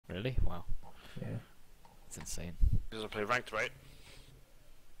Really? Wow. Yeah. It's insane. He doesn't play ranked, right?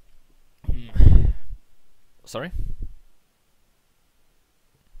 Sorry?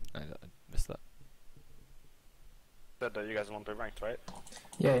 I missed that. Said that you guys won't play ranked, right?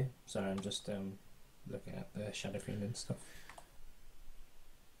 Yeah. Sorry, I'm just looking at the Shadow Fiend and stuff.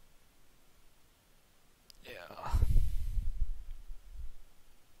 Yeah.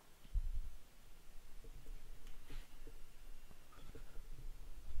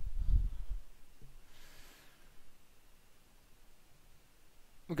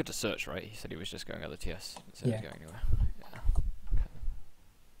 We're good to search, right? He said he was just going other TS. Didn't say he was going anywhere. Yeah.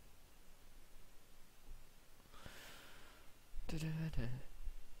 Okay.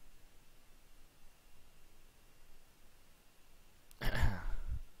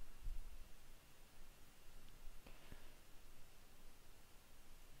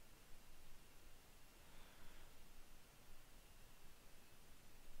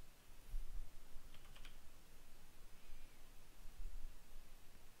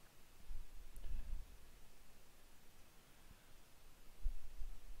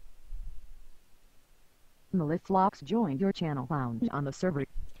 Maliflox joined your channel lounge on the server.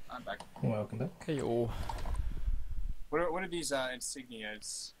 I'm back. Welcome back. Hey all. What are these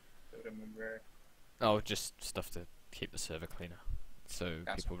insignias? That I remember. Oh, just stuff to keep the server cleaner, so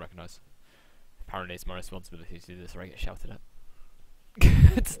Gotcha. people recognise. Apparently, it's my responsibility to do this, or I get shouted at.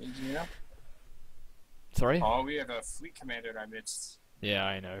 Yeah. Sorry? Oh, we have a fleet commander in our midst. Yeah,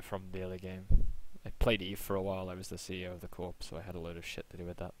 I know, from the other game. I played Eve for a while, I was the CEO of the corp, so I had a load of shit to do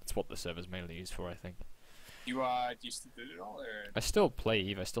with that. That's what the server's mainly used for, I think. Do you still do it all, or? I still play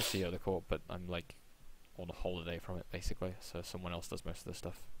Eve, I still CEO the corp, but I'm like on a holiday from it, basically, so someone else does most of the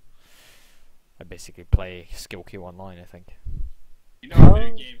stuff. I basically play skill queue online, I think. You know,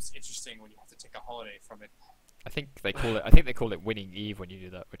 video game's interesting when you have to take a holiday from it. I think they call it winning Eve when you do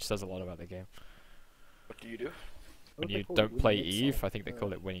that, which says a lot about the game. What do you do? When you don't play Eve, I think they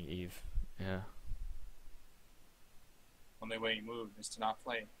call it winning Eve. Yeah. Only way you move is to not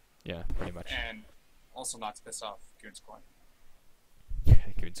play, Yeah, pretty much. and also not to piss off Goon Squad.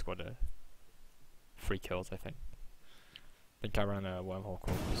 Goon Squad 3 kills, I think. I think I ran a wormhole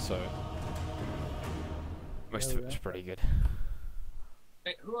corp, so most of it was pretty good.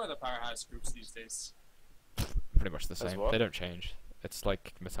 Hey, who are the powerhouse groups these days? Pretty much the same. what? They don't change. It's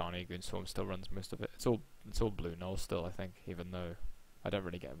like Matani, Goonswarm still runs most of it. It's all blue null still, I think, even though I don't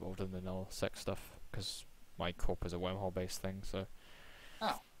really get involved in the null sec stuff because my corp is a wormhole based thing, so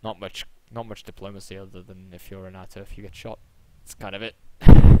not much diplomacy other than if you're an ATA, if you get shot. It's kind of it.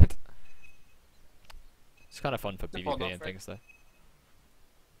 It's kind of fun for Default PvP null and frame. things though.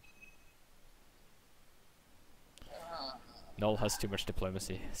 Null has too much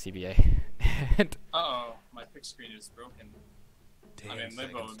diplomacy, CBA. Uh-oh, my pick screen is broken. I'm in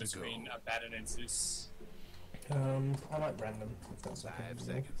limbo between Abaddon and Zeus. I like random, if that's okay. 5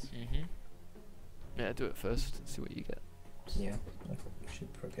 seconds. Yeah, do it first and see what you get. Yeah, I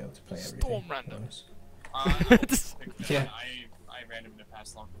should probably be able to play everything. Storm random. honest. I will pick that. Yeah. I randomly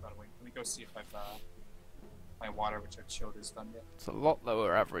passed long without a wait. Let me go see if I've my water, which I've chilled, is done yet. It's a lot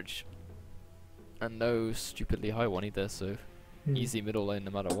lower average. And no stupidly high one either, so easy middle lane no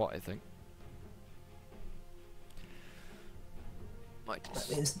matter what, I think. Might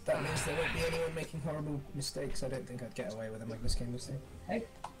That means there won't be anyone making horrible mistakes. I don't think I'd get away with them like this game this thing. Hey.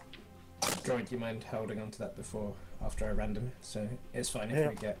 Droid, do you mind holding on to that after I random? So it's fine if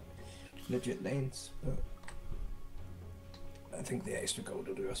we get legit lanes, but I think the extra gold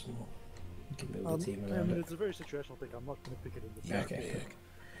will do us more. We can build a team around it. It's a very situational thing. I'm not going to pick it in the Yeah, okay,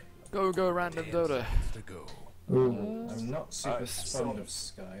 Go random Dota. To go. Ooh, I'm not super fond of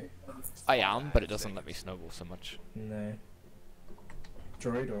Sky. I am, but it doesn't let me snowball so much. No.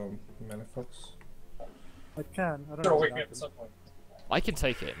 Droid or Melifox? I can. I don't Sure, know. wake me up at some point. I can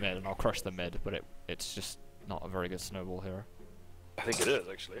take it mid and I'll crush the mid, but it's just not a very good snowball hero. I think it is,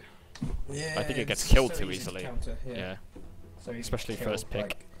 actually. Yeah, I think it gets it's killed so too easy to easily. counter, Yeah. So easy to Especially kill, first pick.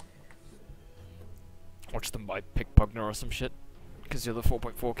 like- Watch them buy pick Pugner or some shit. Because you're the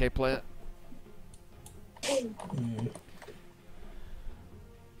 4.4k player. Mm.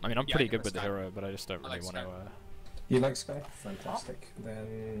 I mean, I'm Yeah, pretty I good like with the Sky. hero, but I just don't I really like want to. Sky. You like Sky? Fantastic.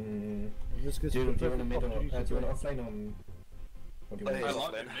 Then This do gives you you want a perfect mid or opportunity do to you want play. offlane on? What do you Hey, want? I off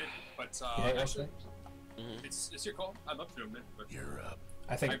love lane. it, but You hate actually, offlane? it's your call. I love to admit, but You're up.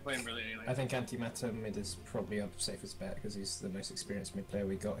 I I think play him really anyway. I think AntiMatter mid is probably our safest bet because he's the most experienced mid player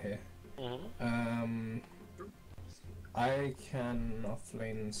we got here. I can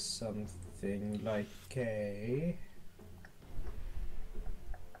offlane something like a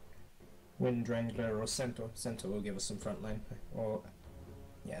Windrunner or Centaur. Centaur will give us some front line, or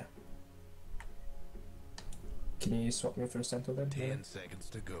yeah, Can you swap me for a Centaur then? 10 seconds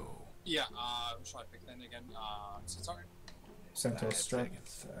to go. Yeah, who shall I pick then again? Sorry. Centaur 5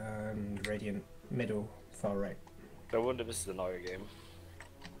 strength and radiant middle, far right. I wonder if this is another game.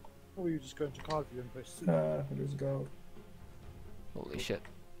 Or were you just going to card view and press? Lose gold. Holy shit.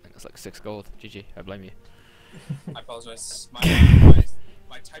 I think it's like 6 gold. GG, I blame you. I apologize.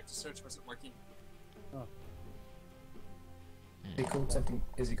 My type to search wasn't working. Oh. He called something.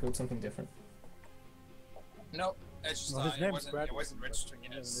 Is he called something different? No, it's just Well, his it name's wasn't Bradley, registering but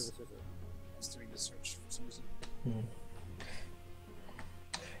it I never as said it. doing the search for some reason.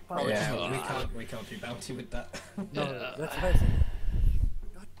 Oh, Yeah, we can't do bounty with that. No, that's amazing.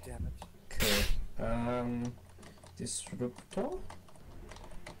 God damn it. Cool. Disruptor?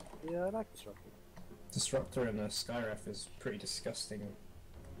 Yeah, I like Disruptor. Disruptor and a Skyref is pretty disgusting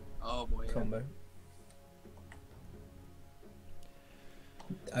Oh boy. Yeah. combo.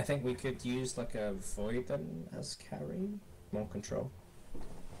 I think we could use like a Void then as carry. More control.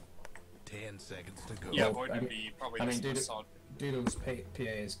 10 seconds to go. Yeah, Well, Void I would mean- be probably I mean, the dude, most solid. Doodle's PA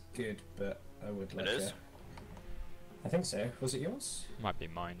is good, but I would like is? I think so. Was it yours? Might be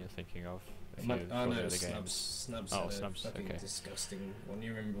mine you're thinking of. If Oh you no, follow the Snubs. game. Snubs. Oh, had a Snubs, fucking okay. disgusting one.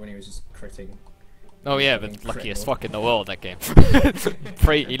 You remember when he was just critting? Oh yeah, fucking the luckiest critical. fuck in the world, that game.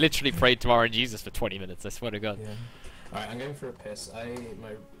 He literally prayed to our Jesus for 20 minutes, I swear to God. Yeah. Alright, I'm going for a piss.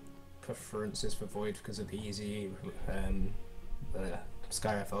 My preference is for Void because of the easy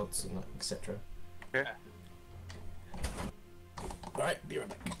Skyref ults and etc. Yeah. Alright, be right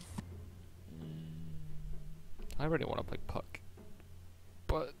back. I really want to play Puck.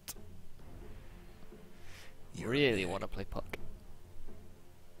 But... You're really dead. want to play Puck.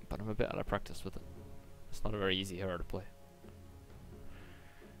 But I'm a bit out of practice with it. It's not a very easy hero to play.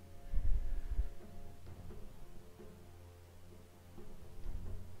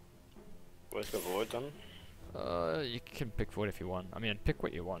 Where's the Void then? You can pick Void if you want. I mean, pick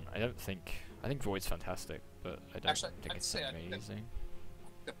what you want. I think Void's fantastic, but I don't Actually, think I'd it's say I think amazing.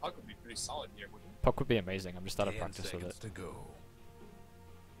 the Puck would be pretty solid here, wouldn't it? Puck would be amazing. I'm just out of 10 practice with seconds it. to go.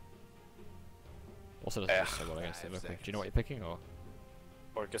 Also doesn't do Ugh. so well against it. 5 Okay. Do you know what you're picking, or?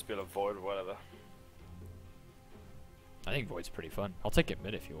 Or just be a Void or whatever. I think Void's pretty fun. I'll take it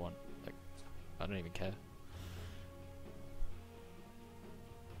mid if you want. Like, I don't even care.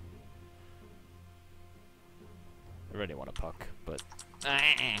 I really want a Puck, but...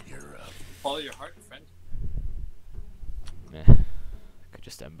 You're up. Follow your heart, friend. Meh. I could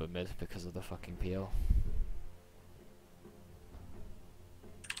just Ember mid because of the fucking PL.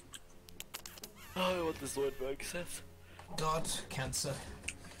 Oh, I want this Zoidberg set. God, cancer.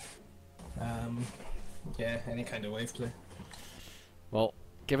 Yeah, any kind of wave play. Well,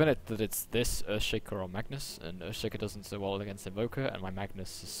 given it that it's this Earthshaker or Magnus, and Earthshaker doesn't so well against Invoker, and my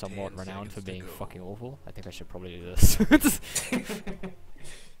Magnus is somewhat 10 renowned for seconds to being go. fucking awful, I think I should probably do this.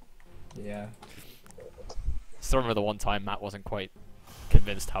 Yeah. Still remember the one time Matt wasn't quite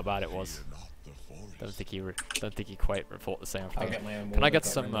convinced how bad it was. Don't think he quite thought the same. I'll get my own Can I wall, get I've got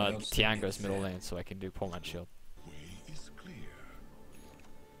some my own Tiango's middle lane so I can do Poor Man Shield? You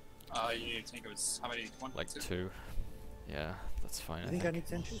need to take it. How many? One, Like two? 2. Yeah, that's fine. I I think think. I need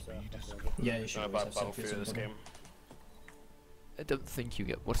sentries. Yeah, you should Know always about have Battlefield sentries in this on game. I don't think you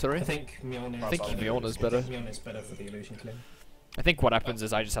get. What? Sorry. I think Mjolnir. I think Mjolnir's I better. think Mjolnir's better for the illusion claim. I think what happens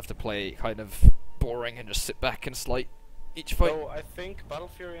is I just have to play kind of boring and just sit back and slight each fight. No, I think Battle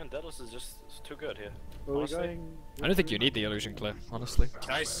Fury and Delos is just too good here. Are we Honestly. going? I don't think you need the illusion clear, honestly.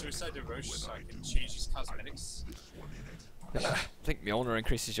 Can I suicide the Roche so I can change his cosmetics? I think Mjolnir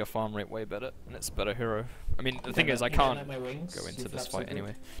increases your farm rate way better, and it's a better hero. I mean, the thing Yeah, is, I you don't can't like my wings? go into You this flaps fight are good.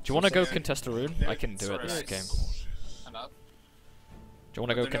 anyway. Do you want to go So- contest a rune? I can do it this game. Do Enough. you want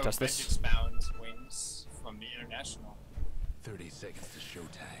to go contest this? Vengeance-bound wings from the international. 30 seconds to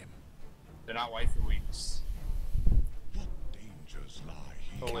showtime. They're not waifu wings.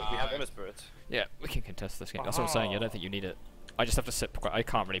 Oh wait, we have Ember Spirit. Yeah, we can contest this game. That's what I'm saying. I don't think you need it. I just have to sit. I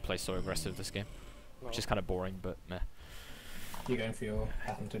can't really play so aggressive this game, which is kind of boring, but meh. You're going for your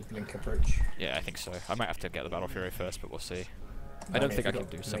patented blink approach. Yeah, I think so. I might have to get the Battle Fury first, but we'll see. I don't think I can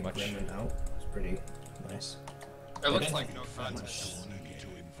do so much. Out. It's pretty nice. It looks like no contest.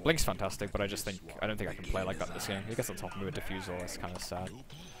 Blink's fantastic, but I don't think I can play like that this game. He gets on top of me with Diffusal. It's kind of sad.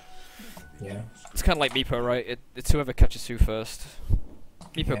 Yeah. It's kind of like Meepo, right? It's whoever catches who first.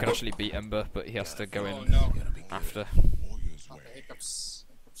 Meepo Yeah. can actually beat Ember, but he has to go Oh in no. after. Okay, hiccups.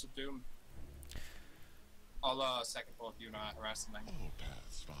 Hiccups of doom. I'll second pull if you not harass them.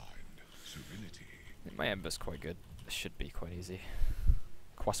 My Ember's quite good. This should be quite easy.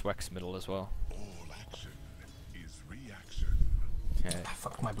 Quaswex middle as well. Yeah. Ah,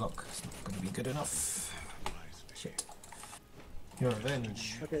 fuck my block. It's not going to be good enough. Shit. Your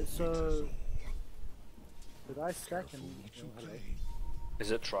revenge. Okay, so did I stack and hello?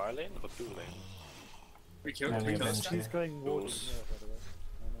 Is it tri lane or blue lane? We killed Yeah, we we killed eventually- He's going water Goes. here, by the way.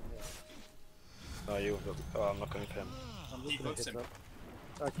 Oh, you. Oh, I'm not going to him. I'm He just gonna votes hit him.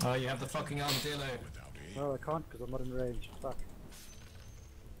 up. Oh, you have the fucking armadillo. No, I can't because I'm not in range. Fuck.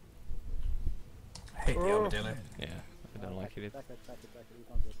 I hate the Oh. armadillo. Yeah, I don't like it. Back it. We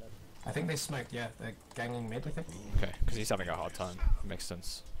can't get that. I think they smoked, yeah, they're ganging mid, I think. Okay, because he's having a hard time. Makes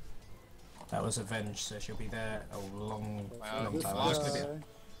sense. That was Avenge, so she'll be there a long, Wow, long this time. guy- I'm just gonna be-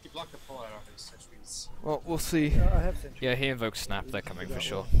 He blocked the pull out of his sentries. Well, we'll see. Yeah, I have sentry. Yeah, he invokes snap. They're coming for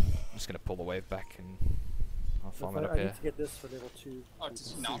sure. I'm just gonna pull the wave back and I'll farm it I up need here. to get this for level 2. Oh,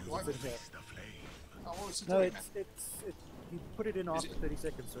 does he not? What? It's in here. Oh, what was he No, doing, it's you put it in after 30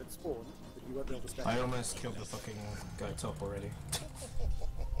 seconds, so it's spawned, but you won't be able to stack I it. almost killed the fucking guy top already. If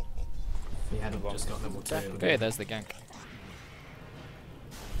he hadn't just got level 2. Okay, there's the gank.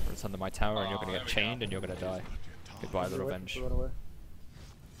 It's under my tower and you're gonna Oh, get there we chained and you're gonna die. Goodbye, the Run away, revenge. run away.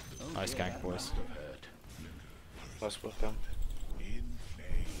 Nice gank, boys. Nice work, then.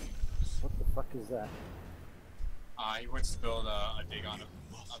 What the fuck is that? He wants to build a dig on him.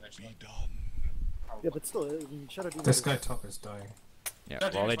 Eventually. Yeah, but still, Shadow Demon This is- guy top is dying. Yeah,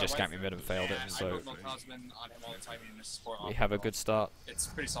 Don't well, do they it, my just ganked wife- me mid and failed it, And I so built Milk Talisman on him all the time in this support we off have a roll. good start. It's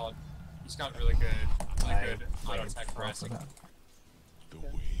pretty solid. He's got really good auto attack after harassing. that. The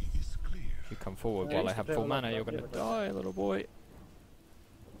way is clear. If you come forward Yeah, while you I should have play full a lot mana, of you're gonna damage. die, little boy.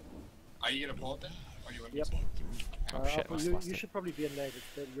 Are you gonna pull it then? Or you want me Yep. to? Oh shit, you, that's you lasted. should probably be in lane.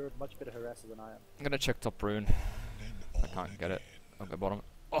 You're a much better harasser than I am. I'm gonna check top rune. I can't get it. I'll go bottom.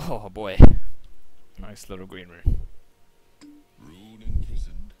 Oh boy. Nice little green rune. Rune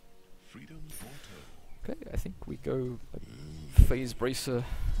imprisoned. Freedom auto. Okay, I think we go like, phase bracer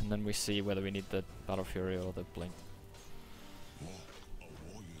and then we see whether we need the Battle Fury or the blink. Walk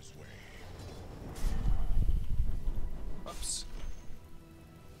a warrior's way. Oops.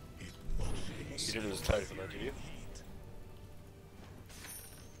 It must You didn't lose title for that, did you?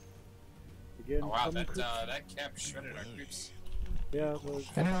 Again, Oh wow, come that quick. that camp shredded our creeps. Yeah, well,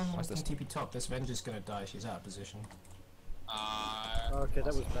 If anyone Why's wants to this? TP top, this Avenge is gonna die, she's out of position. okay, that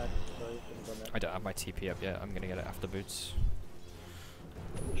was bad. Sorry, couldn't have done that. I don't have my TP up yet. I'm gonna get it after boots.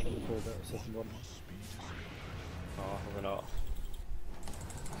 Shouldn't have pulled that second one. Oh, we're not.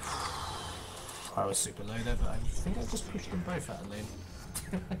 I was super low there, but I think I just pushed them both out of lane.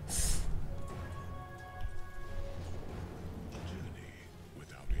 journey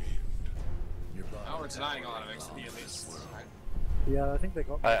without end. Your Now we're denying a lot of XP at least. Right? Yeah, I think they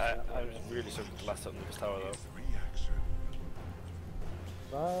got me. I'm really certain the last time in this tower though. reaction.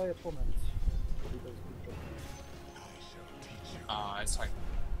 Bye, opponent. He does good job. I shall teach you. It's fine.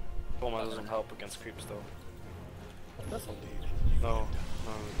 Forma doesn't help against creeps though. That's not No,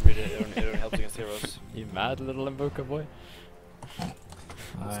 really, it only helps against heroes. You mad little invoker boy?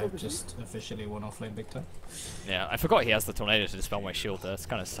 I just officially won off lane big time. Yeah, I forgot he has the tornado to dispel my shield there. It's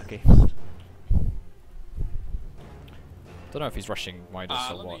kind of sucky. Don't know if he's rushing Midas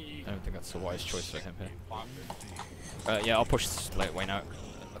or let what. me- I don't think that's a wise choice for him here. Bomb. Yeah, I'll push this late Wayne out.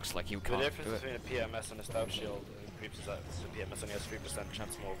 It looks like you The can't do difference it. between a PMS and a stout shield in creeps is that the PMS only has 3%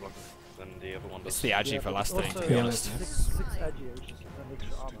 chance more block than the other one does. It's the agi for but last also, hitting, to be honest. 6 agi, which is an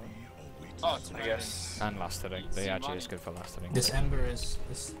extra armor. Oh, it's I guess. And last hitting. The agi is good for last hitting. This Ember is,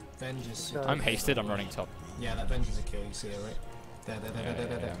 this Venge is super. I'm hasted, I'm running top. Yeah, that Venge is a kill, you see it, right? There, Yeah,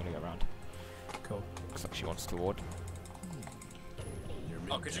 I'm gonna get around. Cool. Looks like she wants to ward.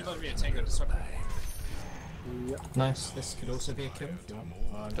 Oh, could you let me a tango to start? Yep. Nice, this could also be a kill if you want.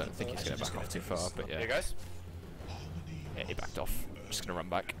 I don't think he's gonna back off too far, but Hey yeah. guys, Yeah, he backed off. I'm just gonna run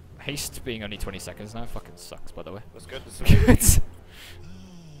back. Haste being only 20 seconds now fucking sucks, by the way. that's good. This is Good.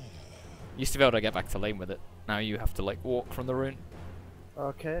 Used to be able to get back to lane with it. Now you have to like walk from the rune.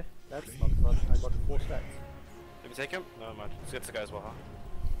 Okay, that's not fun. I got 4 stacks. Did we take him? No, mind. Let's get the guy as well, huh?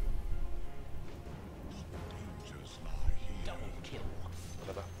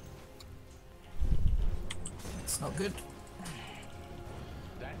 Whatever. It's not good.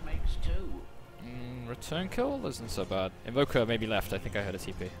 Return kill isn't so bad. Invoker maybe left. I think I heard a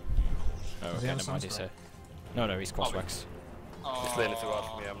TP. Oh, Does he okay, have never mind. He's Sunstroke? here. No, he's crosswax. This lane is too hard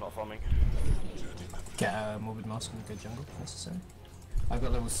for me, I'm not farming. Get a Morbid Mask and a good jungle if necessary. I've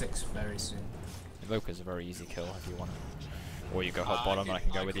got level 6 very soon. Invoker's a very easy kill if you want it. Or you go hot bottom and I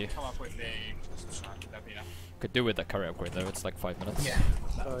can go with you. Come up with a shot, that'd be enough. Could do with that curry upgrade though. It's like 5 minutes. Yeah,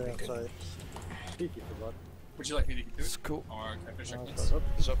 that Oh would yeah, be good. sorry. Speaky forgot. Would you like me to do It's it? cool. Or can I finish our Oh, kings? sorry.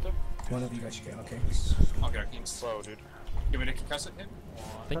 Is up there? One of you guys should get okay. I'll get our kings. Whoa, dude. You want me to concuss at him? Or...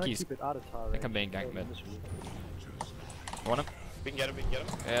 I think Try to he's. keep it out of tower I think I'm range, being ganked mid. initially. Want him? We can get him, we can get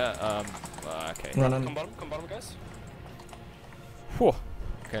him. Yeah, okay. Run on. Come bottom, guys. Whew.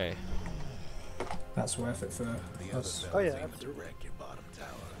 Okay. That's worth it for us. Oh yeah, absolutely.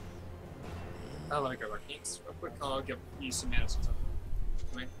 I'll let me go back. Thanks. Real quick, I'll give you some mana.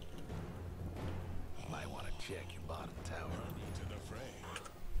 Come here. Might want to check your bottom tower. Into the fray.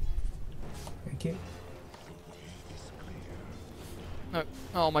 Thank you. No.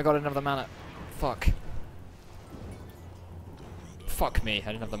 Oh my god, I didn't have the mana. Fuck. Fuck me, I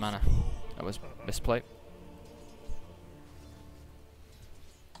didn't have the mana. That was misplay.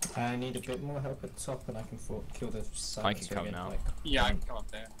 I need a bit more help at the top, and I can kill the silencer I can come again, now. like, Yeah, I can come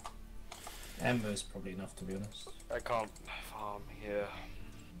up there. Ember's probably enough, to be honest. I can't farm here.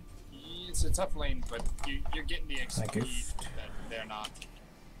 It's a tough lane, but you're getting the I XP goofed. that they're not.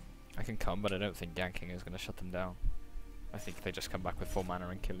 I can come, but I don't think ganking is going to shut them down. I think they just come back with full mana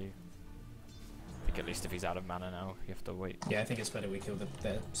and kill you. I think at least if he's out of mana now, you have to wait. Yeah, I think it's better we kill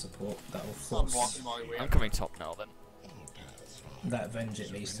their support. That will I'm force. walking my way I'm up. coming top now then. That Venge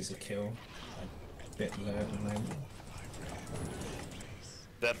at least is a kill. A bit low at the moment.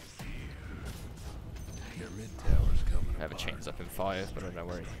 Dead. Your mid tower's coming. I have a chains up in 5, but I don't know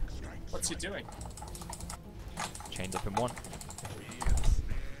where he... What's he doing? Chains up in 1.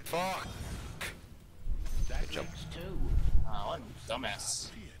 Fuck! Good job. Oh, what a dumbass.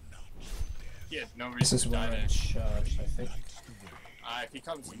 He had no This reason is to where die I'm there. charged, I think. If he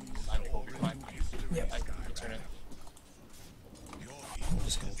comes in, I will be fine. Yep. I can return it. I'm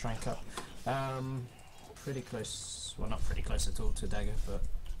just gonna try and cut. Pretty close. Well, not pretty close at all to Dagger, but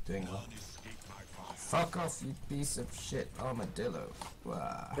doing well. Fuck off, you piece of shit armadillo.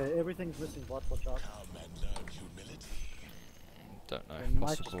 Wow. Okay, everything's missing bot, watch out. Don't know. They might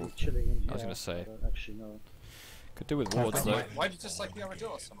just Possible. be chilling in here. I was gonna say. I don't actually know. Could do with wards Yeah. though. Why do you just like the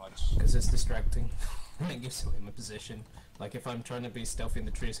armadillo so much? Because it's distracting. It gives them a position. Like if I'm trying to be stealthy in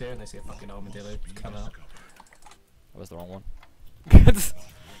the trees here and they see a fucking armadillo come out. That was the wrong one.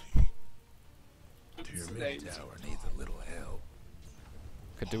 Your mid tower needs a little help.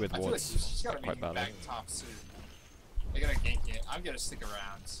 Could do with I feel like wards she's gotta quite make me badly. back top soon. They're gonna gank it. I'm gonna stick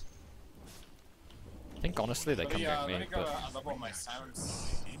around. I think honestly they Let can me, gank let me, me go but level my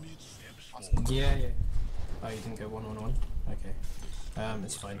silence. Yeah, yeah. Oh, you didn't go 1-on-1? Okay.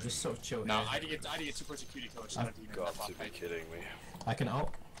 It's fine. Just sort of chill No, here. I had to get too close to cutie kill a shot of demon. Got That's to not be fake. kidding me. I can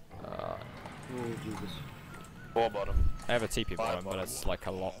ult. Oh Jesus. 4 bottom. I have a TP 5 bottom, but bottom. it's like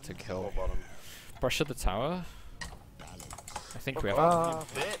a lot to 4 kill. bottom. Brush at the tower? I think we have. Ah, I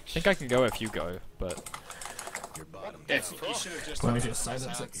Bitch! think I can go if you go, but Your bottom Yeah, you should have just. Well, we done just it.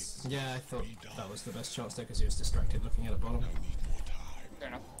 silence it. Yeah, I thought that was the best chance there because he was distracted looking at the bottom. Fair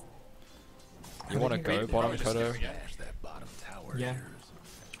enough. you want to Wait, go wait, bottom, just Kodo? do it, yeah. Smash that bottom tower. Yeah.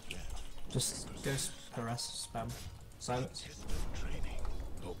 Yours. Just go harass, spam, silence. Training.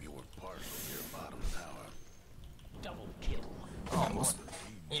 Hope you were partial to your bottom tower. Oh,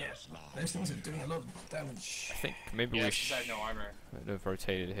 yeah. Those things are doing a lot of damage. I think maybe Yeah, we she's had no armor. should have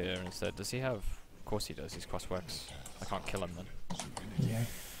rotated here instead. Does he have? Of course he does. He's crossworks. I can't kill him then. Yeah.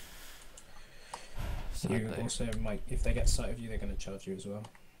 You Sadly. also might, if they get sight of you, they're going to charge you as well.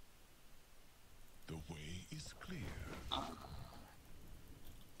 The way is clear.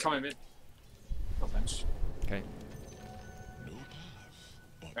 Come in mid. Go bench. Okay. No path,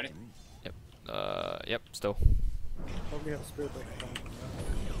 but Ready? through. Yep. Still. probably have a spirit breaker coming.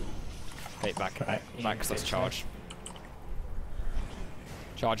 Hey, back. Right, Back. Let's charge.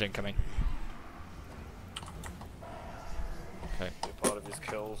 Charge incoming. Okay. Be part of his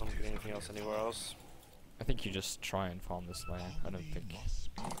kills. I'm not getting anything else anywhere else. I think you just try and farm this lane. I don't think.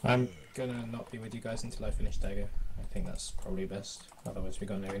 I'm gonna not be with you guys until I finish Dagger. I think that's probably best. Otherwise, we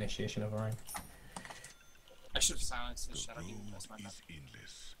got no initiation of our own. I should have silenced the shadow demon. That's my bad. Is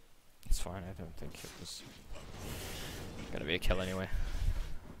endless. It's fine. I don't think it was gonna be a kill anyway.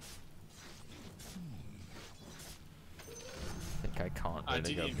 I think I can't I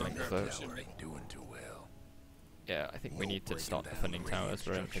really do go need blink bunker though. push. Tower ain't doing too well. Yeah, I think we need to start defending towers,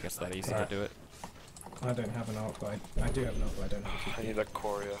 but I don't think it's that easy to do it. I don't have an ult, but I do have an ult, but I don't have a I TP. need a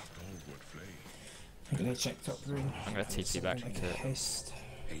Coria. Onward flame. I'm gonna check top room. I'm gonna TP back Like into- a haste.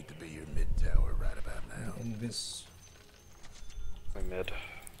 Hate to be your mid tower right about now. Invis. My mid.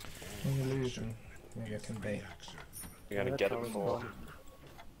 Illusion. Maybe I can bait. You're gonna that get it tower's before. gone.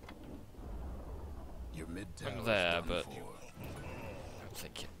 Your mid tower. I'm there, but I don't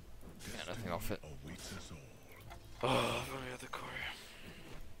think get nothing off it. Awaits us all. Oh, if only I had the Coria.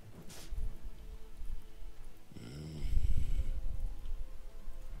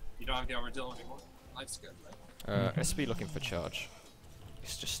 You don't have the armadillo anymore. Life's good, right? SB looking for charge.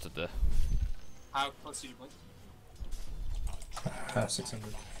 He's just stood there. How close do you blink?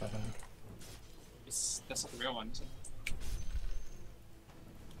 600, 500. That's not the real one, is it?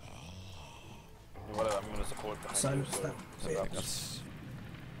 Whatever, I'm gonna support behind So, you, that- so yeah. That's,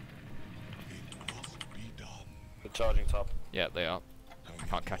 the charging top. yeah, they are.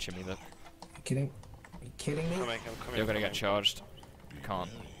 Can't catch him either. Are you kidding me? I'm coming. You're gonna get charged. Can't.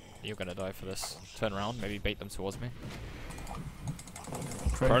 You're gonna die for this. Turn around, maybe bait them towards me.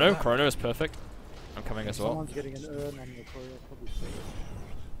 Chrono? Chrono is perfect. I'm coming as well. Someone's getting an urn on the courier, probably.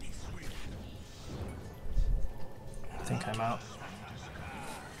 I think I'm out.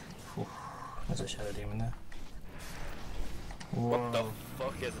 Whew. There's a shadow demon there. Whoa. What the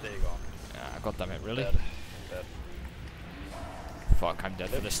fuck is Dagon? Ah, god damn it, really? Dead. Dead. Fuck, I'm dead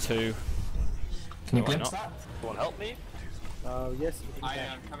for this too. Can you Why glimpse not? that? Someone help me? Yes. I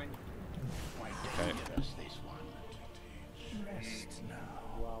am coming. Okay.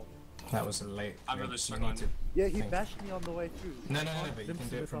 Wow. That was a late. I'm really glimpse. You struggling. need to Yeah, he think. bashed me on the way through. No, but you Glimpse can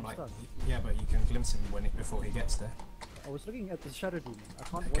do him it from if I'm like. stunned. Yeah, but you can glimpse him before he gets there. I was looking at the shadow demon. I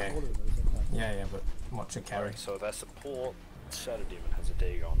can't Okay. watch all of them at the same time. Yeah, but watch it carry. So their support Shadow Demon has a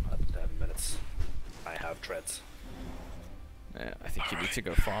Dagon at 11 minutes. I have treads. Yeah, I think you need to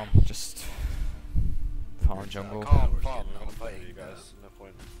go farm. Just farm jungle. I can't farm, I'm gonna fight you guys. No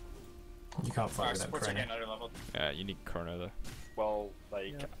point. You can't fight Our with that support's chrono. getting another level. Yeah, you need chrono though. Well,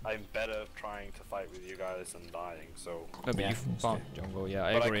 like, Yeah. I'm better trying to fight with you guys than dying, so... No, but Yeah, you that's farm true. jungle. Yeah,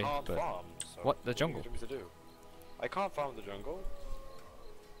 I but agree. I can't But farm, so... What? The jungle? do you want me to do? I can't farm the jungle.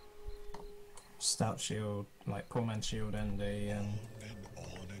 Stout shield, like poor man's shield, and a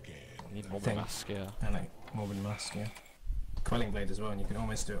you need more thing. mask. Yeah. and a morbid mask. Yeah, quelling blade as well, and you can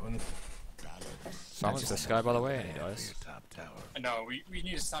almost do it on. Silence this guy, by the way, and he dies. Top tower. No, we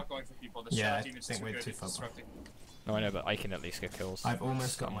need to stop going for people. The Yeah, shadow I demon is think too we're good too at far back. disrupting. No, I know, but I can at least get kills. I've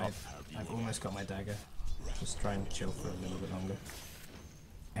almost got my, Up. I've almost got my dagger. Just try and chill for a little bit longer.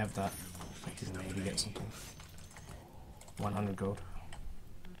 Have that. I can maybe get something. 100 gold.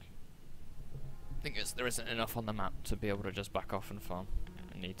 thing is, there isn't enough on the map to be able to just back off and farm.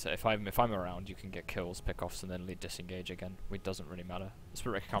 I need to. If I'm around, you can get kills, pick offs, and then disengage again. It doesn't really matter. The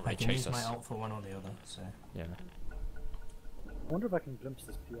spirit can't I really can chase use my us. ult for one or the other. So Yeah. I wonder if I can glimpse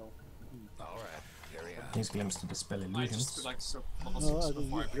this PL. Alright, carry on. use glimpse to dispel I illusions. just would like to soak bubble No, six I think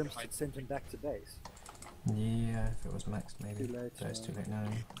before I you pick a glimpsed fight. it, sent him back to base. Yeah, if it was maxed maybe. Too late, So it's too yeah. late now.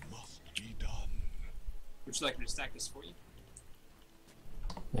 Be done. Would you like me to stack this for you?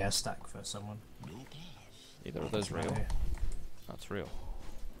 Yeah, stack for someone. Either of those real. Yeah. That's real.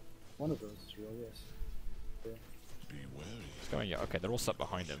 One of those is real, yes. Yeah. Be wary. It's going. Yeah. Okay, they're all set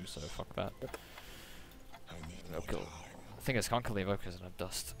behind him, so fuck that. I need They'll kill. The thing is, can't kill the evokers in a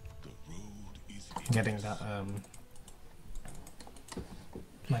dust. the road is Getting that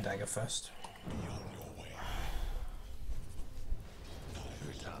my dagger first. beyond your way.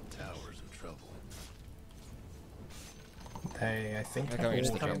 Your top tower's in trouble. I think They're have going into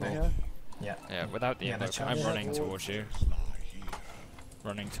all the coming jungle. there. Yeah. Yeah. Yeah, without the Yeah, they're invoker, I'm charging. running towards you. Lie here.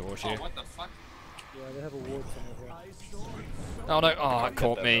 Running towards Oh, you. what the fuck? Yeah, they have a ward somewhere here. Oh no! Oh, it get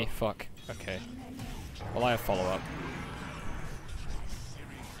caught that me. though. Fuck. Okay. Well, I have follow up.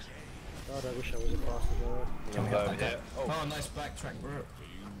 God, I wish I was a faster goer. Can we Over have that? here. Oh, Oh, nice backtrack, bro.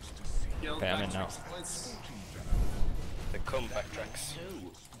 Kill Okay, I'm in now. Let's- the comeback tracks.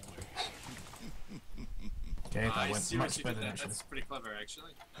 Okay, that I went see what much you better did than there. actually. That's pretty clever,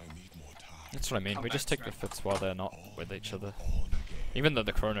 actually. I need more time. That's what I mean. Come We back, just take the Trent. fits while they're not with each other. On again. Even though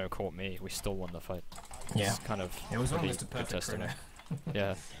the chrono caught me, we still won the fight. Yeah. It's kind of It was pretty almost a good perfect testimony. chrono.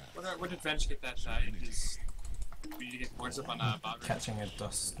 Yeah. Where did Venge get that? His... We need to get boards up on Bob. Catching a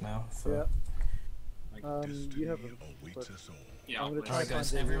dust now. For... Yeah. Like, You have them. Awaits But us all. yeah, I'm gonna please. try Alright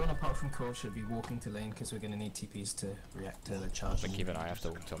guys, find a- everyone apart from Cole should be walking to lane because we're going to need TPs to react to the charge. But even I have to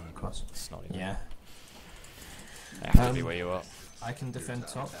walk to them. Across. It's not even. Yeah. I have to be Um, where you are. I can defend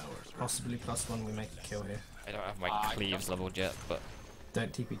top, possibly +1 we make a kill here. I don't have my I cleaves leveled yet, but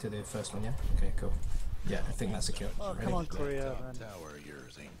Don't TP to the first one, yeah? Okay, cool. Yeah, I think that's a kill. Oh, Ready? come on, Korea, man. Tower of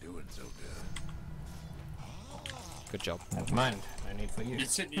yours ain't doing so good. good job. Never mind, no need for you. You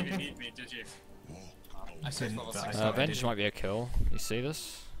didn't even need me, did you? I said Didn't, level but I 6. thought I Venge did. might be a kill. You see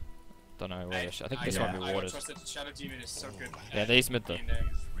this? Don't know where I think this might be I warded. trust that Shadow Demon is so good. Yeah, at these mid though. being there.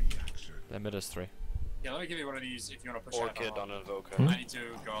 They're mid as 3. Yeah, let me give you one of these if you want to push Orchid out. on Invoker. Hmm? I need to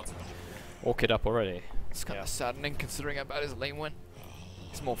go out. Orchid up already. It's kind Yeah. of saddening considering how bad his lane went.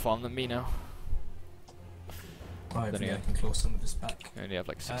 He's more farm than me now. Oh, hopefully I again. can claw some of this back. I only have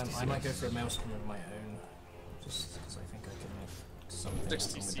like 60 I might go CS. for a maelstrom of my own, just because I think I can make something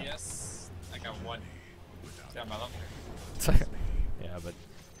 60 happen with that. CS. I got one. Down my level. Yeah, but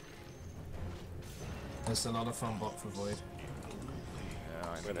There's a lot of fun bot for Void.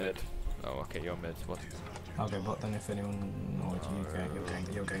 We're mid. Oh, okay, you're mid. What? I'll go bot then if anyone. Or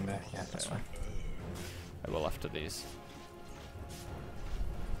you're going there. Yeah, that's fine. I will after these.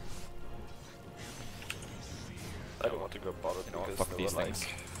 I don't want to go bottom You know what, because fuck they these were things.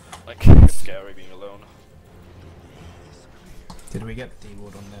 like scary being alone. Did we get D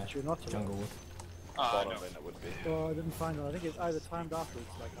ward on there? Should we not? Jungle ward. Bottom No. lane it would be. Well, I didn't find one. I think it's either timed afterwards,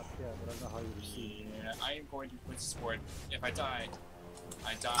 like up here, but I don't know how you receive. Yeah, I am going to quit sport. If I die,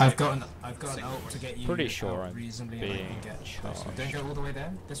 I die. I've got an ult to get you. Pretty sure out I'm reasonably being and I can get closer. charged. Don't go all the way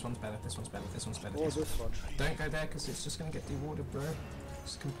there. This one's better. This one's better. This one's better. Or this one. Don't go there because it's just gonna get dewarded, bro.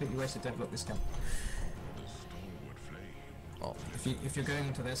 It's completely wasted. Don't block this camp. Oh. If you're going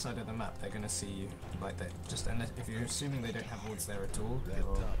into their side of the map, they're gonna see you like that. Just unless if you're assuming they don't have wards there at all,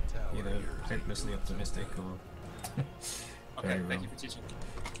 you're either hopelessly optimistic or. Okay, very thank wrong. you for teaching.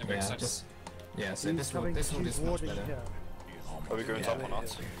 That makes sense. So He's this coming, ward she's is much warding better. here. Are we going top or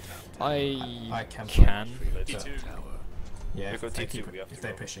not? I can. D2. Yeah, We go if they T2, keep we have to if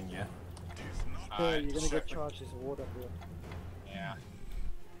they're go. pushing, yeah. Yeah, you're gonna Sure. get charged. There's a ward up here. Yeah.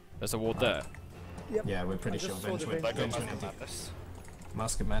 There's a ward there. Yep. Yeah, we're pretty I sure just saw the Venge That went goes into on madness.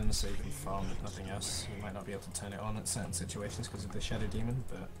 Mask of Madness so you can farm with nothing else. You might not be able to turn it on at certain situations because of the Shadow Demon,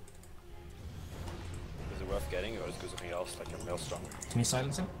 but... Is it worth getting or is it something else like a Maelstrom? Can you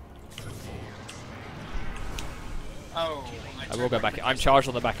silence him? Oh, I will go back. I'm charged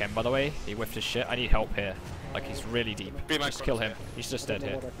on the back end, by the way. He whiffed his shit. I need help here. Like, he's really deep. Just kill him. He's just I dead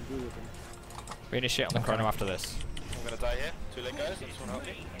don't know here. what I can do with him. We need shit on the chrono after this. I'm gonna die here. Too late, guys. I just wanna help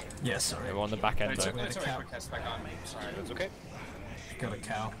you. Yeah, sorry. We're on the back end, it's though. okay, quick cast back on. Sorry. It's okay. Got a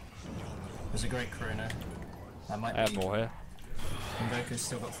cow. There's a great Chrono. That might I have be... more here. Invoker's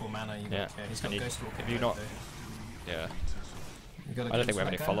still got full mana, you Yeah, don't care. He's got I need- Ghost Walk. if you not- Yeah. You got a I don't think glimpse we have on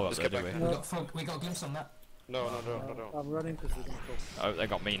any that guy? follow-up Let's though, get do back we? there. We got a glimpse on that. No. I'm running because we're gonna kill. Oh, they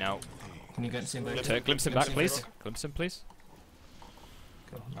got me now. Can you go and see Invoker? Glimpse him back, please. Glimpse him, please.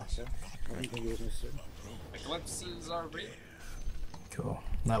 Cool, nice. I didn't think it was necessary. The glimpses are real. Cool.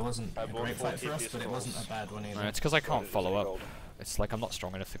 That wasn't I a bought great fight for 40 us, but it wasn't pistols. a bad one either. It's because I can't It's follow up. gold. It's like I'm not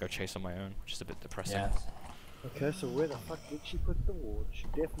strong enough to go chase on my own, which is a bit depressing. Yeah. Okay, so where the fuck did she put the ward? She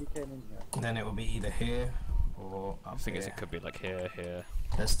definitely came in here. Then it will be either here or The up thing is, here. it could be like here.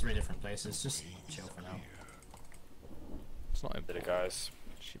 There's 3 different places. Just chill for now. It's not Did it, important. guys?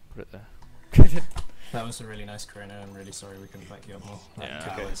 She put it there. That was a really nice Chrono. I'm really sorry we couldn't back you up more. That Yeah,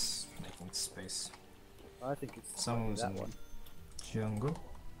 cow okay. is making space. I think it's Someone's that in one. jungle.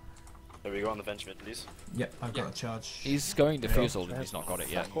 There we go on the bench mid, please. Yep, I've got a charge. He's going Yeah. defusal and he's not got it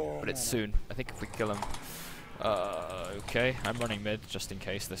yet, Fuck all but it's mana. soon. I think if we kill him. Okay, I'm running mid just in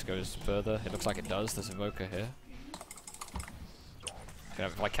case this goes further. It looks like it does. There's Invoker here.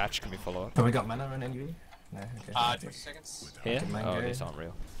 If I catch, can we follow up? Have we got mana on NUE? No, okay. 20 seconds. Here? Okay, Oh, mango. these aren't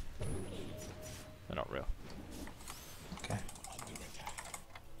real. They're not real. Okay.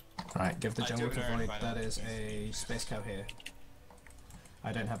 Right, give the I jungle do to learn Void. by That that. is a space cow here.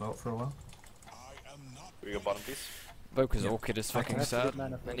 I don't have ult for a while. We go bottom, please. Invoker's Yep. Orchid is I can fucking have to sad. get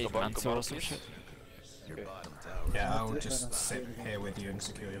mana I first. need Go bottom, Mantle or some please. shit. Your Okay. bottom tower. Yeah, I'll That's just it, sit mana. here with you and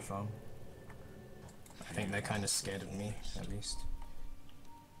secure your farm. I think they're kind of scared of me, at least.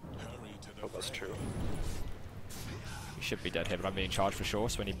 Hope that's true. You should be dead here, but I'm being charged for sure,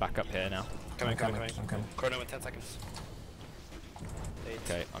 so we need backup here now. Coming. I'm coming. Chrono in 10 seconds. 8.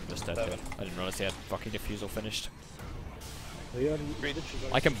 Okay, I'm just dead here. I didn't realize he had fucking defusal finished. We only Green. literally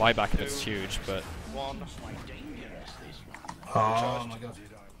got I can buy back if it's huge, but 1. Oh my god.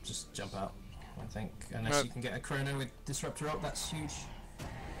 Just jump out, I think. Unless Nope. you can get a Chrono with Disruptor up, that's huge.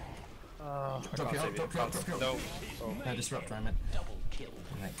 Drop your Can't ult, drop your ult, drop your ult. No. Oh. No, Disruptor, I meant.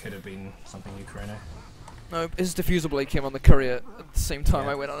 And that could have been something you Chrono. no, his diffusal blade came on the courier at the same time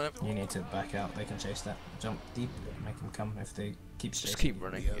Yeah. I went on it. You need to back out, they can chase that. Jump deep, make them come if they keep chasing. Just keep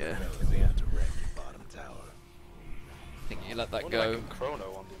running, yeah. Yeah. Direct your bottom tower. I think you let that Wonder go. I can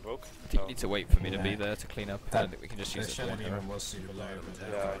Chrono on the invoke. I think you need to wait for me to be Yeah. there to clean up. I That- don't think we can just The use this Shadow one. Demon was super low, but there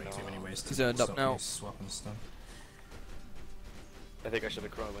Yeah, are I probably too know. many ways to He's earned up stop now. you swap and stun. I think I should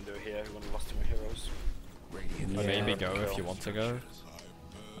have Chrono when they were here. We lost too many heroes. Radiant Yeah. Maybe Yeah. go if you want to go.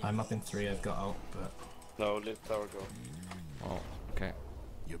 I'm up in 3, I've got ult, but No, let tower go. Oh, okay.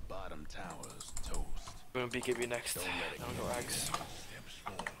 Your bottom tower's toast. We're going BKB next. Don't let it Now go. go Axe.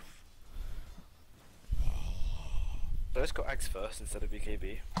 Let's go Axe first instead of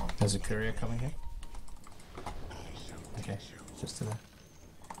BKB. there's a courier coming here. Okay, just to there.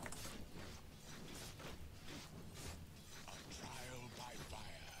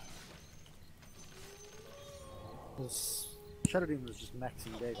 this. Shadow Demon was just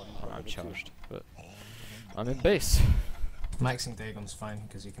maxing dead on him. I'm charged, but I'm in base. Maxing Dagon's fine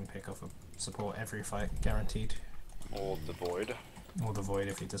because you can pick off a support every fight, guaranteed. Or the Void. Or the Void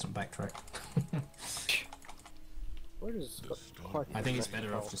if he doesn't backtrack. I think it's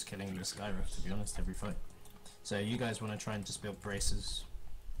better off just killing the Skyrift, to be honest, every fight. So you guys want to try and just build braces.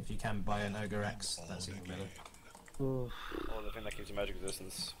 If you can buy an Ogre Axe, that's even better. Or the thing that gives you magic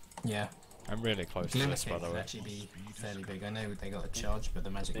resistance. Yeah. I'm really close to this, by the could way. actually be fairly big. I know they got a charge, but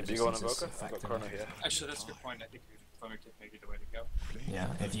the magic Maybe you go on resistance is a Invoker? I've got factor. Chrono here. Actually, that's a good point. I think Foaming Tip may be the way to go. Yeah,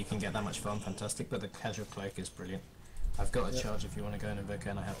 if you can get that much farm, fantastic, but the casual cloak is brilliant. I've got a charge if you want to go in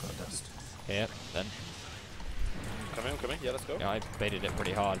Invoker, and I have got a dust. Yeah, then. Come in, yeah, let's go. Yeah, I baited it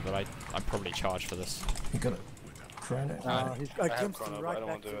pretty hard, but I'm probably charged for this. You got it. Chrono? I glimpsed Chrono, him but I right don't back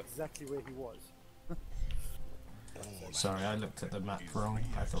want to to do it. exactly where he was. Sorry, I looked at the map wrong.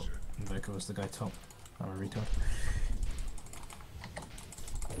 I thought Invoker was the guy top. I'm a retard.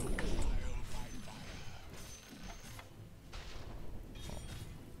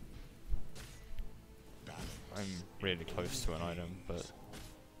 I'm really close to an item, but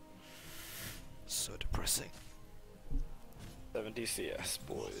so depressing. 70 CS,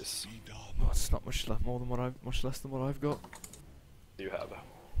 boys. Oh, it's not much left, much less than what I've got. You have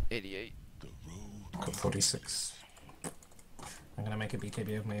 88. Got 46. I'm gonna make a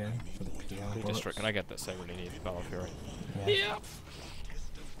BKB of my own for the PL District, can I get this? I really need Battle Fury. Yeah.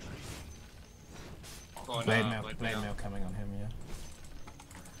 Going, Blade Blade mail coming on him, yeah.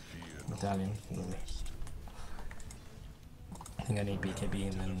 Medallion. Lovely. I think I need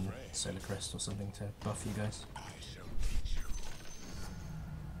BKB and then Solar Crest or something to buff you guys.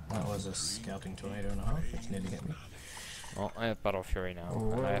 That was a scouting tornado and a half, which nearly hit me. Well, I have Battle Fury now,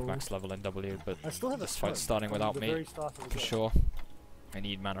 and I have max level in W, but I still have this fight's starting without me, for sure. I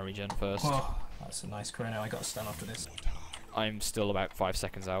need mana regen first. Oh, that's a nice chrono. I got a stun after this. I'm still about 5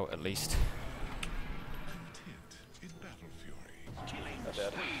 seconds out, at least. I'm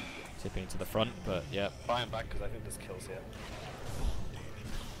dead. Tipping to the front, but yeah. Buy him back because I think this kills here.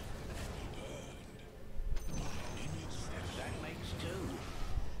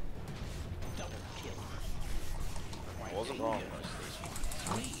 I wasn't wrong.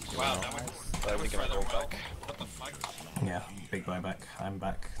 Wow, that went We can further roll well. back. What the fuck? Yeah, big buyback. I'm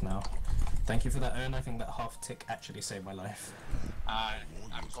back now. Thank you for that urn. I think that half tick actually saved my life.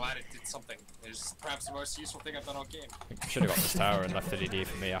 I'm glad it did something. It's perhaps the most useful thing I've done all game. I should have got this tower and left the DD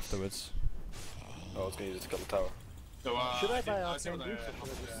for me afterwards. Oh, I was going to use it to kill the tower. So, Should I buy I our was able to... boots or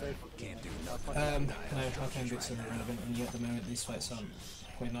should I just save it? Can't do No, Arcane Boots are irrelevant, and at the moment these fights aren't.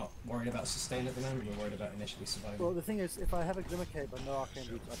 We're not worried about sustain at the moment, we're worried about initially surviving. Well, the thing is, if I have a Glimmer Cape and no Arcane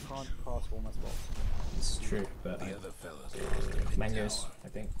Boots, I can't cast all my spells. It's true, but The other fellas. mangoes, I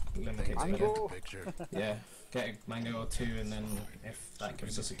think. Limitate's better. Mango! Picture. Yeah, get a mango or two, and then if that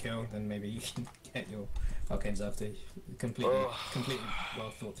gives us a kill, then maybe you can get your arcanes after. Completely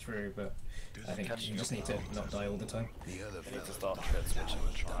well thought through, but I think you just need to not die all the time. The other I need to fellas. start thread switching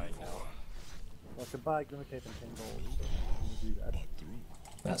and dying now. Well, I could buy a Glimmer Cape and 10 gold. Let me do that.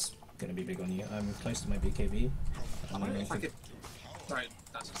 That's gonna be big on you. I'm close to my BKB. I wonder if I could... Sorry,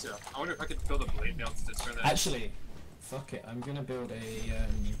 that's a zero. I wonder if I could build a blade mail to turn that... Actually, fuck it. I'm gonna build a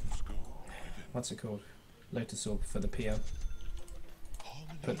what's it called? Lotus Orb for the PO.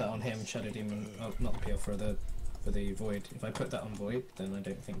 Put that on him, Shadow Demon. Oh, not the PO, for the Void. If I put that on Void, then I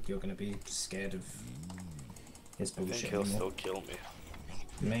don't think you're gonna be scared of his I think bullshit he'll anymore. still kill me.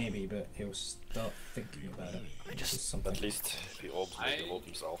 Maybe, but he'll start thinking about it. Just something. At least if he orbs me, he'll orb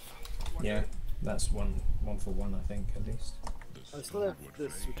himself. Yeah, that's one for one, I think, at least. I still have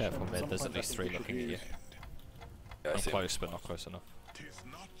this. which Careful at mid, some there's point at least I 3 think we looking should at you. use. Yeah, I I'm see him. close, but not close enough.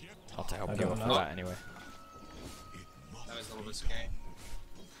 Hard to help I you don't off know. with that anyway. That was a little bit scary.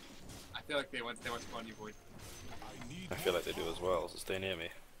 I feel like they went to go on you, Void. I feel like they do as well, so stay near me.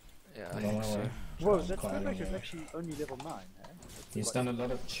 Yeah, I'm on my way. Whoa, that Quite Slark is anyway. actually only level 9, eh? He's done a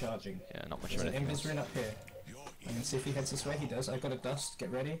lot of charging. Yeah, not much There's of an anything Ember's else. rune up here. I can see if he heads this way. He does. I've got a dust.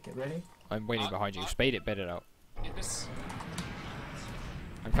 Get ready. Get ready. I'm waiting behind you. Spade it, bait it out. In this...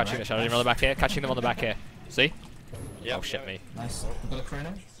 I'm catching the Shadow Demon on the back here, catching them on the back here. See? Yeah. Oh shit me. Nice. We've got a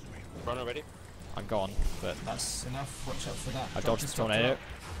chrono. Runner ready? I'm gone, but That's enough. Watch out for that. I Drop dodged this, the drop tornado. that.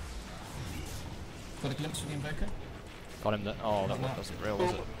 Got a glimpse of the Invoker. Got him. Oh, that one wasn't real,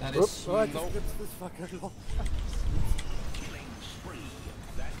 was it? That Oops, is. alright, this fucker long.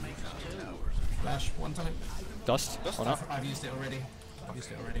 Flash. One time. Dust? Or not? I've used it already.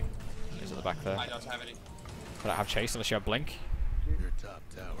 He's at the back there. I don't have any. I don't have chase unless you have blink. Your top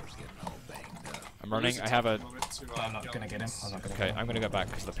tower's getting all banged up. I'm running. I have a. I'm not gonna get him. I'm not gonna Okay, get him. I'm gonna go back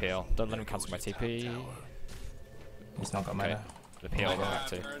because of the PL. Don't let him cancel my TP. He's not got Okay. mana. The PL I go back have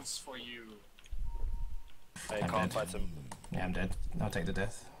too. urns for you. I I'm can't dead. fight him. Yeah, I'm dead. I'll take the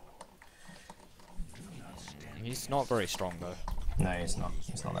death. He's not very strong though. No, he's not.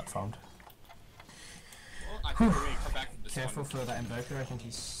 He's not that farmed. Well, I think we're ready to come back from this Careful one. for that invoker. I think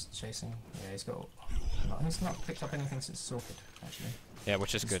he's chasing. Yeah, he's got. He's not picked up anything since Sorted, actually. Yeah,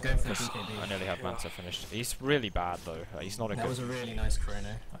 which is good, Go for because BKB. I nearly had Manta finished. He's really bad though. He's not a That good... was a really nice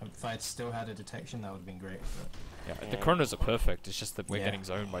chrono. If I'd still had a detection, that would have been great. But Yeah, the chronos are perfect, it's just that we're Yeah. getting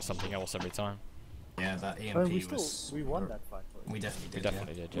zoned by something else every time. yeah, that EMP Oh, we was. won that fight. We definitely did. We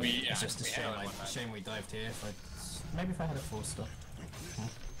definitely did, yeah. We, It's just a we shame. had one time. Shame we dived here. Maybe if I had a 4-star.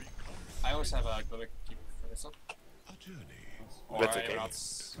 I always have a Glimmer Keep for this one. Or That's okay. anyone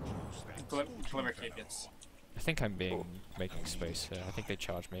else. Glimmer Keep, yes. I think I'm making space here. I think they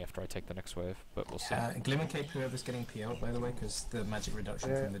charge me after I take the next wave, but we'll see. Glimmer Cape, whoever's getting PL'd, by the way, because the magic reduction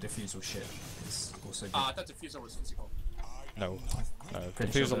Yeah. from the diffusal shit is also good. I thought Diffusal was physical. No, no.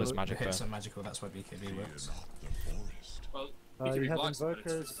 Pretty Diffusal sure is the magic hits burn. are magical, that's why BKB works. Well, You BKB have blocks, but it's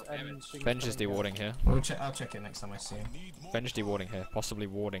invokers physical and damage. things Venge is coming down. dewarding here. I'll check it next time I see him. Venge dewarding here. Possibly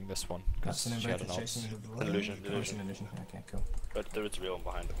warding this one, That's because an she had invoker an chasing ult. the void. Illusion, Oh, it's an illusion. Okay, cool. But there is a real one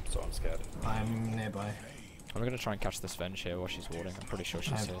behind him, so I'm scared. I'm nearby. I'm gonna try and catch this Venge here while she's warding. I'm pretty sure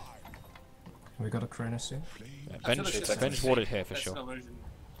she's I've- here. We got a chrono soon? Yeah, I feel Venge, like that's Venge a warded fake, here for that's sure. an illusion.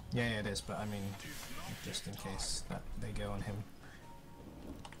 Yeah, it is, but I mean, just in case that they go on him.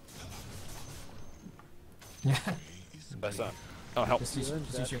 Yeah. Best that. Oh, help. Just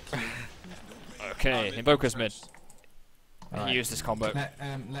use your key. Okay, Invoker's mid. Alright. He used his combo.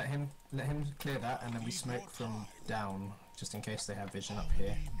 Let him clear that, and then we smoke from down, just in case they have vision up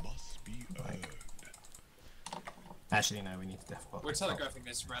here. Like, actually, no, we need to def bot. We're telegraphing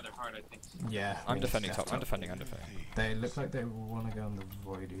this rather hard, I think. Yeah. we I'm need to defending def top. I'm defending. They look like they want to go on the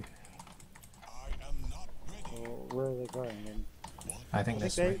voidy. Well, where are they going then? I think they're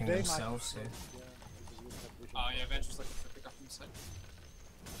think they smoking might- themselves here. Oh yeah, Venge was looking for pick up from the side.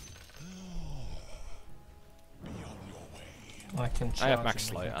 I can I have charge max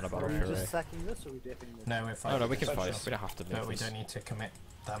and we light can and a throw- battle Are we fury. just sacking this or are we definitely No, we're Oh fighting. no, we can this. fight. We don't have to No, live we this. don't need to commit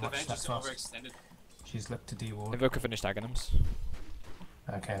that The much Venge that just fast. overextended. She's looked to deward. Invoker finished Aghanims.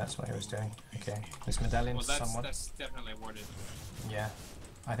 Okay, that's what he was doing. Okay. This medallion Well, to someone. that's definitely warded. Yeah.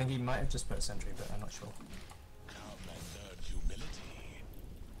 I think he might have just put a sentry, but I'm not sure.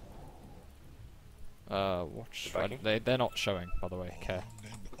 Watch. Backing? They're not showing, by the way. Care.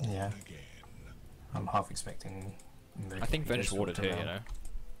 Yeah. I'm half expecting. I think Venge warded here, you know.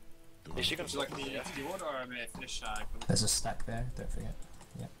 Is she gonna Would you like stop me this? to ward or may I finish? There's a stack there, don't forget.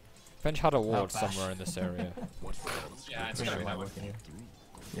 Venge had a ward bash. somewhere in this area. Yeah, it's Pretty gonna sure be it might that way. work anyway.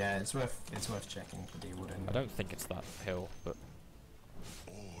 Yeah, it's worth checking for deward anyway. I don't think it's that hill, but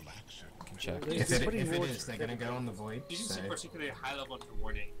I can check. It's If pretty it wards is, they're gonna go on the void. She didn't So seem particularly high level to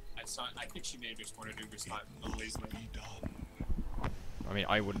warding. I think she may have just warded Uber's not a little easily. I mean,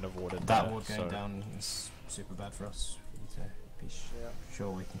 I wouldn't have warded that there, ward going so down is super bad for us. We need to be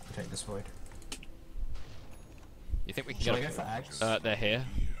sure we can protect this void. you think we can Shall I get go it? for Ags? They're here.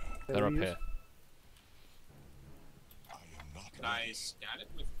 They're up use? here. Can I scan it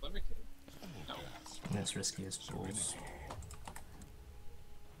with Glimmer Kid? No. And it's risky as balls.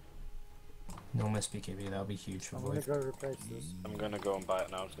 No miss BKB, that'll be huge for I'm gonna void. go replace this. I'm gonna go and buy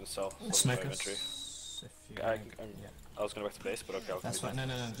it now. I'm just gonna sell some of my Smoke inventory. us. If you I, think- yeah. I was gonna back to base, but okay, I'll That's fine. No,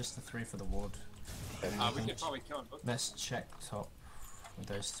 just the 3 for the ward. We could probably kill him both. Let's check top with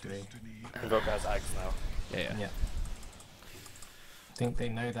those 3. Invoker has Ags now. Yeah. Yeah. I think they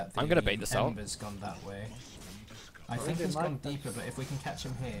know that the I'm gonna bait this out. Ember's gone that way. I think they it's might gone deeper, but if we can catch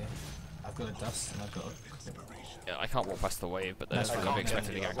him here, I've got a dust and I've got a... Yeah, I can't walk past the wave, but That's there's fine. gonna be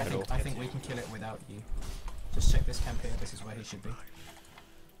expected to get I killed. think we can kill it without you. Just check this camp here, this is where he should be.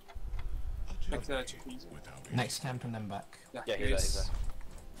 Like the chickpeas. Next camp and then back. Yeah, he's there.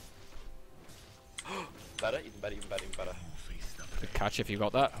 Better, even better, even better, even better. Good catch if you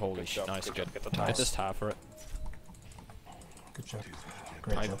got that. Holy Good shit, job, nice, good good. job, get the Get tiles. this tower for it. Good job.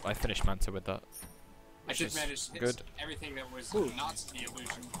 Great job. I finished Manta with that. I did is manage to hit good. everything that was not the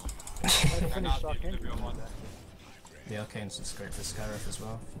illusion. I Or not finished the real one. The Arcane's is great for Skyriff as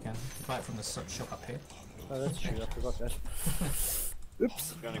well, if you can. Buy it from the shop up here. Oh, that's true, I forgot that.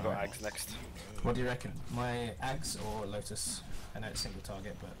 Oops. We're gonna go Ags next. What do you reckon? My Axe or Lotus? I know it's single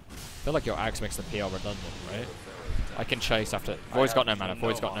target, but... I feel like your Axe makes the PR redundant, right? I can chase after. Void's got no mana.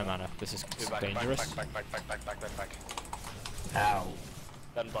 Void's got no mana. This is Back, dangerous. Back. Ow.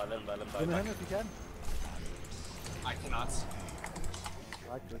 Let him buy, let him buy, let him buy. Give me Back. him if you can. I cannot.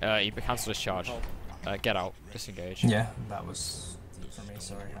 I could. He cancelled his charge. Get out. Disengage. Yeah, that was deep for me,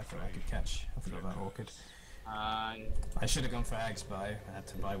 sorry. I thought I could catch. I forgot about Orchid. I should have gone for Ags, but I had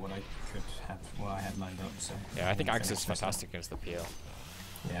to buy what I could have, what I had lined up. So Yeah, I think I'm Axe gonna is finish fantastic against the PL. this.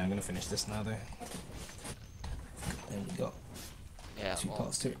 Yeah, I'm gonna finish this now though. And we got Yeah, 2 well,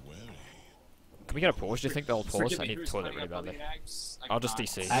 parts to it. can we get a pause? Do you think they'll pause? Forgive I me, need who's toilet playing really up badly. on the Ags? I'll just can't-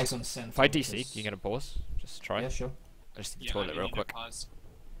 DC. Ags on center. If I DC, because- you gonna pause? Just try. Yeah, sure. I just need Yeah, the toilet I real need to quick. pause.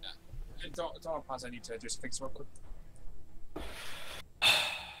 Yeah. Don't pause, I need to just fix real quick.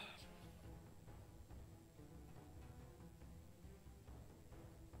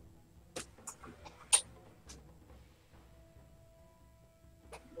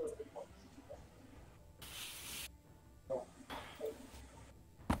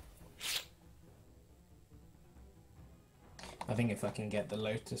 I think if I can get the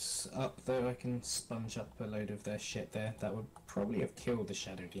Lotus up though, I can sponge up a load of their shit there. That would probably have killed the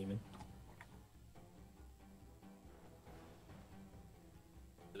Shadow Demon.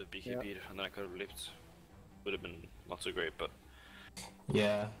 The BKB and then I could have leaped. Would have been not so great, but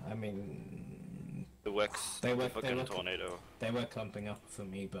Yeah, I mean, the Wex, They the were- fucking tornado. they were clumping up for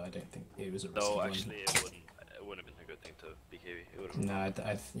me, but I don't think it was a risky No, one. actually, it wouldn't have been a good thing to BKB. It would have. No,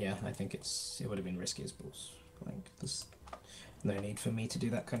 I think it would have been risky as balls. Like, there's no need for me to do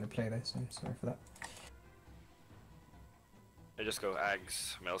that kind of play there, so I'm sorry for that. I just go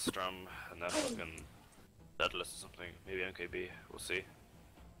Ags, Maelstrom, and then fucking Deadless or something. Maybe MKB. We'll see.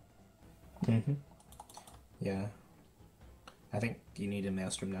 Yeah. I think you need a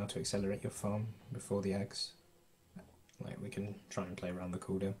Maelstrom now to accelerate your farm before the Ags. Like, we can try and play around the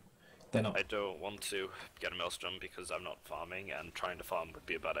cooldown. They're not. I don't want to get a Maelstrom because I'm not farming, and trying to farm would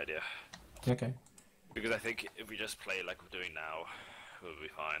be a bad idea. Okay. Because I think if we just play like we're doing now, we'll be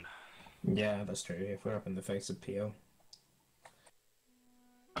fine. Yeah, that's true. If we're up in the face of PL.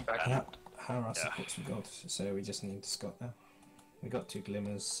 I'm back. How are our Yeah. supports we got? So we just need Scott now. We got 2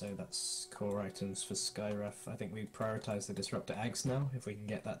 glimmers, so that's core items for Skywrath. I think we prioritise the Disruptor Ags now. If we can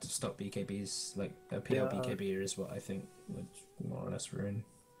get that to stop BKBs, like a PL Yeah, BKB is what I think would more or less ruin.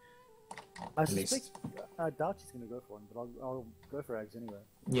 I At least. suspect, I doubt he's going to go for one, but I'll go for Ags anyway.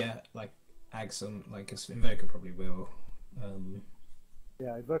 Yeah, like Ags on, like his Invoker probably will.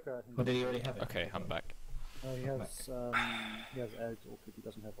 Yeah, Invoker, I think. Or did he already have it? Okay, I'm back. No, he has Ags, or he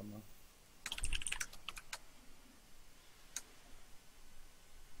doesn't have one now.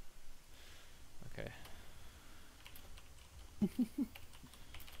 Okay.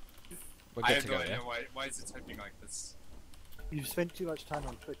 We're I good have to no go, idea yeah? why is it typing like this? You've spent too much time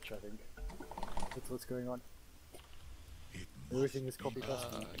on Twitch, I think. That's what's going on. Everything is copy paste.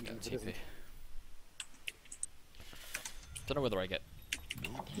 Get TP. Don't know whether I get.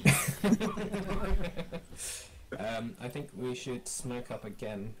 I think we should smoke up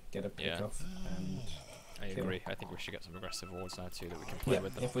again, get a pick Yeah. off, and I Cool. agree. I think we should get some aggressive wards now too that we can play yeah,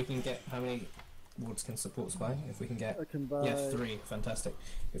 with them. if we can get, how many wards can support spy? If we can get, I can buy... yeah, 3, fantastic.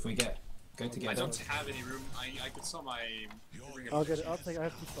 If we get, go I together, don't have any room. I could sell my. I'll get it, I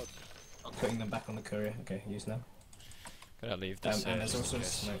have 2 spots. putting them back on the courier. Okay, use now. Gonna leave this. And there's just also in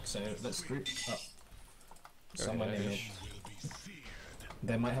case. smoke, so let's group up. Go Someone ahead, in it. Ash.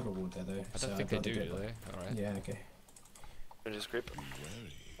 They might have a ward there though. I so don't think I'd they do, rather do get- they? Alright. Yeah, okay. And just creep.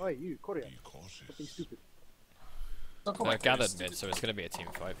 Oh, hey, you, Korea. Stop being stupid. Don't call No, my gathered courier mid, so it's gonna be a team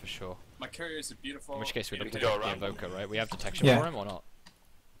fight for sure. My courier is a beautiful. In which case we look to can go take the around them. Invoker, right? We have detection Yeah. for him or not?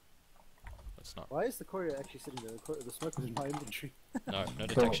 Let's not. Why is the Korea actually sitting there? The smoke was in my inventory. No, no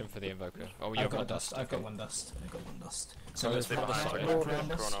detection for the Invoker. Oh, you I've have got one dust. dust. I've got okay. one dust. I've got one dust. So So let's let's leave the side. wrap around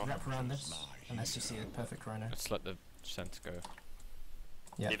this. Chrono. Wrap around this. And let's just see a perfect chrono. Let's let the scent go.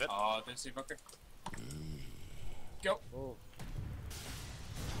 Yeah. Leave it. Oh, there's the Invoker. Go. Oh,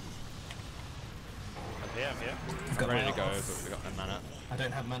 I'm here, I'm here. I've I'm got ready my to go, off. but we got no mana. I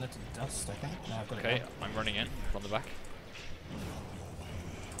don't have mana to dust, I think. No, I've got Okay, it. I'm running in from the back.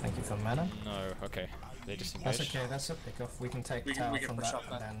 Thank you for mana. No, okay. They disengaged. That's okay, that's a pick off. We can take We can- tower we can from push that, off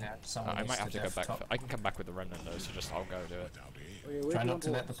that, and then yeah. someone I needs might have to go def back. top. I can come back with the remnant though, so just I'll go do it. okay, where Try do you not want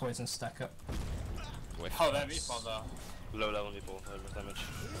to let the wards? poison stack up. Whiff. Oh, that meatball though. Low level people, damage.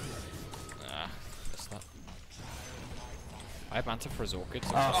 Ah, missed that. I have Manta for his orchid.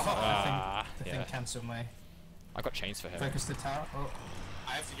 So Oh, fuck, ah, the yeah. thing cancelled my... I got chains for him. Focus the tower. Oh,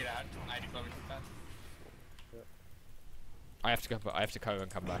 I have to get out. I need to go with that. I have to go, but I have to go and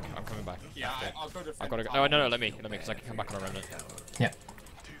come back. I'm coming back. Yeah, Okay. I'll go to. I've got to go. No, no, no, let me, because I can come back on a remnant. yeah.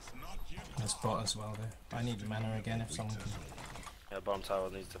 There's bot as well though. I need mana again if someone can... Yeah, bottom tower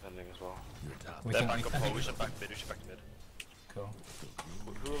needs defending as well. We They're can... back up, I oh, think we should back mid, we should back mid. Cool.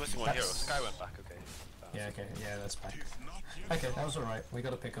 Who are missing one hero? That's- Sky went back, okay. Yeah, okay, yeah, that's back. Okay, that was alright. We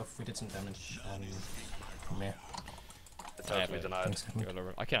got a pick off, we did some damage, and... Yeah. The Yeah, tower's been but- denied. Thanks.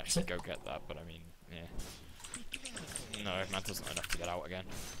 I can actually go get that, but I mean, yeah. No, Manta's not enough to get out again.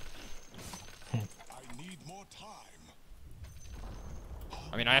 I need more time.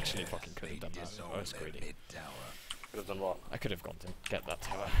 I mean, I actually fucking could have done that. I was greedy. Could have done what? I could have gone to get that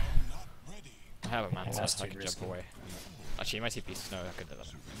tower. Not ready. I have a Manta, that's I too can risky. jump away. Actually, my TP snow, I could do that.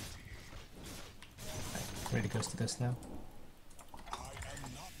 Really close to this now. I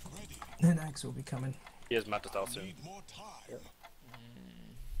am not ready. Then Axe will be coming. He has Mantis out soon. Need more time.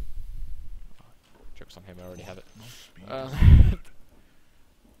 Joke's on him, I already have it.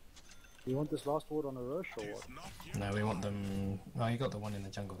 Do you want this last ward on a rush or what? Not yet No, we want them. Oh, you got the one in the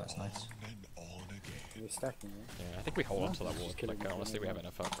jungle. That's nice. and on again. You're stacking, right? Yeah, I think we hold on to that ward. Like, honestly, we have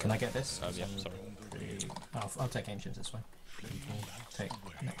enough up. Can I get this? Yeah, sorry. I'll take ancients this way. Take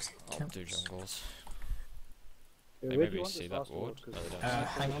next. I'll camp. do jungles. Yeah, They where do maybe you want see this that last ward. ward? No, 'Cause they don't.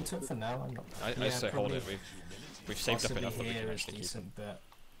 Hang on to it for now. I'm not. I say hold it. probably We've saved up possibly enough that we here can is actually keep it. decent, but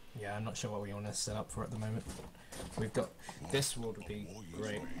yeah, I'm not sure what we want to set up for at the moment. We've got this ward would be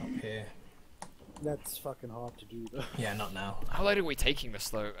great up here. That's fucking hard to do though. Yeah, not now. How late are we taking this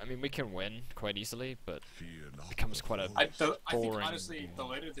though? I mean, we can win quite easily, but Fear not. it becomes quite a. I think Boring. honestly, the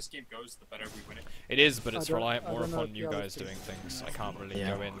later this game goes, the better we win it. It is, but I it's don't- reliant I more don't know upon if you the other guys two- doing things. I can't really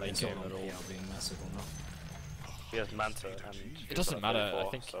Yeah, go in late it's game all at on all. PL being massive or not. He has Manta and It doesn't matter. I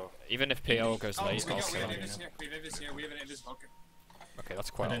think even if PL goes Oh, late, we I'll have still. Invis here. We have Invis here. We have an Invis bunker. Okay, that's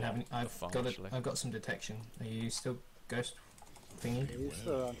I quite. don't a have. lot Any, of fun, got actually. I've got some detection. Are you still ghost thingy? He's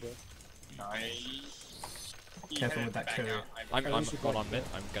still around here. Careful with that courier. I'm gone on mid.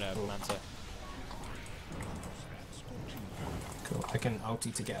 I'm gonna Manta. Cool. I can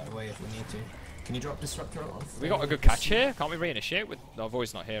ulti to get away if we need to. Can you drop disruptor off? We got a good catch here. Can't we reinitiate with? No,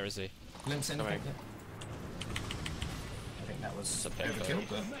 Void's not here, is he? Glimpse anything? Coming. I think that was a bit overkill,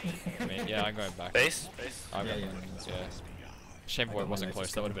 but I mean, yeah, I'm going back. Base? I'm yeah, going yeah. back. That's Yeah. fine. Shame I Void got my wasn't close.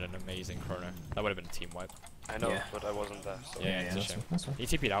 notice That would have been an amazing chrono. That would have been a team wipe. I know, Yeah. but I wasn't there. So. Yeah, it's a that's shame. fine, that's fine. He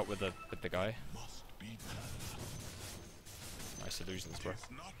TP'd out with the guy. Nice illusions, bro.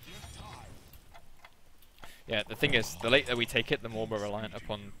 Yeah, the thing is, the later we take it, the more we're reliant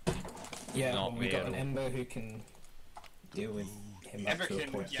upon. Yeah, Not well, we me got at an all. Ember who can deal with him up Ember to a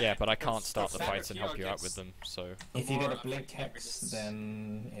can- point. Yeah, but I can't But start the fights and help Fabricio you out gets- with them. So If you get More a blink effective hex, because-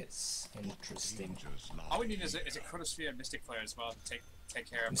 then it's interesting. All we need is a Chronosphere and Mystic Flare as well to take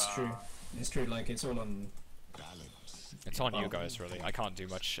care of. It's true. It's true. Like it's all on. it's on you guys, really. I can't do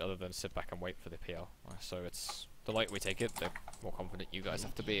much other than sit back and wait for the PL. So it's the later we take it, the more confident you guys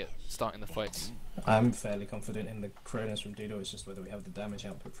have to be at starting the fights. I'm fairly confident in the Kronos from Doodle. It's just whether we have the damage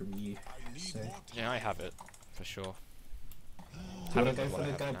output from you. So, do Yeah, I have it for sure. you want to go for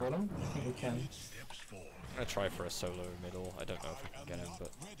the guy bottom? I think we can. I'm gonna try for a solo middle. I don't know if I can get him,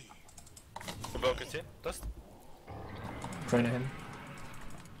 but Provocative here. Dust. Chrono him.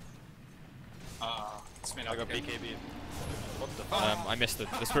 It's been I got okay. BKB. What the fuck? I missed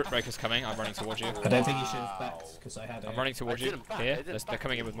the Spirit Breaker's coming. I'm running towards you. I don't think you should have backed because I had. I'm running towards I you. didn't back, I Here, didn't they're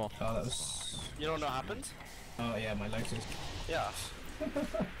coming in with more. Oh, that was. You don't know what happened? Oh yeah, my Lotus. Yeah. Really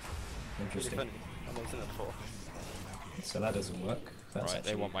Interesting. funny. I'm not seen it before. So that doesn't work. That's Right, they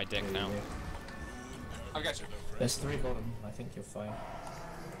actually want my dick really now. weird. I got you. There's 3 bottom. I think you're fine.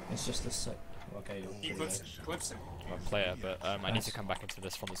 It's just a sec. Okay, you're He pretty clips him. I'm a player, but I need to come back into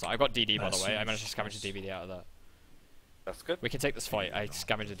this from the side. I got DD by the That's way. I huge. managed to scavenge a DD out of that. That's good. We can take this fight. I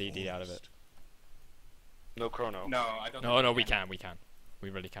scavenged a DD out of it. No chrono. No, I don't. No, think no, we can. We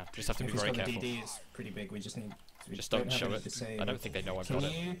really can. Just have to If be he's very got the careful. DD, it's pretty big. We just need. We Just don't have show anything it. to say. I don't think they know I've Can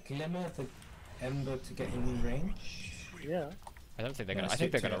got it. you glimmer the Ember to get in range? Yeah. I don't think they're Yeah, gonna. I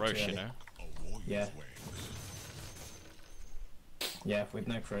think they're stick gonna to it, roast, you yeah. know. Yeah. Yeah, with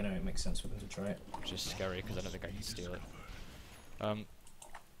no chrono, it makes sense for them to try it. Which is scary because I don't think I can steal it.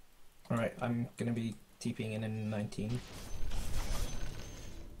 Alright, I'm gonna be TPing in 19.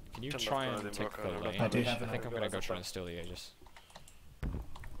 Can you Turn try left, and right, take right, the right, lane? right. I do have I an think I'm gonna go Aegis. try and steal the Aegis.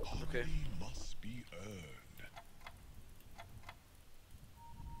 Okay. Must be earned.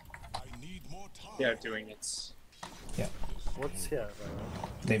 I need more time. They're doing it. Yeah, What's here?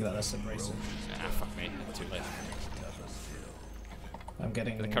 leave that as abrasive. Ah, fuck me. Too late. I'm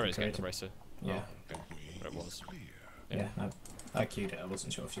getting. The courier's getting creative- to racer. Yeah, Oh, okay. But it was. yeah. I queued it. I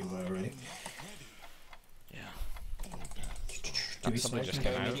wasn't sure if you were already. Yeah. Do we Something smoke just and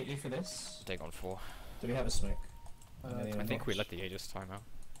go came out. immediately for this? Take on 4. Do we have a smoke? I think we let the Aegis time out.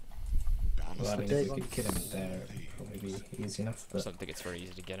 Well, I mean, Take if we on could kill him there, it would probably be easy enough. I But don't think it's very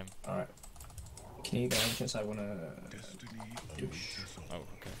easy to get him. alright. Can you go entrance? I wanna. Douche. Oh,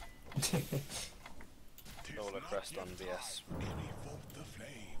 okay. Roll a crest on VS.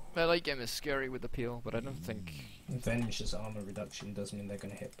 The late game is scary with the peel, but I don't think Venge's armor reduction does mean they're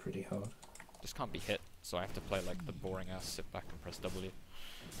gonna hit pretty hard. this can't be hit. so I have to play like the boring ass sit back and press W.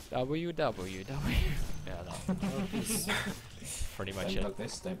 W, W, W. Yeah, that's pretty much Don't it. block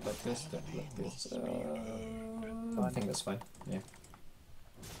this, don't block this, don't block this. I think that's fine. Yeah.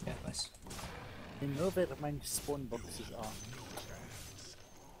 Yeah, nice. You know where my spawn boxes are.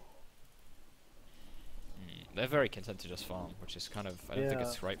 They're very content to just farm, which is kind of, I don't think Yeah.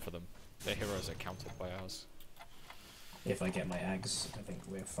 it's right for them. Their heroes are countered by ours. If I get my Ags, I think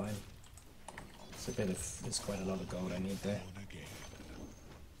we're fine. There's quite a lot of gold I need there.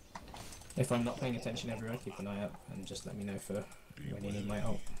 If I'm not paying attention everywhere, keep an eye out and just let me know for when you need my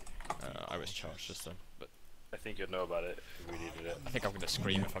ult. I was charged just then, but I think you'd know about it if we needed it. I think I'm gonna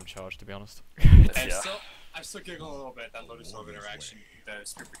scream if I'm charged, to be honest. I'm still giggling a little bit at that Lotus Orb interaction. The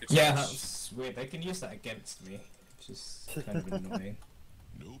super good Yeah, charge. that's weird. They can use that against me, which is kind of annoying.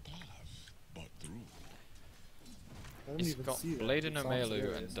 No path, but through. I don't He's even got see that. Blade It in a sounds Melu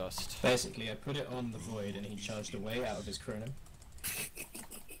hilarious. and Dust. Basically, I put it on the Void and he charged away out of his Chrono.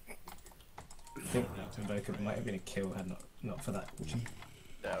 I think that Invoker might have been a kill had not for that. Yeah,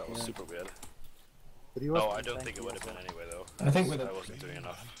 that was super weird. But he was No, I don't tanky think it would have as been well. anyway though. I think with I a, wasn't doing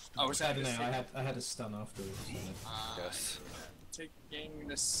enough. I wish I I had don't this. know. I had a stun afterwards. Yes. Taking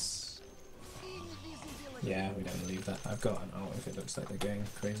this. Yeah, we don't leave that. I've got an ult if it looks like they're going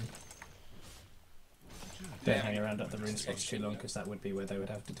crazy. Don't hang around at the rune spots too long because that would be where they would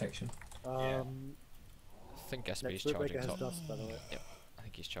have detection. I think SB's Next charging has top. dust, by the way. Yep, I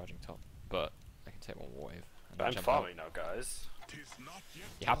think he's charging top, but I can take one wave. And I'm jump out. farming now, guys.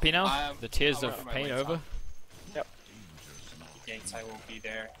 You happy now? The tears I'm of on my pain way over? top. Gates I will be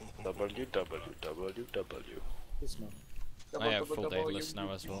there. www. This one. I have full day list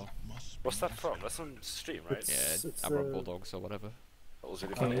now as well. What's that from? That's on stream, right? Yeah, It's, Abra Bulldogs or whatever. That was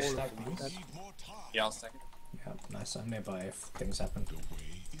really Can funny. you stack these? Yeah, I'll second. Yeah, nice. I'm nearby if things happen.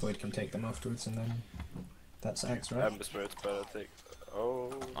 Void can take them afterwards and then that's Axe, right? Ember Spirit's better, I think.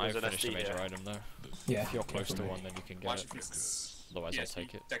 Oh, I there's an finished a SD major here. item though. Yeah. If you're close to definitely. one, then you can get Watch it. it because Otherwise, I'll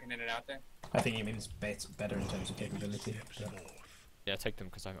take it. ducking in and out there. I think he means better in terms of capability. But Yeah, take them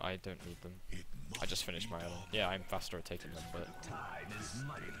because I don't need them. I just finished my other. Yeah, I'm faster at taking them, but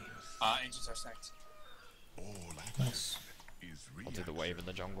Ancients are stacked. nice. I'll do the wave in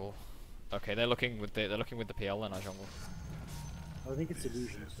the jungle. Okay, they're looking with the PL in our jungle. I think it's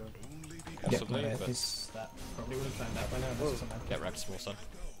illusion, so. Possibly, yeah, but that probably would have found out by now. This isn't that. get wrecked, small son.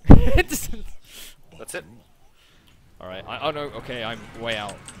 That's it. Alright, oh no, okay, I'm way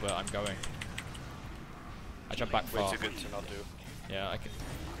out, but I'm going. I jump back Way far. too good to not do. Yeah, I can.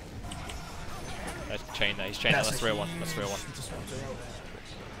 There's chain there, he's chained there, let's 3-1, let's 3-1. Just want to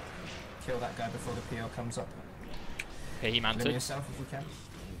kill that guy before the PL comes up. Okay, he Limit manted. yourself if you can.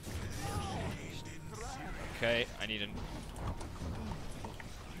 Okay, I need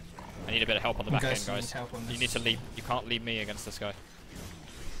a bit of help on the back end, Guys, guys. You need to leave. You can't leave me against this guy.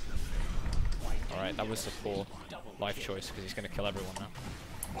 Alright, that was a poor life choice because he's going to kill everyone now.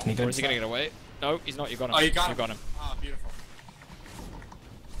 Can you go Or is he going to get away? No, he's not. You got him. Oh, you got You him. got him. Ah, beautiful.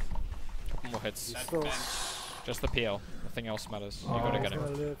 Couple more hits. That So- bench. Just the PL. Nothing else matters. You Oh, got to He's get him.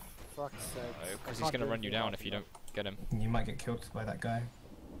 gonna live. Fuck's sake. Because he's going to run you down if you don't get him. You might get killed by that guy.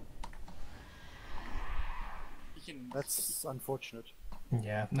 He can. That's unfortunate.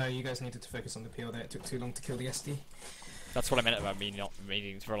 Yeah. No, you guys needed to focus on the PL there. It took too long to kill the SD. That's what I meant about me not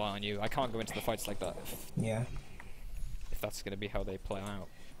needing to rely on you. I can't go into the fights like that Yeah. if that's going to be how they play out.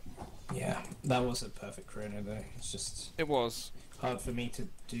 Yeah. That was a perfect chrono though. It's just It was. hard for me to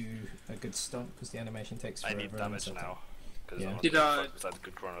do a good stomp because the animation takes I forever. need and damage so- now. Because Yeah. I'm not Did, gonna fuck besides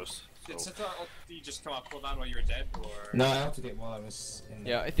good chronos. Did So. you just come up cooldown while you were dead, or? No, I ulted it while I was in.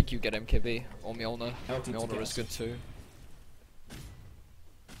 Yeah, I think you get him, Kibby. Or Mjolnir. Ulted to Mjolnir get is us. good too.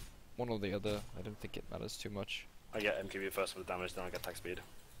 One or the other. I don't think it matters too much. I get MKB first for the damage, then I get attack speed.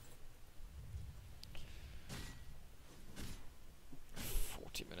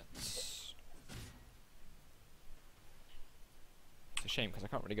 40 minutes. It's a shame because I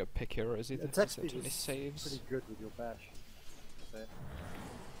can't really go pick heroes either. Attack So speed too many is saves. pretty good with your bash. So,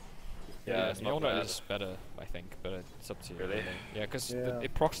 Yeah, it's not Mjolnir bad. is better, I think, but it's up to you. Really? Yeah, because Yeah.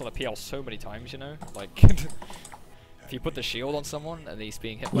 it procs on the PL so many times, you know? Like, if you put the shield on someone and he's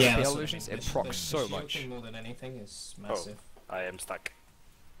being hit by Yeah, the that's PL what I illusions, mean. it The procs so shield much. thing more than anything is massive. I am stuck.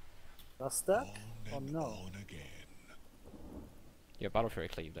 does that? Oh no. You have Battle Fury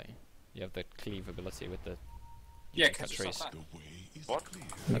cleave, don't you? You have the cleave ability with the... Yeah, cut because you're trees. so fat. What?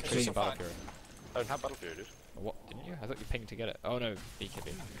 Cut trees so in Battle fat. Fury. I don't have Battle Fury, dude. What? Didn't you? I thought you pinged to get it. Oh no,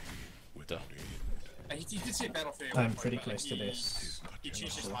 BKB. Duh. He did say Battlefield. I'm pretty close to this. He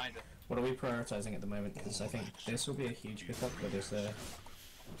changed his mind. What are we prioritizing at the moment? Because I think this will be a huge pickup, but is there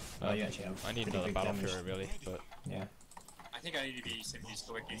Oh, you actually have I need pretty another big Battle damage. Fury, really, but Yeah. I think I need to be simply just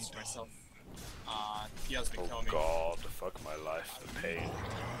going against myself. PL's been Oh killing me. god, fuck my life, the pain.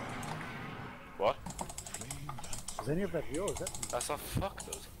 What? Is any of that real? Is that? That's a fuck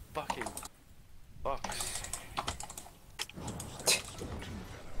those fucking fucks.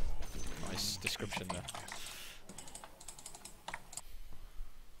 nice description there.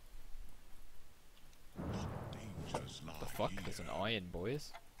 What the fuck? There's an iron,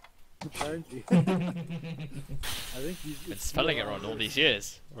 boys. Apparently. I think Been spelling it wrong all these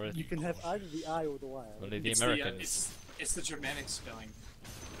years. Or You can have either the I or the Y. only the It's Americans. it's the Germanic spelling.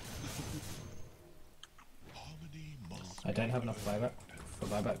 I don't have enough buyback for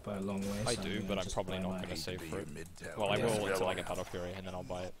buyback by a long way. I so do, gonna but I'm just probably buy not my- going to save for it. Mid-tower. Well, I Yeah, will yeah, until I well. get Battle Fury, and then I'll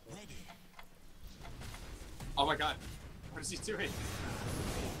buy it. Oh my god. What is he doing?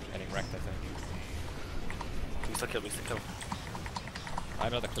 Getting wrecked, I think. We still kill, we still kill. I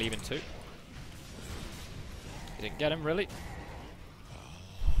have another cleave in 2. You didn't get him, really?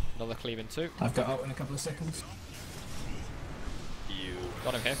 Another cleave in 2. I've got out in a couple of seconds. You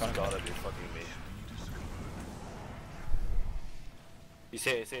Got him here, got him gotta here. be fucking me. You see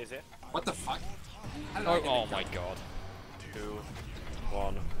it, see it. What the fuck? How did I Oh, get oh it? my god. 2,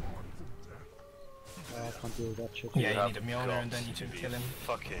 1. I can't deal with that shit. Yeah, you have need a Mjolnir and then you got can to be kill him.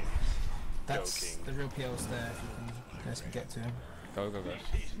 Fucking That's joking. the real PL's there if you guys can get to him. Go, go, go.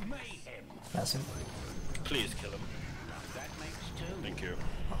 That's him. Please kill him. Thank you.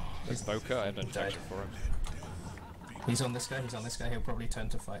 There's Boca, I have no protection for him. He's on this guy, he's on this guy, he'll probably turn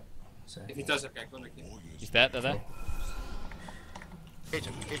to fight. So If he does have Gecko, like him. He's dead, they're there. Cage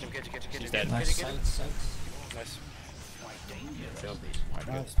him, cage him, cage him, cage him, cage him. He's dead. nice, silence, silence. Nice.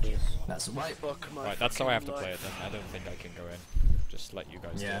 Nice, please. That's a wipe. Right, that's how I have to play it then. I don't think I can go in. Just let you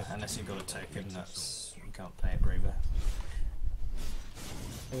guys do Yeah, it. unless you've got a token, that's you can't play it braver.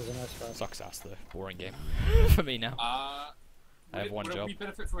 It was a nice fight. Sucks ass though. Boring game. For me now. I have one would job. we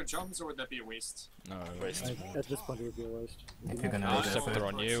benefit from jobs, or would that be a waste? No. Waste. At this point, it would be a waste. If you're gonna I'll go Scepter for,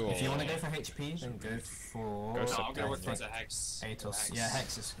 on you, or if you want to go for HP, then go for. Go No, Scepter I'll go on with you. a Hex. Atos. Yeah,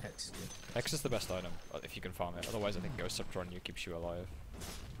 Hex is good. Hex is the best item if you can farm it. Otherwise, I think Ghost Scepter on you keeps you alive.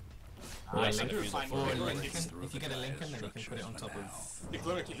 Or Yes, a I do Lincoln. find Or a Lincoln. Lincoln. If you get a Lincoln, then you can put it on top of. The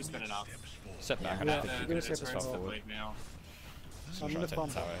Glimmer Keep has been enough. Step back, Yeah. I don't think you gonna can step just back. fast forward. Blade now. So I'm I'm trying gonna to take farm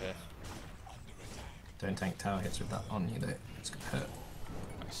the tower here. Don't tank tower hits with that on you, though. It's gonna hurt.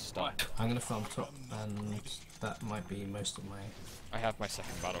 Nice stun. I'm gonna farm top, and that might be most of my. I have my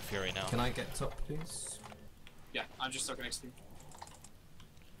second Battle Fury now. Can I get top, please? Yeah, I'm just stuck next to you.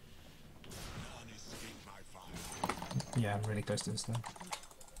 Yeah, I'm really close to this now.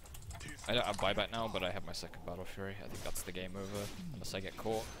 I don't have buyback now, but I have my second Battle Fury. I think that's the game over, unless I get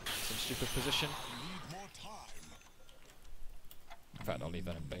caught in some stupid position. In fact, I'll leave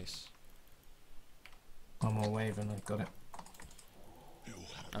that in base. One more wave, and I've got it.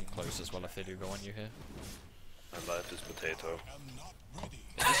 I'm close as well if they do go on you here. My life is potato.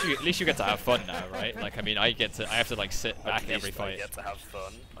 At least you get to have fun now, right? Like, I mean, I have to like sit back At every least I fight. get to have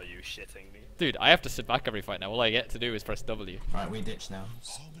fun. Are you shitting me? Dude, I have to sit back every fight now. All I get to do is press W. Right, we ditch now.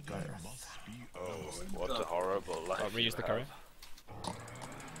 Go. Oh, what a horrible life. Reuse you the courier. have.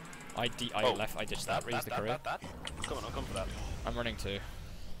 I Oh, left. I ditched that. Reuse the courier. That. Come on, I'll come for that. I'm running too.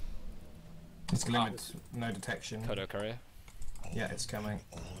 It's limit, no detection. Kodo courier. Yeah, it's coming.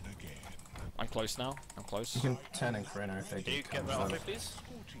 I'm close now. I'm close. You can turn in Corona if they Can do you come get that off me, forward. please?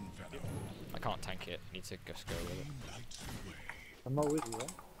 I can't tank it. Need to just go with it. I'm not with you,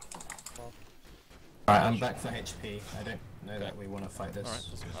 right? Alright, I'm back for HP. I don't know that we want to fight this. Alright,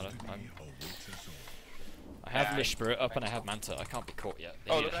 doesn't matter. I have Lish Spirit up and I have Manta. I can't be caught yet.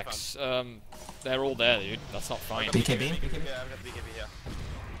 They Oh, need look, a I Hex. They're all there, dude. That's not fine. BKB? Yeah, I've got BKB here.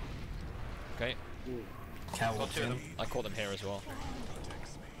 Okay, Cow Got walked two of in. them. I caught them here as well.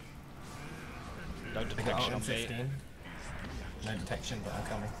 No I got detection out on in me. 15. No detection, but I'm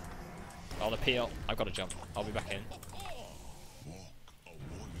coming. Oh, the PL. I've got to jump. I'll be back in.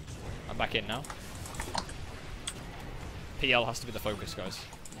 I'm back in now. PL has to be the focus, guys.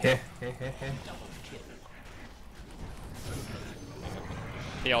 Here.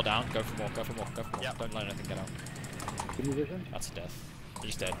 PL down. Go for more. Go for more. Go for more. Yep. Don't let anything get out. Give me vision. That's a death.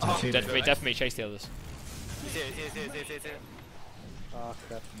 He's dead. Oh, Dead for me. Dead for me. Chase the others. He's here. Ah,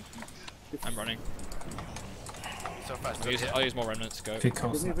 crap. I'm running. He's so fast. I'll use more remnants. Go. Big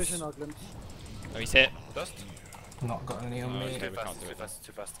cold Give me snaps. vision, I'll glimpse. Oh, he's hit. Dust? Not got any on Oh, me. okay. Too we can't fast, do too it fast,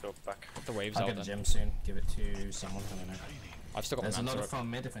 too fast. Go back. Put the waves I'll out get a then. gem soon. Give it to someone. I don't know. I've still got There's my another Manta up. farm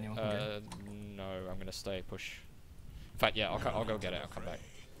mid if anyone can get. No, I'm gonna stay. Push. In fact, yeah, I'll go get it. I'll come back.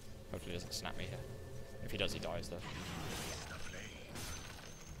 Hopefully, he doesn't snap me here. If he does, he dies though.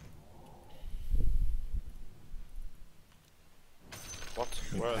 What?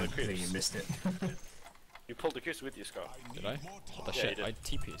 Where are the Apparently creeps? you missed it. You pulled the creeps with you, Scar. Did I? What the Yeah, shit? you I did.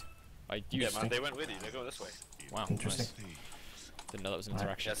 TP'd. I Yeah, used man, they went with you. They're going this way. Wow, Interesting. nice. Didn't know that was an Right.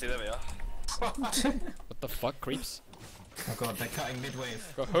 interaction. Yeah, see, there we are. What the fuck, creeps? Oh god, they're cutting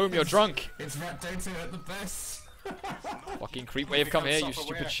mid-wave. Go home, you're drunk! It's Rat Data at the best! Fucking creep wave, come here, you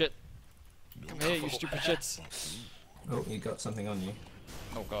self-aware. stupid shit! Come here, you stupid shits! Oh, you got something on you.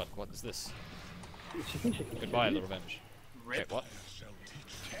 Oh god, what is this? Goodbye, the revenge. Wait, Rip. what?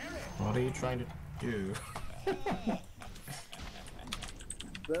 What are you trying to do?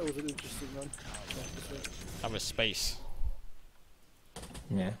 That was an interesting one. That was space.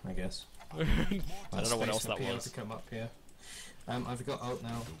 Yeah, I guess. I don't know what else that PL was. to come up here. I've got ult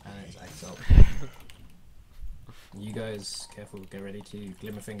now, and it's Axe ult. You guys, careful, get ready to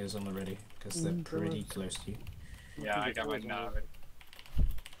glimmer fingers on the ready, because they're pretty close to you. Yeah, I got mine now.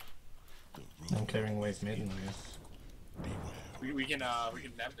 I'm clearing wave mid, and I guess. We can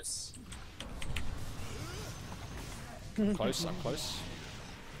nab this. Close, I'm close.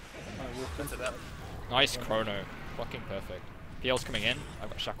 That's it up. Nice chrono. Fucking perfect. PL's coming in. I've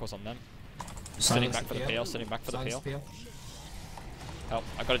got shackles on them. Sitting back for the PL, sitting back for the Silence PL. Help,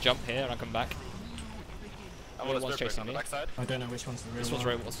 I've got to jump here and I come back. I'm Only gonna one's split chasing on the me. backside. I don't know which one's the real This one's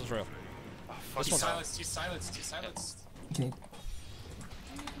one. real, this one's real. Oh, fuck. This He's one's silenced, he's silenced, he's silenced. Can you...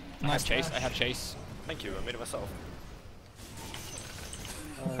 I have Nice chase, flash. I have chase. Thank you, I made it myself.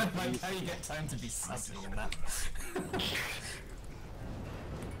 I like how you get time to be sassy in that.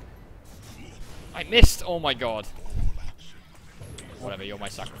 I missed! Oh my god. Whatever, you're my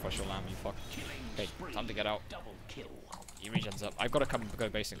sacrificial lamb, you fuck. Okay, time to get out. He regens up. I've got to go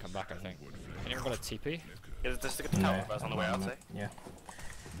base and come back, I think. Anyone got a TP? Yeah, just to get the tower first on the way out, say. Yeah,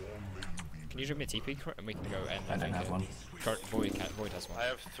 Can you give me a TP and we can go end? I don't have one. Void has one. I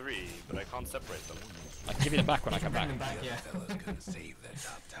have 3, but I can't separate them. I can give you them back when I come back. Bring them back, yeah. Fella's gonna save that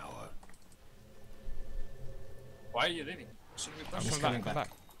top tower. Why are you leaving? Shouldn't we I'm push? just coming coming back,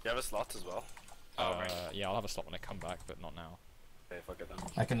 back. You have a slot as well. Oh, right. Yeah, I'll have a slot when I come back, but not now. Okay, fuck it then.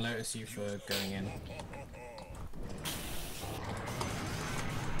 I can lotus you for going in.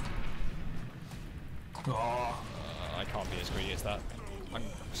 Oh, I can't be as greedy as that. I'm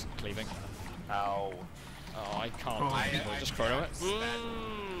just cleaving. Ow. Oh, I can't. I Just chrono it.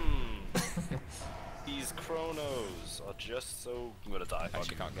 These chronos are just so... I'm gonna die.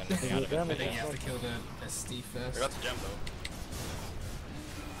 Actually, Fuck. can't get anything out of I it. think you have to kill the SD I first. got the gem though.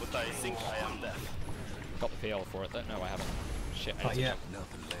 But I think I am dead. Got the PL for it. No, I haven't. Shit. I Oh need to yeah, jump.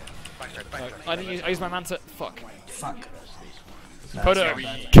 Nothing left. Backtrack, No, backtrack. I didn't use. I used my manta. Fuck. fuck. No, Put it's it. not we-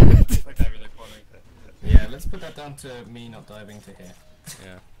 bad. Put that really poorly. Yeah, let's put that down to me not diving to here.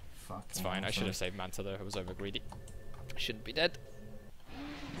 Yeah, Fuck. it's fine. I should have saved manta though. I was over greedy. I shouldn't be dead.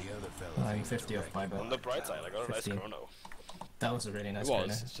 The other fellas I'm ain't 50 off my On boat. the bright side, I got a nice 15. chrono. That was a really nice It was.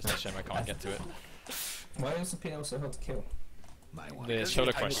 chrono. It's just a shame I can't get to it. Why is the PL so hard to kill? might want The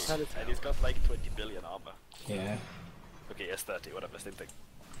shoulder crush. And he's got like 20 billion armor. Yeah, Okay, yes, 30, whatever, same thing.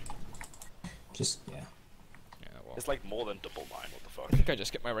 just, yeah. Yeah, well. It's like more than double mine, what the I fuck. think I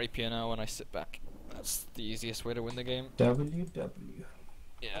just get my rapier now when I sit back. That's the easiest way to win the game. WW.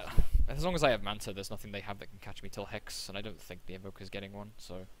 Yeah. As long as I have manta, there's nothing they have that can catch me till Hex, and I don't think the Invoker's getting one,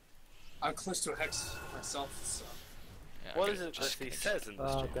 so... I'm close to a hex myself, so. Yeah, What I'm is gonna it just that he get- says in this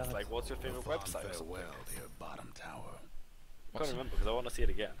Oh, stream? damn It's it. like, what's your favorite fond website or something? farewell, dear bottom tower. I can't remember because I want to see it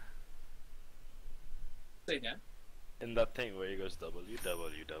again. Say again. In that thing where he goes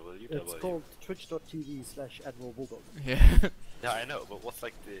www. It's called twitch.tv/Admiral Bulldog. Yeah. Yeah, I know, but what's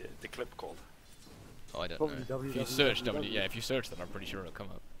like the clip called? Oh, I don't Probably know. If you www. search W, yeah, if you search that, I'm pretty sure it'll come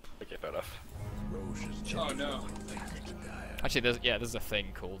up. Okay, fair enough. Oh no. Actually, there's a thing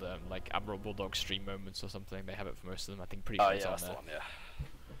called like Admiral Bulldog stream moments or something. They have it for most of them. I think pretty Oh sure it's yeah, on that's the there. one, yeah.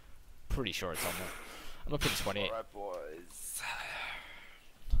 Pretty sure it's on there. I'm looking 28. Alright, boys.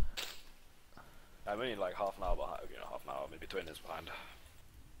 I'm only like half an hour behind, half an hour, maybe 20 minutes behind.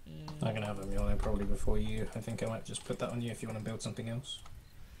 I'm gonna have a meal there probably before you. I think I might just put that on you if you want to build something else.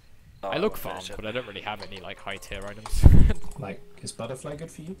 I Oh, look I'll finish farmed, it. but I don't really have any like high tier items. Like, is butterfly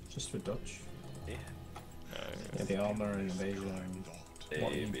good for you? Just for dodge? Yeah. Yeah, the armor and evasion and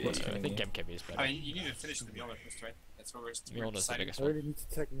Maybe. what's I killing think you? MKB is better. I mean, you need to finish the Mjolnir first, right? That's what we're Mjolnir's the deciding. biggest I one. really need to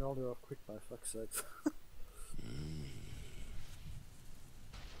take Mjolnir off quick by fuck's sake.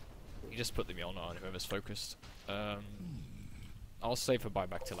 You just put the Mjolnir on whoever's focused. I'll save for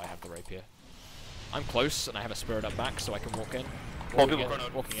buyback till I have the rapier. I'm close and I have a spirit up back, so I can walk in. Walking in.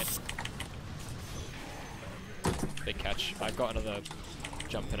 Walking in. Big catch. I've got another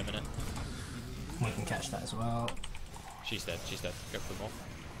jump in a minute. We can catch that as well. She's dead. She's dead. Go for them all.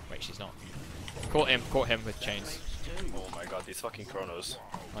 Wait, she's not. Caught him with chains. Oh my god, these fucking chronos.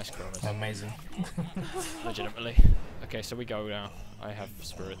 Nice chronos. Amazing. Legitimately. Okay, so we go now. I have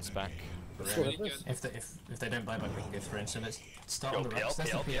spirits back. Really good. If they don't buy back, we can go through. So let's start on the PL, rocks.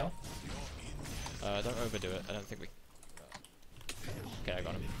 There's the PL. PL. Don't overdo it. I don't think we. Okay, I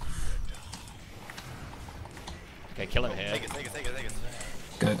got him. Okay, kill him here. Take it.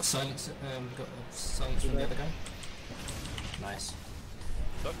 Good. Silence. Got silence from the other guy. Nice.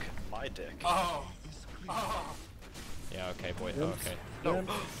 Look, my dick. Oh! Oh! Yeah, okay, boy. Oh, okay. No,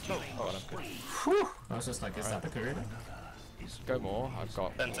 Got him. Good. Whew. I was just like, is that the career? Go more. I've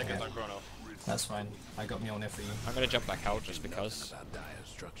got. 10 seconds on chrono. That's fine. I got Mjolnir for you. I'm gonna jump back out just because About dire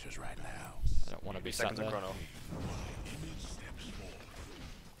structures right now. I don't want to be 3 sat seconds on there. chrono.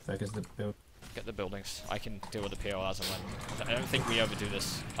 Focus the build. Get the buildings. I can deal with the PO as and when. I don't think we overdo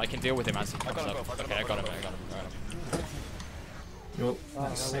this. I can deal with him as he comes got him up. both, Okay, I got him. Yo, Oh,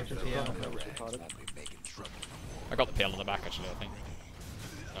 that's safe the PL. I got the PL on the back actually, I think.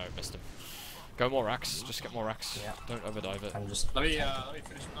 No, missed him. Go more racks. Just get more racks. Yeah. Don't overdive it. I'm just. Let me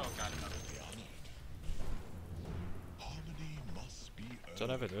finish. Oh god. Don't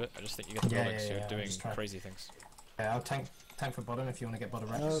overdo it. I just think you get the Yeah, buildings. yeah, You're yeah, doing just try. crazy things. I'll tank for bottom if you want to get bottom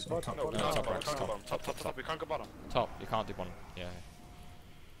racks. No, or top. No, No, top, top bottom, rocks, top, top. bottom, top, we can't go bottom. Top. You can't do bottom. Yeah.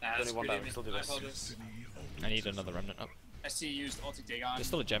 That's only one pretty down, we still do I this. apologize. I need another remnant up. I see you used ulti dig on. There's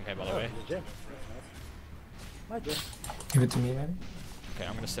still a gem here, by the way. Gem. My gem. Give it to me, maybe. Okay,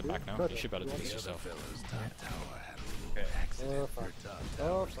 I'm gonna sit back now. You should be able to do this yourself. Okay. Oh fuck.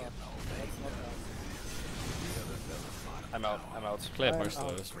 Oh fuck. That's not I'm out. Cleared I'm most of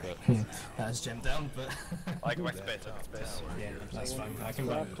out. those, but That's gem down, but. I go back to base, Yeah, that's fine. I can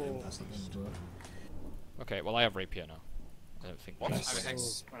run with him. That's not going to do it. okay. Well, I have rapier now. I don't think. What? We, I have a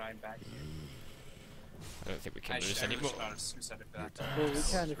hex when I'm back. I don't think we can I do this should anymore. suicide for that. Well, we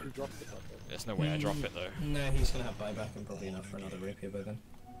can if you drop the button. There's no way I drop it though. No, he's going to have buyback and probably enough for another rapier by then.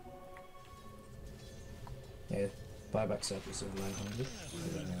 Yeah, buyback surplus of 900.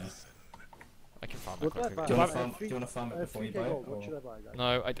 I can farm What that do I quickly. buy? Do you want to farm it before you 3K buy it? gold, what Or? should I buy, guys?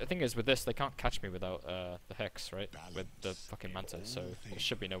 No, I think is with this they can't catch me without the hex, right? With the fucking manta, so there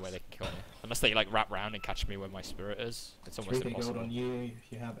should be no way they can kill me unless they like wrap round and catch me where my spirit is. It's almost 3k gold impossible. on you,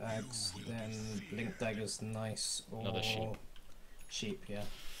 if you have ags, then link daggers, nice, or Another sheep. Sheep, yeah.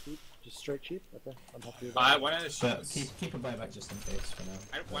 Cheap? Just straight cheap? Okay, I'm happy with that. Why not the But sheep? keep a buyback just in case for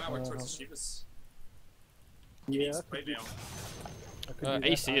now. Why not work towards the sheep? Yeah, Right now. I could do that.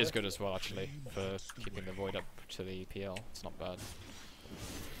 AC is good as well actually for keeping the void up to the PL. It's not bad.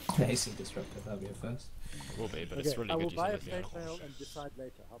 AC disruptor, that'll be a first. It will be, but Okay, it's really I will good buy a using it. plate mail and decide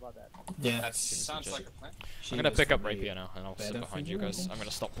later. How about that? Yeah. That sounds like a plan. I'm gonna pick up rapier now, and I'll sit better behind for you you, I guys. think. I'm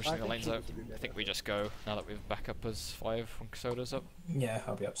gonna stop pushing I the think lanes sheep out. would be I better. think we just go now that we've back up as 5 when Soda's up. Yeah,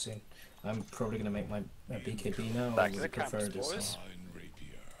 I'll be up soon. I'm probably gonna make my BKB now. Back or to would the prefer campus, just, boys. Fine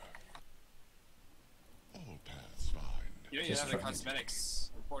rapier. All paths find. You don't even Just have the for-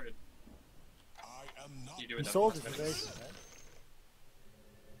 cosmetics reported. I am not You do He it without sold his cosmetics. evasion, right?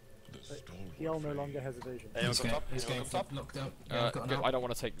 the stalwart. PL no longer has evasion. Anyone He's come going, top? he's Anyone going come top? for lockdown. Yeah, I've got an Good, out. I don't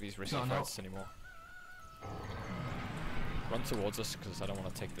want to take these risky Got an fights anymore. Run towards us because I don't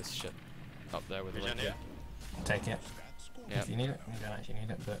want to take this shit up there with the Regen rapier. here. Take it. Yeah. If you need it. You don't actually need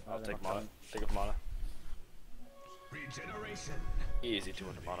it, but I'll take mana. Take up mana. Regeneration. Easy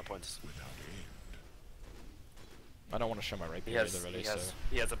 200 mana points. I don't want to show my He rapier has, either, really.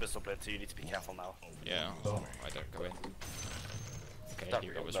 he has Abyssal Blade, so you need to be careful now. So yeah, Oh. I don't go in. Okay, That that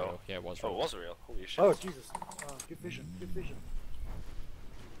real? was No. real. Yeah, it was Oh, real. it was real. Holy shit. Oh, Jesus. Good vision, good vision.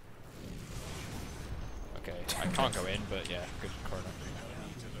 Okay, I can't go in, but yeah, good corner.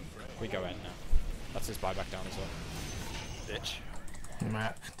 We go in now. That's his buyback down as well. Bitch.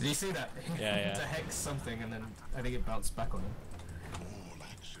 Matt, did you see that? Yeah, yeah. To hex something and then I think it bounced back on him. All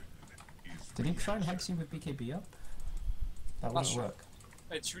action is Did he try and hex you with BKB up? That Not wouldn't sure. work.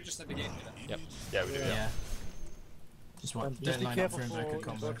 Wait, should we just have the game? Yep. Yeah, we do. Yeah. Just what? Just Don't be line up careful for for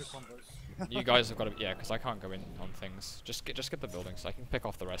invoker invoker combos. combos. You guys have got to, yeah, because I can't go in on things. Just get the buildings. I can pick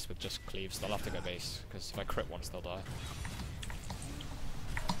off the rest with just cleaves. They'll have to go base because if I crit once, they'll die.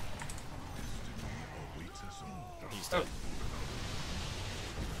 awaits us all. He's dead.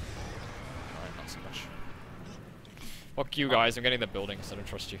 Alright, not so much. Fuck you guys. I'm getting the buildings. I don't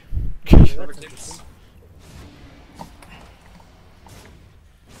trust you. Whoever keeps.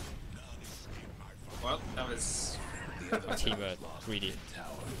 Well, that was My team are greedy.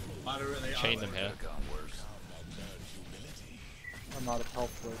 not a really Chain them here. I'm out of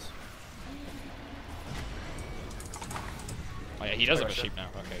health, boys. Oh yeah, he does have a sheep now.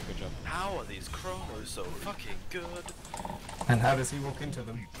 Okay, good job. How are these chronos so fucking good? And how does he walk into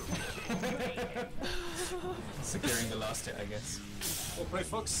them? Securing the last hit, I guess. Well played,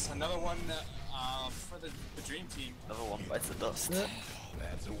 folks. Another one for the dream team. Another one bites the dust.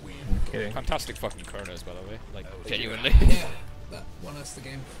 That's a win. Okay. Fantastic fucking chronos, by the way. Like, genuinely. Yeah, that won us the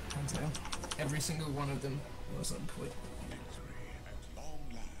game, hands down. Every single one of them was on point. Victory at long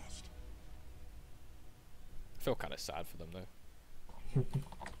last. I feel kind of sad for them though.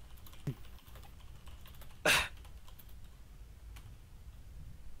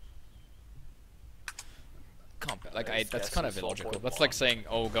 That's kind of illogical. That's like saying,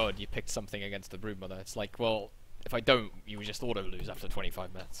 oh god, you picked something against the Broodmother. It's like, well, if I don't, you just auto lose after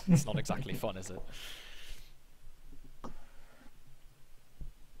 25 minutes. It's not exactly fun, is it?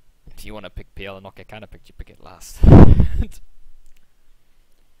 If you want to pick PL and not get kind of picked, you pick it last.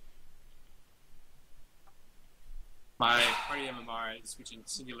 My party MMR is reaching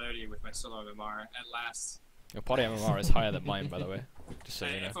singularity with my solo MMR at last. Your party MMR is higher than mine, by the way. Just so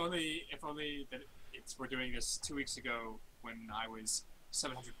you know. If only that we're doing this 2 weeks ago when I was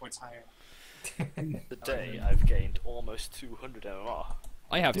 700 points higher. Today I've gained almost 200 MMR.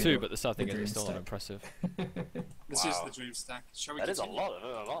 I have too, but the sad thing is it's still not impressive. This is the dream stack. Shall we That is a continue? lot of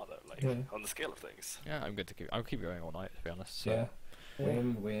MMR though, like, on the scale of things. Yeah, I'm good to keep. I'll keep going all night, to be honest. So. Yeah.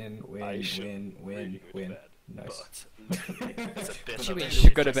 Win, win, win, I should win, win, really go to win. bed, Nice. But it's a bit What do you of mean a you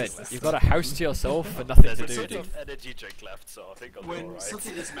should go to bed? restless. You've got a house to yourself and nothing There's to a do, sort dude. of energy drink left, so I think I'll be When alright.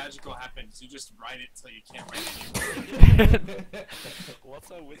 something this magical happens, you just write it till you can't write anymore.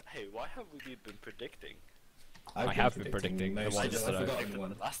 What's up with? Hey, why have we been predicting? I have been predicting the most ones of them. that I've I- forgotten predicted one.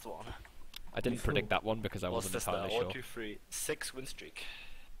 the last one. I didn't predict that one because I What's wasn't this? entirely The sure. 1, 2, 3, 6 win streak.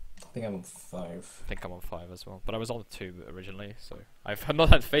 I think I'm on 5. I think I'm on 5 as well, but I was on 2 originally, so I've not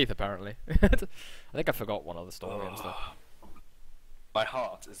had faith apparently. I think I forgot one other story and stuff. My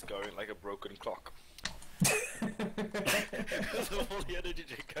heart is going like a broken clock. Because of all the energy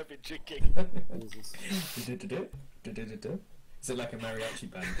drink I've been drinking. Is it like a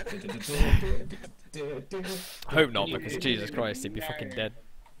mariachi band? I hope not, because Jesus Christ, he'd be fucking dead.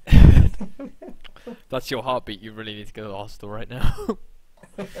 That's your heartbeat. You really need to go to the hospital right now.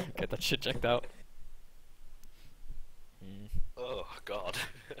 Get that shit checked out. Oh god.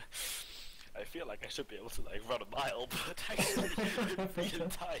 I feel like I should be able to like run a mile, but actually I'm feeling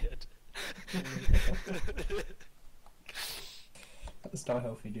tired. Start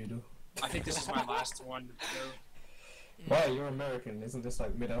healthy, doodle. I think this is my last one. So, Why? You're American. Isn't this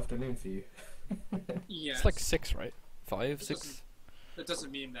like mid-afternoon for you? yes. It's like 6, right? 5, 6? That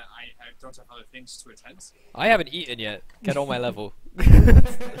doesn't mean that I don't have other things to attend. I haven't eaten yet. Get on my level.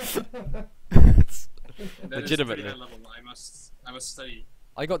 That is Legitimately. pretty high level. I must study.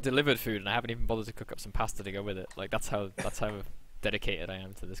 I got delivered food and I haven't even bothered to cook up some pasta to go with it. Like that's how dedicated I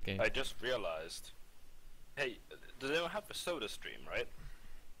am to this game. I just realized. Hey, does anyone have a soda stream, right?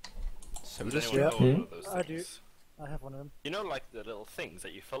 Soda Does stream? anyone know one of those I do. things? I have one of them. You know, like the little things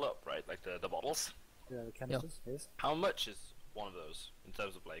that you fill up, right? Like the bottles. Yeah, the canisters. Yes. How much is one of those in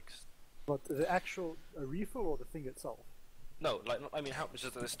terms of like? But the actual refill or the thing itself? No, like I mean, how much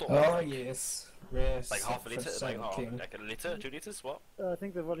is the store? Oh yes, yes. Like half a liter, King. like a liter, 2 liters, what? I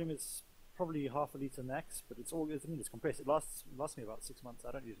think the volume is probably half a liter max, but it's all. I mean, it's compressed. It lasts me about 6 months.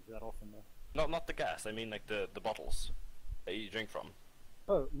 I don't use it that often though. Not the gas. I mean like the bottles that you drink from.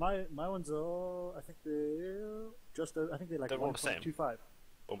 Oh, my ones are. I think they're just. I think they're like They're all the same. 1.25.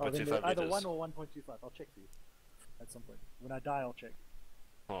 Oh, then 1.25 they're either liters. 1 or 1.25. I'll check for you at some point. When I die, I'll check.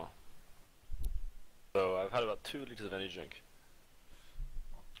 Huh. So I've had about 2 liters of energy drink.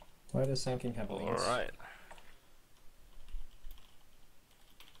 Why does Sanking have wings? Alright.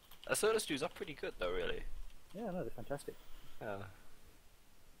 Soda stews are pretty good though, really. Yeah, no, they're fantastic. Yeah.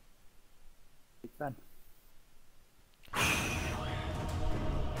 Big fan.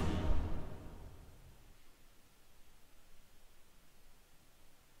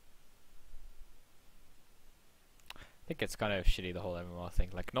 I think it's kind of shitty, the whole MMR thing.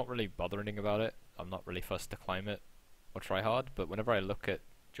 Like, not really bothering about it. I'm not really fussed to climb it or try hard, but whenever I look at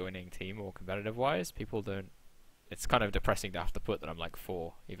joining team or competitive wise, people don't. It's kind of depressing to have to put that I'm like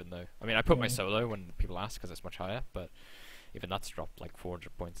 4, even though. I mean, I put my solo when people ask because it's much higher, but even that's dropped like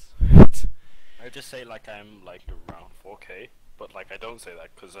 400 points. I just say like I'm like around 4k, but like I don't say that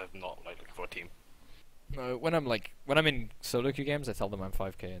because I'm not like looking for a team. No, when I'm in solo queue games, I tell them I'm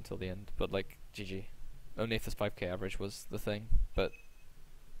 5k until the end, but like, GG. Only if this 5k average was the thing, but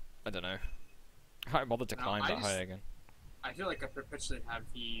I don't know. I can't bother to No, climb I that just- high again. I feel like I perpetually have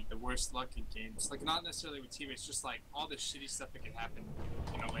the worst luck in games. Like, not necessarily with teammates, just like all the shitty stuff that can happen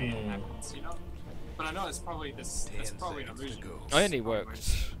in a way it happens, you know? But I know it's probably that's probably an illusion. I only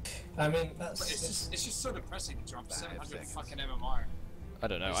worked I mean, But that's it's just so depressing to drop 700 fucking MMR. I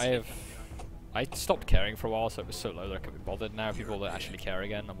don't know. Just- I stopped caring for a while, so it was so low that I couldn't be bothered. Now people that actually care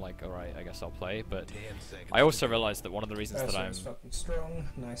again, I'm like, alright, I guess I'll play. But 10 seconds I also realised that one of the reasons that This I'm one's fucking strong.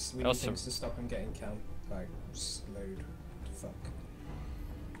 Nice. We need Also- things to stop him getting like slowed to fuck.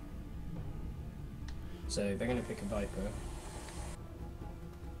 So they're gonna pick a Viper.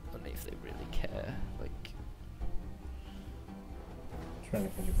 I don't know if they really care. Like, Trying to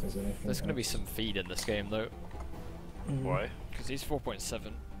think if there's anything. there's gonna be else. some feed in this game though, Why? because he's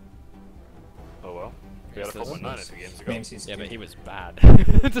 4.7. Oh well. We had a Yes, 4.9 a few games ago. Means he's Yeah, but good. he was bad.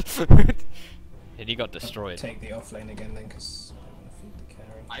 And he got destroyed. Take the offlane again then, because I don't want to feed the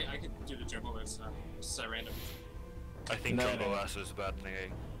carry. I could do the dribble as random. I think No, Jumbo no. Ass was a bad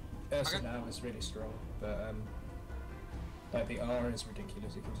thing. Ursa Okay. now is really strong, but like the R is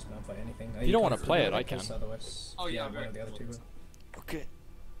ridiculous. You can just mount fight anything. You don't wanna can't play it, control I can. 'cause Otherwise, Oh, yeah, one very of the other two cool. will. Okay.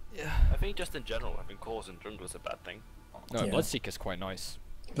 Yeah. I think just in general, I think cores and jungle was a bad thing. No, Yeah. Bloodseeker's quite nice.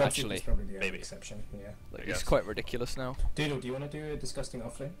 Bloodseeker's Actually, probably the only maybe. exception. Yeah. Like, I he's guess. quite ridiculous now. Doodle, do you want to do a disgusting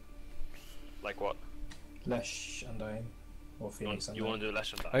offlane? Like what? Lesh Undying or Phoenix You Undying? want to do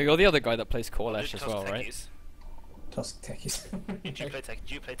Lesh and Oh, you're the other guy that plays Core I'll do Lesh as Tusk well, right? Techies. Tusk Techies.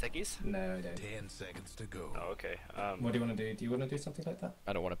 Do you play Techies? No, I don't. 10 seconds to go. Oh, okay. What do you want to do? Do you want to do something like that?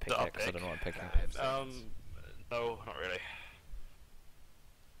 I don't want to pick I'll it because I pick. don't know what I'm picking. 5 seconds. No, not really.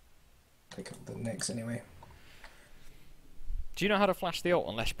 Pick up the Nyx anyway. Do you know how to flash the ult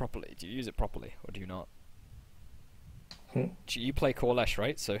on Lesh properly? Do you use it properly, or do you not? You play Core Lesh,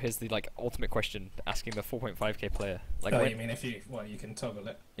 right? So here's the ultimate question, asking the 4.5k player. Like, Oh, when- you mean if you you can toggle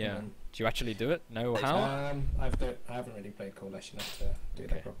it? yeah. Do you actually do it? Know how? I haven't really played Coalition enough to do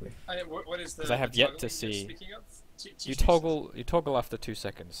Okay. that properly. What is the? 'Cause I have the yet toggling to you're see- Speaking of? You toggle after 2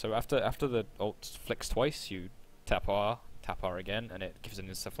 seconds. So after the ult flicks twice, you tap R again, and it gives an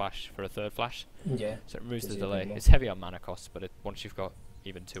insta flash for a third flash. Yeah. So it removes Gives the you a bit delay. more. It's heavy on mana cost, but once you've got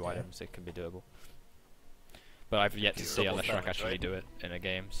even 2 Yeah. items, it can be doable. But I've yet to see a Double Leshrac damage, actually right? do it in a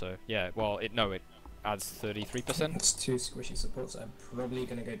game. So yeah, well, it adds 33%. It's 2 squishy supports. I'm probably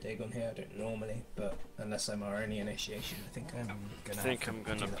gonna go dig on here. I don't normally, but unless I'm our only initiation, I think I'm gonna. I think have I'm to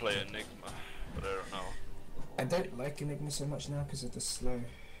gonna do that play dig. Enigma, but I don't know. I don't like Enigma so much now because of the slow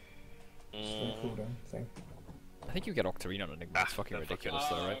Mm, cooldown thing. I think you get Octarine on Enigma. It's fucking that fucking- ridiculous,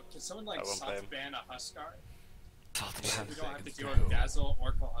 though, right? Can someone I won't play soft him. ban a Huskar? So we 10 don't have to seconds deal to with go. Dazzle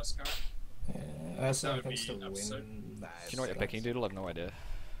or call Huskar. So That I would can be still absurd. win. Do you know what you're picking, Doodle? I have no idea.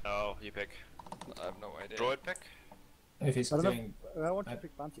 no, you pick. I have no idea. Droid pick? If he's I don't know. doing, I want to I-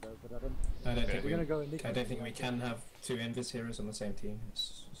 pick Bounty though, but I don't. I don't Okay. think We're gonna go Enigma. I don't think we can have 2 Invis heroes on the same team.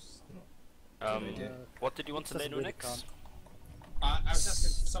 It's just not. Good idea. What did you want to Doesn't name really next? count. I was asking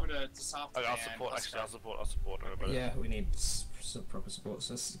for someone to soft I'll ban support. Actually, Huskar. I'll support. Yeah, we need some proper support.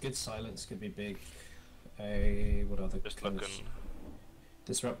 So good silence could be big. What other? Just kind of looking.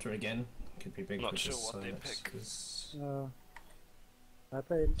 Disruptor again could be big. Not with sure the what they silence, pick. 'cause I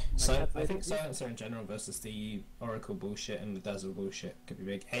played. I think silencer in general versus the Oracle bullshit and the Dazzle bullshit could be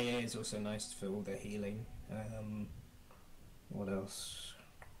big. AA is also nice for all the healing. What else?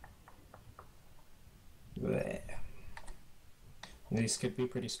 Bleh. These could be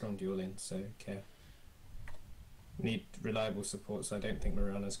pretty strong dueling, so care. Need reliable support, so I don't think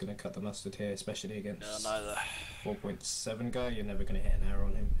Mirana's going to cut the mustard here, especially against No, neither. 4.7 guy. You're never going to hit an arrow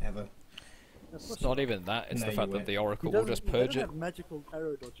on him, ever. It's not even that. It's No, the you fact that won't. the Oracle will just purge it. Have magical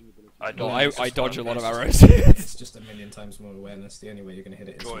arrow dodging ability. I No, don't. it's I just dodge a lot of it's arrows. just- It's just a million times more awareness. The only way you're going to hit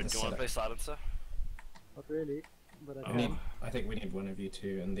it is Droid, with do the you want to play setup. Silencer? Not really, but I Oh. can. I think we need one of you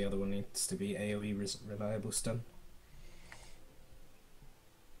two, and the other one needs to be AoE reliable stun.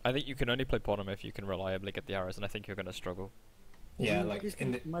 I think you can only play bottom if you can reliably get the arrows, and I think you're going to struggle. Yeah, Mm, like this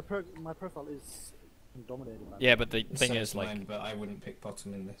in the. my profile is dominated by. Yeah, but the thing so is, like, mine, but I wouldn't pick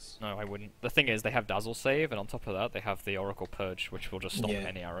bottom in this. no, I wouldn't. The thing is, they have Dazzle save, and on top of that, they have the Oracle Purge, which will just stop Yeah.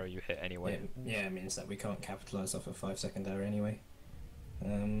 any arrow you hit anyway. Yeah, it means that we can't capitalize off a 5-second arrow anyway. Are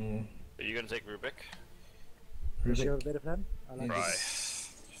you gonna take Rubik? Does she Rubik have a better plan? I like Right.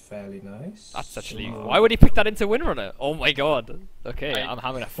 is fairly nice. That's actually. Smart. Why would he pick that into Windrunner? Oh my god. Okay, I'm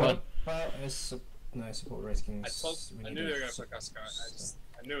having a fun. Well, no support ratings. I knew they were gonna pick Huskar.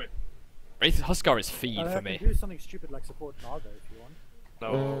 I knew it. Wraith Huskar is feed I for can me. do something stupid like support Naga if you want.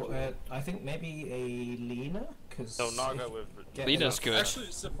 No. Or, I think maybe a Lena, because No, Naga with. Lena's good.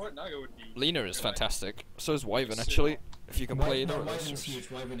 Actually, support Naga would be. Lena is good. fantastic. So is Wyvern actually. If you can play No, either of Wyvern's those.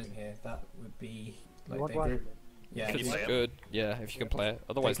 huge. Wyvern isn't here. That would be You like want they one? group. Yeah, If Can it's you play him? good, yeah, if you can play it.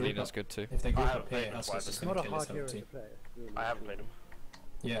 Otherwise, group Lena's up. good too. if they group haven't up played here, with Husk's Wyvern. just It's gonna not a kill his hard hero whole to team. play. Really. I haven't played him.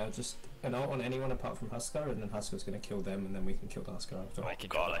 Yeah, just an ult on anyone apart from Huskar, and then Huskar's gonna kill them, and then we can kill the Huskar after. I can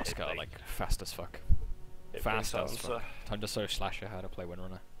kill the Huskar like fast as fuck. Fast as fuck. Time to show Slasher how to play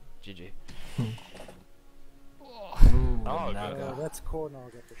Windrunner. GG. Oh, Naga. That's core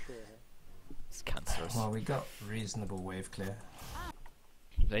Naga for sure. It's cancerous. Well, we got reasonable wave clear.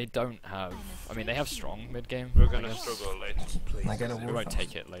 They don't have. I mean, they have strong mid game. We're gonna struggle late. I get a We wolf won't up.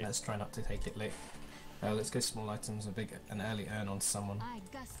 take it late. Let's try not to take it late. Let's go small items, an early earn on someone,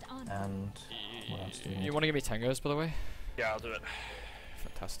 and what else do we need? You want to give me tangos, by the way? Yeah, I'll do it.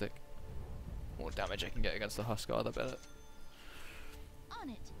 Fantastic. More damage I can get against the Huskar, the better.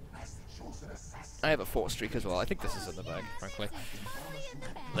 I have a 4 streak as well. I think this is in the bag, frankly.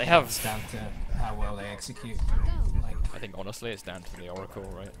 They have. It's down to how well they execute. Like, I think honestly, it's down to the Oracle,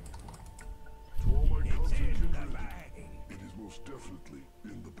 right? To all my customers in the bag. It is most definitely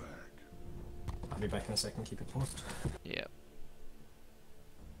in the bag. I'll be back in a second. Keep it paused. Yeah.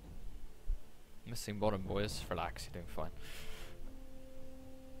 Missing bottom, boys. Relax, you're doing fine.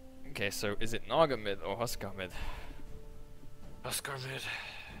 Okay, so is it Naga mid or Huskar mid? Huskar mid.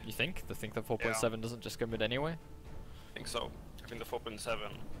 You think? The 4.7 doesn't just go mid anyway? I think so. I think the 4.7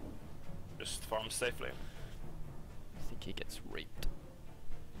 just farms safely. I think he gets raped.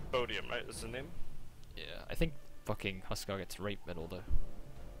 Podium, right? That's the name? Yeah, I think fucking Huskar gets raped middle though.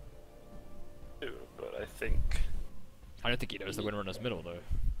 Too, but I think. I don't think he knows the Windrunner's middle though.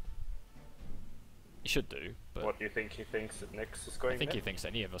 He should do, but What do you think he thinks that Nyx is going I think he mid? thinks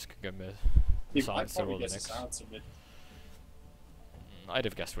any of us could go mid. He Silencer probably or the gets a next. silencer mid. I'd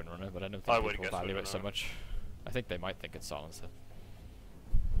have guessed Windrunner, but I don't I think would people guess value it so Windrunner. much. I think they might think it's Silencer.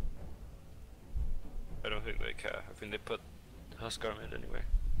 I don't think they care. I think they put Huskar mid anyway.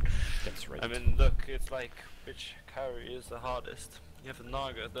 Gets raped. I mean, look, it's like which carry is the hardest. You have the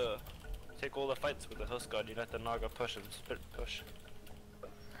Naga, take all the fights with the Huskar, and you let the Naga push and split push.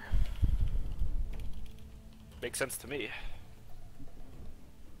 Makes sense to me.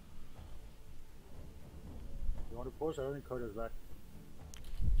 You want to pause? I don't think Coda's back.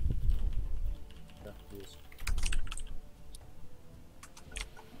 Yeah, he is.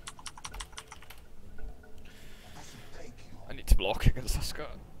 I need to block against Huskar.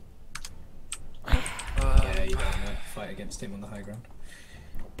 Yeah, you don't want to fight against him on the high ground.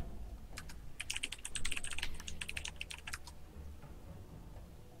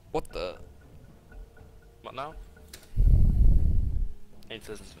 What the? What now? It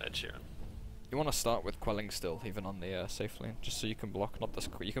says it's an Ed Sheeran. You want to start with quelling still, even on the safe lane, just so you can block. Not this.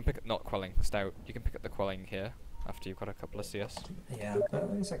 You can pick up not quelling stout. You can pick up the quelling here after you've got a couple of CS. Yeah, but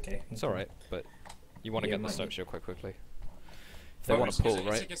it's okay. It's all right, but you want to Yeah, get the might stout be. shield quite quickly. If they want to pull, It's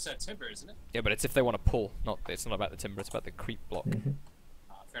right? against that timber, isn't it? Yeah, but it's if they want to pull. Not. It's not about the timber. It's about the creep block.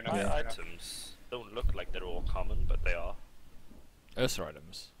 Fair enough. My Fair enough. items don't look like they're all common, but they are. Ursa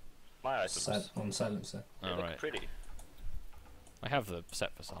items. My items. On silencer. They All look right. pretty. I have the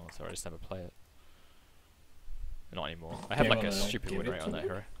set for Silencer. I just never play it. Not anymore. I have Yeah, like a well, stupid give win it rate to on that me.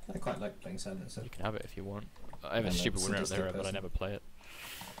 hero. I quite like playing silencer. You can have it if you want. I have a I'm a stupid win rate on the hero, sadistic but I person. never play it.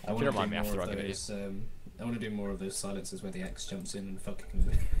 I If want you don't to mind do me more after, of I'll give it those. I want to do more of those silences where the X jumps in and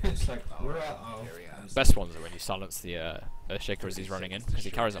fucking. It's like we're out. Oh, Best ones are when you silence the Earthshaker as he's running in, because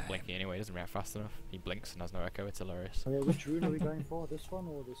he carries on blinking anyway. He doesn't react fast enough. He blinks and has no echo. It's hilarious. Okay, which rune are we going for? This one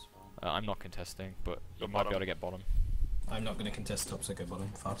or this one? I'm not contesting, but you Go might be bottom. able to get bottom. I'm not going to contest top, so go bottom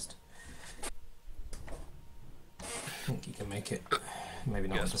fast. I think you can make it. Maybe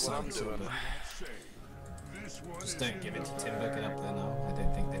not with the Guess what I'm silencer, doing. but just don't give it to Timber. Get up there now. I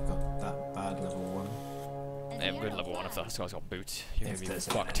don't think they've got that bad level 1. They have good level 1 if the Huskar's got boots. You're If gonna be there's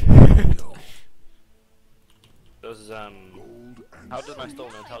fucked. Those how does my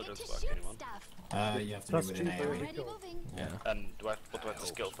stolen intelligence work, anyone? You have to Plus do with an 2 for AoE. kill. Yeah. And what do I have to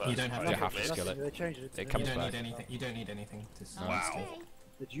skill first? You don't have You to have to glaive. skill it. They changed it. It You comes don't back. need anything. You don't need anything to Wow.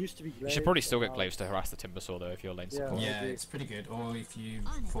 It used to be You glaive, should probably still but get now- glaives to harass the Timbersaw though if you're lane Yeah. support. Yeah, I agree. it's pretty good. Or if you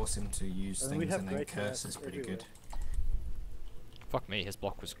force him to use And we things have and then great curse, harass it's pretty everywhere. good. Fuck me, his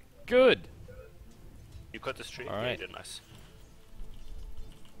block was good. You cut this tree? Alright. Yeah, you did nice.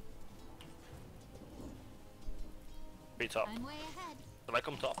 Be top. Shall I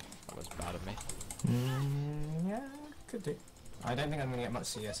come top? That was bad of me. Yeah, could do. I don't think I'm gonna get much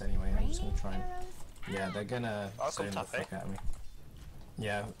CS anyway. I'm just gonna try and. Yeah, they're gonna I'll zone come the top, fuck out of me.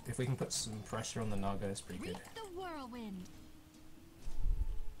 Yeah, if we can put some pressure on the Naga, it's pretty good. The whirlwind.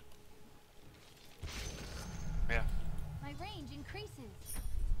 Yeah. My range increases.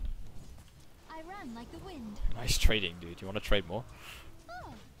 I run like the wind. Nice trading, dude. You want to trade more?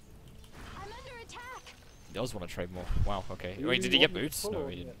 Oh, I'm under attack. He does want to trade more. Wow, okay. You Wait, did he get want me to boots? No, follow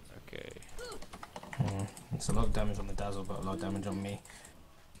he him didn't. Okay. It's a lot of damage on the Dazzle, but a lot of damage on me.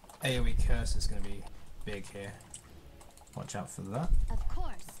 AoE curse is going to be big here. Watch out for that. Of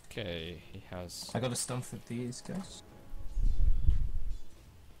course. Okay, he has. I got a stun for these guys.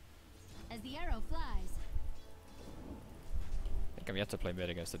 As the arrow flies. I think I'm yet to play mid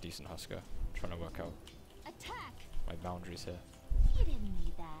against a decent Husker. I'm trying to work out Attack! my boundaries here. You didn't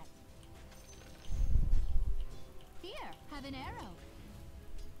need that. Here, have an arrow.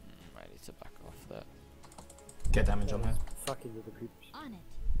 I need to back off that. Get damage on her. Fucking with the creeps. On it.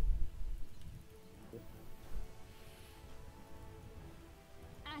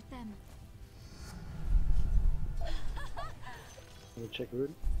 At them. We'll check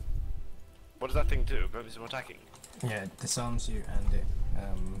rune. What does that thing do? Purpose of attacking? Yeah, it disarms you and it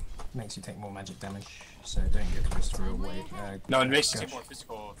makes you take more magic damage, so don't get close to real weight. No, it makes you gosh. take more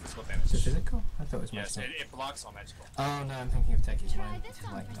physical Is it damage. physical? I thought it was Yes, magical. it blocks all magical. Oh no, I'm thinking of Techie's Try mind. this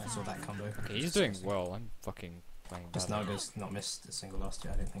on Like, for I saw that size. combo. Okay, he's doing well. I'm fucking playing This bad. Naga's not missed a single last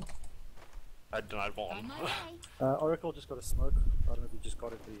year, I don't think. I denied On one. my way. Oracle just got a smoke. I don't know if he just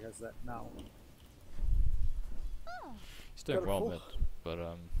got it, but he has that now. Oh, He's doing Got a well full. mid, but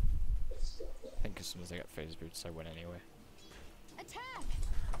I think as soon as I get phase boots, I win anyway. attack!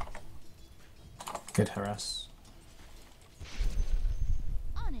 Good harass.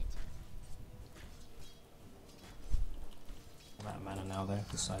 On it. I'm out of mana now though,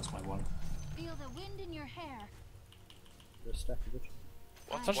 besides my one. Feel the wind in your hair. Just stack a bit.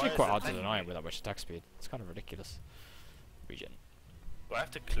 It's actually quite hard to deny with that much attack speed. It's kind of ridiculous. Regen. Do I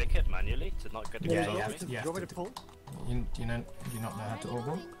have to click it manually to not get the Yeah, kills you off have me? to- You want me to pull? Do you not know how to Already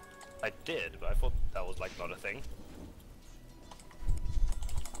orbital? moving. I did, but I thought that was like not a thing.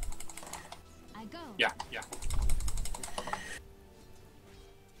 I go. Yeah, yeah.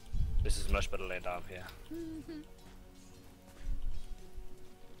 This is much better laying down here.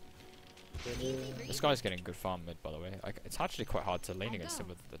 This guy's getting good farm mid, by the way. It's actually quite hard to lane against him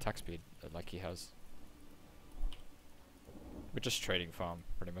with the attack speed like he has. We're just trading farm,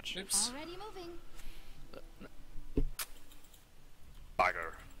 pretty much. Oops. Already moving.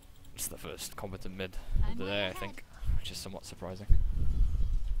 Bagger. It's the first competent mid I'm of the way day, I ahead. think, which is somewhat surprising.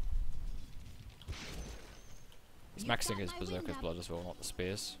 He's You've maxing got his my wind Berserker's up. blood as well, not the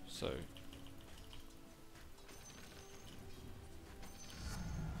spears, so...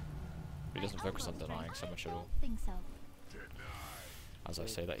 He doesn't My focus on elbows denying right. so much I at all. don't think so. As I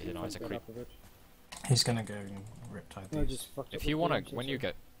say that, he denies a Get creep. up a bit. He's gonna go and Riptide No, these. just fucked If up you with wanna, the when you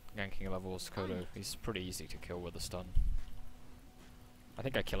launcher, get ganking levels, Kodo, he's pretty easy to kill with a stun. I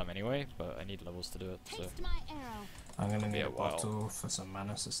think I kill him anyway, but I need levels to do it, so... Taste my arrow. I'm gonna need Yeah, a well. bottle for some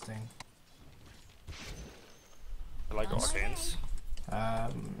mana sustain. I like On my arcanes.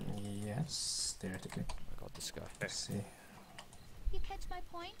 Yes, theoretically. I got this guy. Let's see. You catch my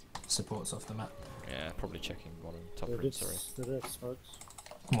point? Supports off the map. Yeah, probably checking bottom, top They right, did sorry. they did smokes.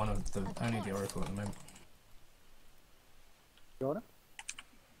 One of the only the Oracle at the moment. You want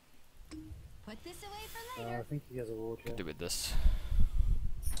it? Put this away for I later. think he has a ward here. Could do with this.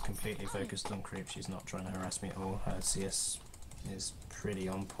 Completely focused on creep. She's not trying to harass me at all. Her CS is pretty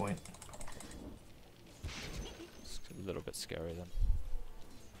on point. It's a little bit scary then.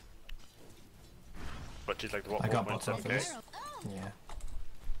 But she's like, what I got movement? bottom for Okay. this. Arrow. Oh, Yeah.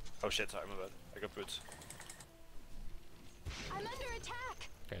 Oh shit, sorry, my bad. I got boots. I'm under attack.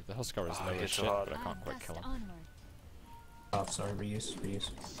 Okay, the Huskar is Oh, low it's as so shit, hard. but I can't A quite gust kill him. onward. Oh, sorry. Reuse.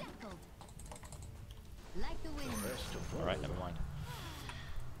 Shackled. Like the wind. Alright, never mind.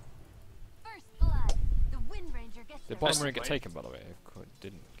 First blood. The Wind Ranger gets Did the bottom Best ring get play. taken, by the way?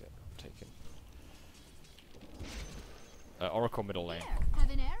 Didn't get taken. Oracle middle lane. There, have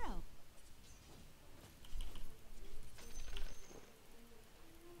an arrow.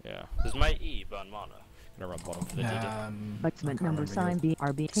 Yeah, Does my E burn mana? gonna run bottom for the DD. Exment I can't number remember sign your-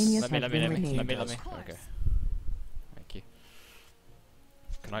 BRB Tanius has been Let me. renamed. Of course. Okay. Thank you.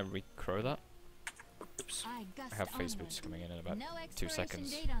 Can I re-crow that? Oops. I gust I have phase onward. boots coming in about No 2 expiration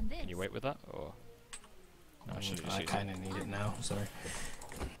seconds. date on this. Can you wait with that, or...? No, I should just I use it. kind of need it now. Sorry.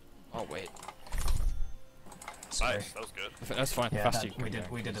 Oh wait. Sorry. Nice, that was good. That's fine. Yeah, Fast you we can did. go.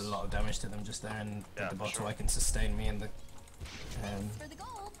 We did a lot of damage to them just there, and with Yeah, the for bottle sure. I can sustain me and the For the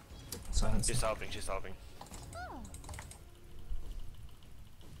gold. silence. She's helping, she's helping. Oh,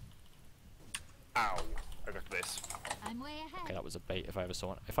 Ow. I got this. I'm way ahead. Okay, that was a bait if I ever saw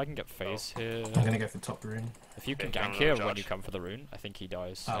one. If I can get phase here... I'm gonna go for top rune. If you can Okay, gank I'm here gonna when you charge. come for the rune, I think he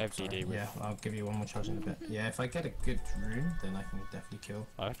dies. Oh, I have sorry. DD with... Yeah, I'll give you one more charge in a bit. Yeah, if I get a good rune, then I can definitely kill.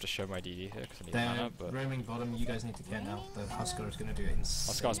 I have to show my DD here because I need They're mana, but... roaming bottom. You guys need to care now. The Husker is gonna do it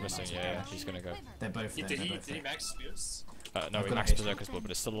insane. Husk's missing, amounts of yeah, damage. he's gonna go. They're both there. Did They're he both there. max spears? No, I've he got a maxed haste. Berserker's blood,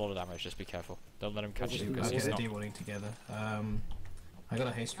 but it's still a lot of damage, just be careful. Don't let him catch you I'll because get he's the not... D-warning together. I got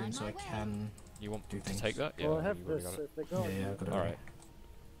a haste rune, so I can. You want do to things. take that? Yeah, Well, I have you already this got it. if they go. Yeah, I got it. Alright.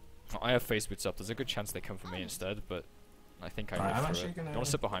 I have phase boots up. There's a good chance they come for me instead, but I think I Alright, I'm go actually through it. gonna- You want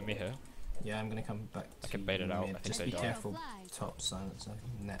to sit behind me here? Yeah, I'm gonna come back. I can to bait it out, mid. I think Just they be die. careful. Top silence.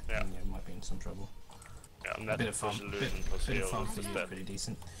 Net. Yeah. Yeah, might be in some trouble. Yeah, I'm A not bit of farm. pushing Bit, losing plus bit of heal. farm for It's you, bad. pretty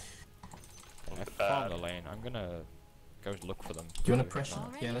decent. I Bad. found the lane. I'm gonna go look for them. Do you want to too. pressure?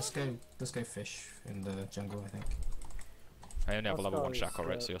 Already Yeah, let's go fish in the jungle. I think I only have a I'll level 1 start shackle,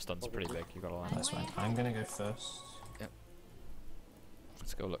 right? with, So your stun's probably. pretty big. You got a line. that's fine. I'm gonna go first.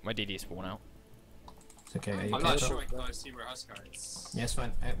 Let's go look. My DD is worn out. It's okay. Are you I'm clear not top? sure until I see where Huskar is. Yeah, it's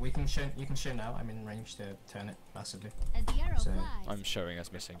fine. We can show. You can show now. I'm in range to turn it massively. As the arrow So, flies. I'm showing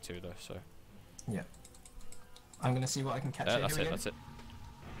as missing too, though. So Yeah. I'm gonna see what I can catch. yeah, Here that's we it. go. That's it.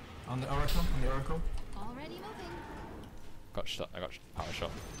 On the oracle. On the oracle. Already moving. Got shot. I got power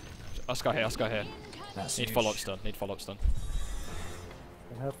shot. Oscar here. Oscar here. That's Need huge. follow up stun. Need follow up stun.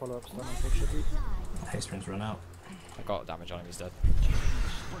 And have follow-up stun, unfortunately. Haste runes run out. I got damage on him. He's dead.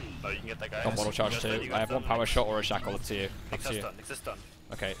 Oh, you can get that guy. Got bottle charge You too. got I have one stun. power shot or a shackle. Up to you. Up Next to you. stun. Next stun.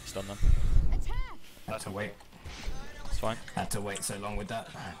 Okay, stun them. Attack. Had to wait. It's fine. Had to wait so long with that.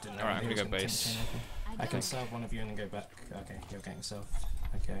 Didn't know Alright, he I'm was gonna go take base. chain open. I I can go. salve one of you and then go back. Okay, you're getting salve.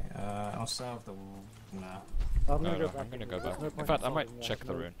 Okay, I'll salve the. Nah. I'm No, gonna no, go back. I'm gonna go There's back. no In point fact, I solving might that. check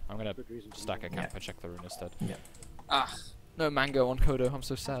the No rune. I'm gonna good reason to stack a do camp Yeah. and check the rune instead. Yeah. Ah. No mango on Kodo. I'm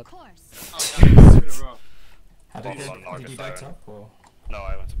so sad. Of course. Oh yeah, 2 in a row. How did Bottle on you Naga die Siren. top or? No,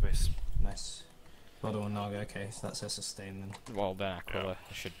 I went to base. Nice. Bottle on Naga, okay, so that's a sustain then. Well, then Aquila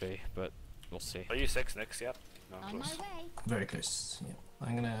should be, but we'll see. Are you 6 Nix yet? No, On my close. way. Very close, yeah.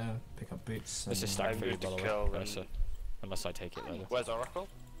 I'm gonna pick up boots. This is and- stacked I'm for you, good by to the kill way. them. Versa. Unless I take it later. Where's Oracle?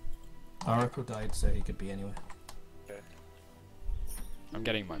 Oracle died, so he could be anywhere. Okay. I'm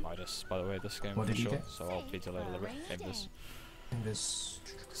getting my Midas, by the way, this game What for did you sure. get? So I'll be delayed a little bit. Game this. And there's.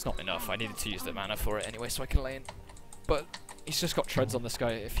 It's not enough. I needed to use the mana for it anyway, so I can lane. But he's just got treads on this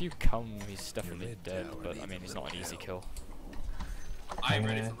guy. If you come, he's definitely dead. But I mean, he's not an easy kill. I'm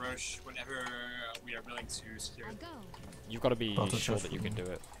ready for Roche whenever we are willing to secure I it. go. You've got to be Bottle sure charge that you for can me. do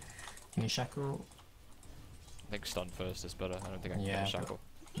it. Can you shackle? I think stun first is better. I don't think I can Yeah, get a but- shackle.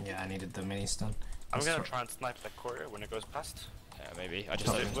 Yeah, I needed the mini stun. I'm Let's gonna try- try and snipe that courier when it goes past. Yeah, maybe. I Oh, I it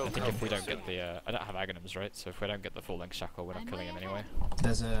think will if come we don't soon. get the, I don't have Aghanims, right? So if we don't get the full length shackle, we're not I'm killing way him anyway.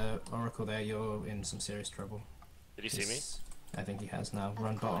 There's a Oracle there, you're in some serious trouble. Did you see me? He's- I think he has now.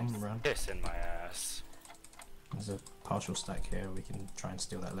 Run bottom, run. Piss in my ass. There's a partial stack here, we can try and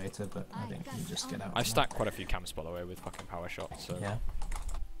steal that later, but I think you just get out. I've for now. stacked quite a few camps, by the way, with fucking power shots. So Yeah.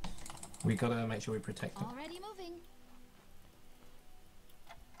 We gotta make sure we protect it. Already moving.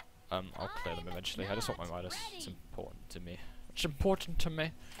 I'll clear them eventually. I just want my Midas. It's Ready. important to me. It's important to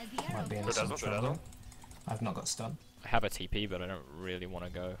me. As the arrow Might be in Good some dazzle, good trouble. dazzle. I've not got stun. I have a TP, but I don't really want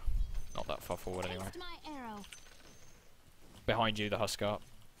to go. Not that far forward anyway. Taste my arrow. Behind you, the Huskar.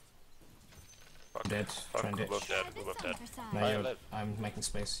 Fuck. Dead. Fuck, Try and we're ditch. both dead. Try We're this both on dead. for size. No, Right, you're, live. I'm making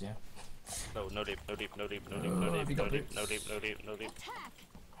space, yeah. No, no deep, no deep, no deep, no deep, Oh, no have deep, you no got deep, no boots? deep, no deep, no deep. Attack.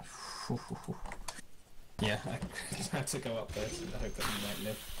 Yeah, I had to go up there to hope that you might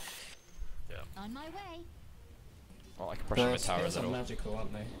live. On my way. Well, I can pressure The mid tower a skills are little. magical,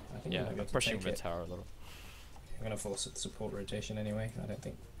 aren't they? I think Yeah, you might be able to pushing take mid it. tower a little. I'm gonna force it support rotation anyway. I don't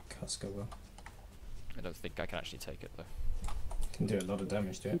think Huskar will. I don't think I can actually take it though. Can do a lot of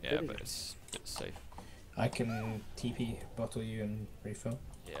damage to it. Yeah, but it's safe. I can TP bottle you and refill.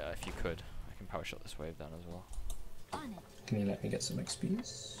 Yeah, if you could, I can power shot this wave down as well. On it. Can you let me get some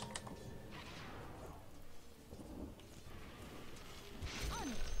XPs? On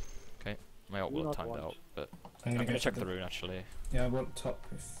it. Okay, my ult Do will not timed want. out, but I'm I'm gonna check for the rune actually. Yeah, I want top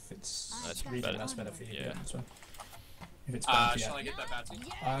if it's That's region, better. that's better for you. Yeah. That's fine. If it's bounty, Shall I yeah. get that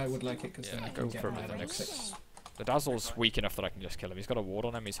bounty? I would like it because Yeah, then I go can get for it my with the level next 6. The Dazzle's weak enough that I can just kill him. He's got a ward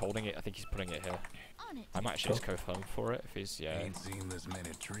on him, he's holding it, I think he's putting it here. On it. I might actually just go home for it if he's, yeah. Ain't seen this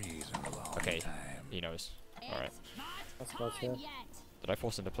many trees in a long Okay, time. he knows. Alright. That's Time about here. yet. Did I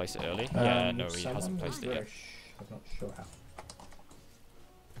force him to place it early? Yeah, no, he hasn't someone placed it was yet. Roche. I'm not sure how.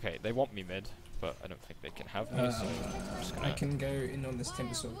 Okay, they want me mid, but I don't think they can have me, so I'm just I gonna... can go in on this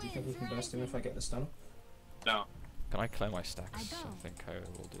timber sword. Do you think we can burst him if I get the stun? No. Can I clear my stacks? I go. I think I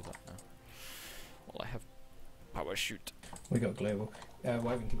will do that now. Well, I have power shoot. We got global.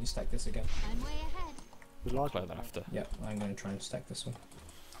 Wyvern, can you stack this again? I'm way ahead. The large Clear one. that after. Yeah, I'm going to try and stack this one.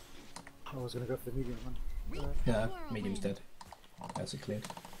 I was gonna go for the medium one. Reap Yeah, the whirlwind. medium's dead. That's it cleared.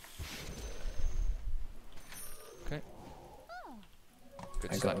 Okay. Oh.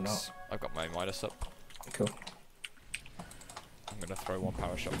 Good I got him stacks. I've got my Midas up. Cool. I'm gonna throw one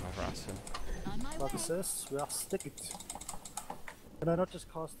power shot over at him. On my way. But it says we are stick it. Can I not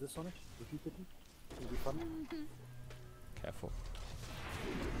just cast this on it repeatedly? It'll be fun. Careful.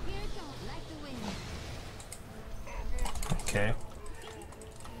 Here goes like the wind. Okay.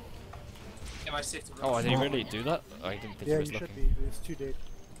 Am I safe to run? Oh, did he really do that? I didn't think Yeah, he was you should looking. be. It's too dead.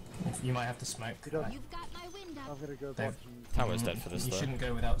 You might have to smoke. You don't. You've got my wind up. I'm gonna go Dave. back and... Tower's dead for this You though. shouldn't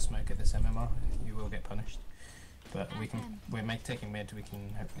go without smoke at this MMR. You will get punished. But we can. We're taking mid. We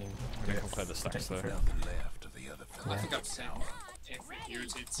can hopefully. We can clear the stacks though. left of the other I think I'm safe. If it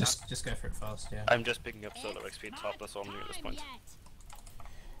irritates Just go for it fast. Yeah. I'm just picking up solo XP top, that's all I'm doing at this point.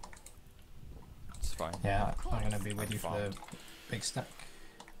 It's fine. Yeah, I'm gonna be with you for the big stack.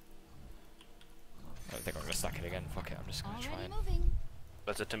 I don't think I'm gonna stack it again. Fuck it. I'm just gonna try Already and. moving.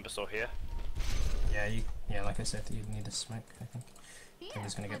 There's a timber saw here. Yeah, like I said, you need a smoke. I think. I think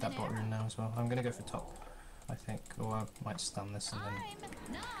he's gonna get that bot rune now as well. I'm gonna go for top. I think, or I might stun this and then.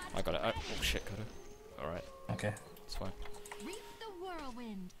 I'm not. I got it. Oh shit, got it. Alright, Okay. it's fine. Reap the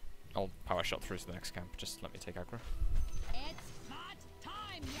whirlwind. I'll power shot through to the next camp. Just let me take aggro. It's not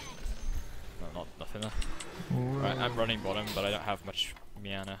time yet. No, nothing there. Right, I'm running bottom, but I don't have much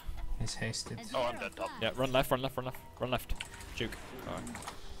mana. He's hasted. As Oh, I'm arrow dead top. flies. Yeah, run left, run left, run left, run left. Juke. Alright.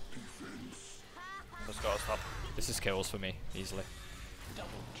 Let's go, stop. This is kills for me, easily.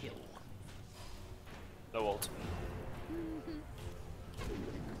 No ult.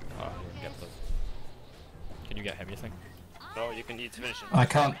 Oh, get the... Can you get him, you think? No, you can need to finish it. I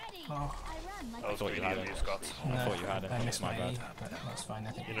can't. Ready. Oh, I run like I was thought going you to had give it. you Scott. no, thought you had it. I It's missed my my E, bad. but that's fine.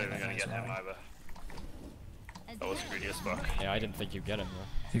 I think You're we'll not even get going to that get him as well. either. as That was the greedy arrow as fuck. Yeah, I didn't think you'd get him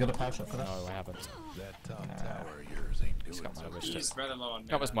though. You got a power shot for that? No, I haven't. That top tower of yours ain't He's doing got my so wrist. He's rather low on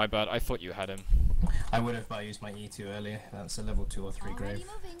That was my bad. I thought you had him. I would have, but I used my E too earlier. That's a level 2 or 3 Already grave.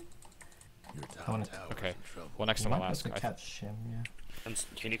 moving. Your I top wanna- tower's Okay. in trouble. Well, next You time might I'll be ask. able I to catch him, yeah. And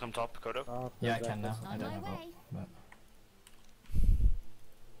can you come top, Kodo? Yeah, I can now. I On don't my have ult, way. but...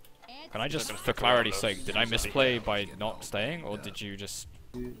 It's Can I just, Gonna for stick clarity's around sake, did I misplay by not staying, or did you just...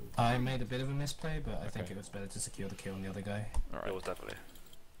 I made a bit of a misplay, but I think Okay. it was better to secure the kill on the other guy. It Alright. was definitely.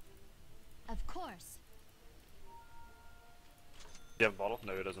 Of course. Do you have a bottle?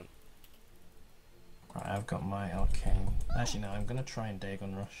 No, it doesn't. Right, I've got my arcane. Actually, no, I'm gonna try and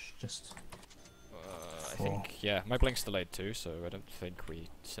Dagon Rush, just... I think, yeah, my blink's delayed too, so I don't think we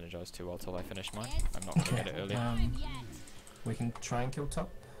synergize too well till I finish mine. I'm not gonna get it early. Time yet. We can try and kill top.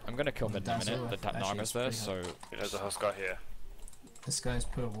 I'm gonna kill mid in a That's minute, all. that Actually, Naga's it's there, pretty so... There's a Huskar here. This guy's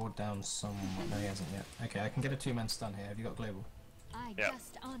put a ward down somewhat. No, he hasn't yet. Okay, I can get a 2-man stun here. Have you got global? I Yeah.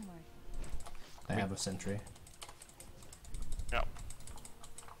 just onward. They have a sentry. Yeah.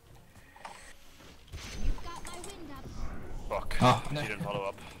 You've got my wind up. Fuck. Oh, no. You didn't follow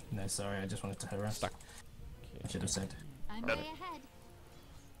up. No, sorry, I just wanted to harass. Stuck. I should have said. I'm Got way it. ahead.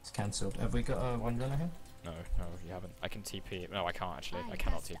 It's cancelled. Have we got a Windrunner here? No, you haven't. I can TP. No, I can't actually. I I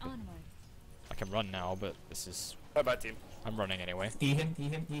cannot just TP. onward. I can run now, but this is... Bye bye, team. I'm running anyway. E him, E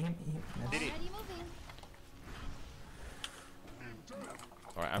him, E him, E him. Yes. Did he? Already moving.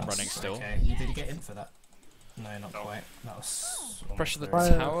 Alright, I'm running still. Okay, did you get in for that? No, not No. quite. That was... almost Pressure the there.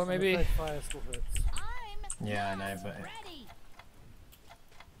 tower, maybe? Fire still hurts. I'm Yeah, I know, but... ready.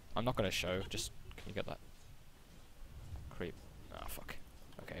 I'm not gonna show, just... Can you get that? Creep. Ah, fuck.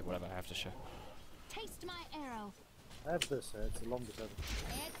 Okay, whatever, I have to show. Taste my arrow. I have this, it's the longest ever.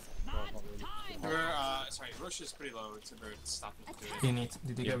 It's Well, not not really. time. We're, sorry, Rush is pretty low. It's about stopping to do it. You need...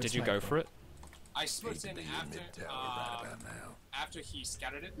 Did you go with Did you smoke go then? for it? I switched in Mid after, tower right about now. after he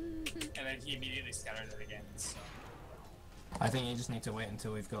scattered it, and then he immediately scattered it again. So I think you just need to wait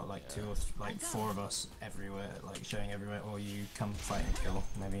until we've got like 2 or 4 of us everywhere, like showing everywhere, or you come fight and kill,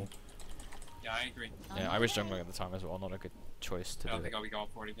 maybe. yeah, I agree. Yeah, I was jungling at the time as well, not a good choice to I do don't it. think I'll be going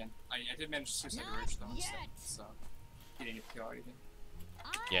for it again. I did manage to suicide Not Rush though, yet. so he didn't get to kill or anything.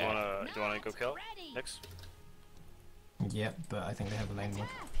 Yeah. Do you wanna go kill? Ready. Next? Yep, but I think they have a lane one.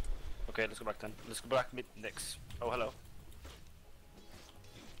 Okay, let's go back then. Let's go back mid next. Oh, hello.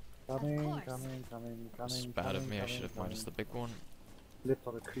 Coming, course. coming, coming, It's coming. bad of coming, me, I coming, should have minus the coming. big one. Lipped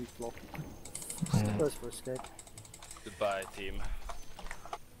on a creep block. Mm. Goes for escape. Goodbye, team.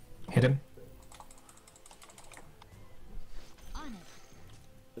 Hit him. On it.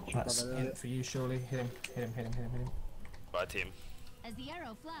 But you That's can't, in for you, surely. Hit him, hit him, hit him, hit him, hit him. Bye, team. As the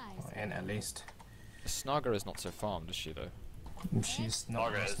arrow flies. Or in at least. Snaga is not so farmed, is she though? She's not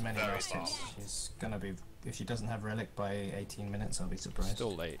Margaret lost is many very rest hits. fast. She's gonna be... If she doesn't have Relic by 18 minutes, I'll be surprised.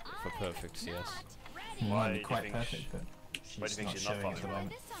 Still late for perfect CS. Not Might ready. Why be do you quite think perfect, she- but why do you she's think not she's not showing at the farming? Try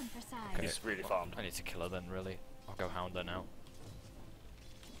moment. this on for size. Okay. He's really farmed. I need to kill her then, really. I'll go hound her now.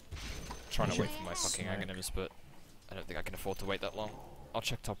 Trying to You wait should for my fucking smoke. Aghanims, but I don't think I can afford to wait that long. I'll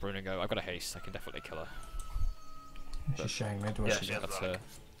check top rune and go. I've got a haste, I can definitely kill her. She's showing mid. Where Yeah, she she has That's Slark. her.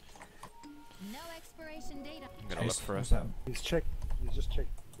 No expiration date. I'm gonna look for her. Who's that? He's just checked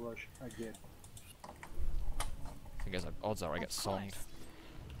Rush again. I guess odds are I get songed.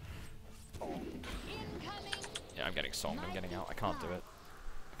 Incoming. Yeah, I'm getting songed. I'm getting out. I can't do it.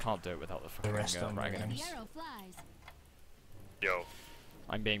 I can't do it without the fucking rest on my dragon. end. The arrow flies. Yo,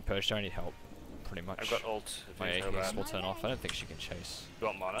 I'm being pushed. I need help. Pretty much. I've got ult. If My you Aegis bad. will turn off. I don't think she can chase. You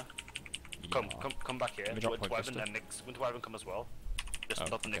want mana? Come, Yeah. come back here. Let me drop Winter my Wyvern pistol. and Nyx. Winter Wyvern come as well. Just Oh,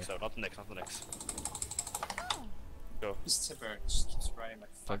 not the Nyx okay. though, not the Nyx, not the Nyx. Go. This Tipper just keeps spraying my I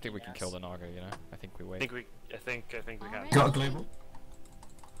don't think we can fucking kill ass. the Naga, you know? I think we I wait. think we can. Alright. Got a global?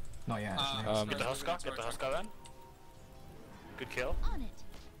 Not yet, actually. Get the Huskar, get the Huskar then. Good kill. On it.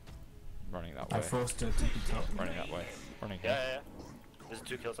 Running that I way. forced her to be top. Running that way. Running Yeah, here. yeah, yeah. There's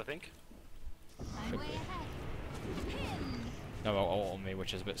 2 kills, I think. I'm Should way be. ahead. Pin. No, ult on me,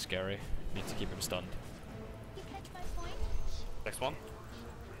 which is a bit scary. Need to keep him stunned. You catch my point? Next one.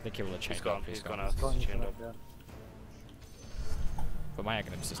 I think he will have chained He's gone. up. He's gone out. He's gone, He's he's chained gone up. down. But my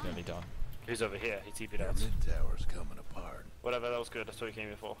Aghanim's is nearly done. He's over here. He TP'd Your out. mid tower's coming apart. Whatever, that was good. That's what he came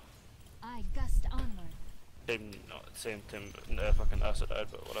here for. I gust onward. Same team. Fucking Ursa died,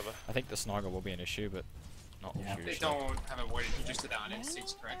 but whatever. I think the Snargle will be an issue, but not Yeah. They hugely. don't have a way to just it down. It's No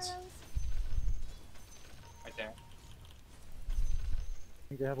correct. arrows. Right there.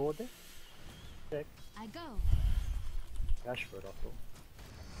 Think they have order? Check. I go. Ashford, I thought.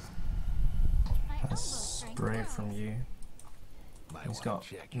 My elbow That's strength brave grows. from you. Might He's wanna got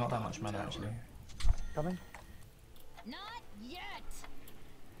check not your that much mana, tower. actually. Coming? Not yet.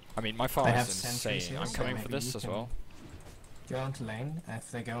 I mean, my farm They have is sentries insane. here, I'm so coming for maybe this you as can- well. Go onto lane. If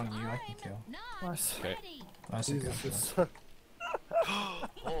they go on you, I can I'm kill. not Nice. Okay. ready. Nice and good. Jesus, it's so...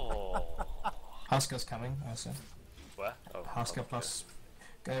 Oh. Huskar's coming, Ursa. Where? Oh. Husker okay. plus.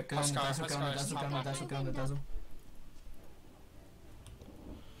 Go on the Huskar, dazzle, go on the Huskar is dazzle, go on the top dazzle, go on the dazzle.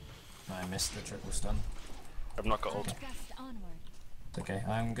 I missed the triple stun. I've not got I ult. gust onward. It's okay.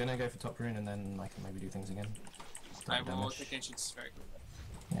 I'm gonna go for top rune and then I can maybe do things again. I Start will damage. take Ancients very quickly.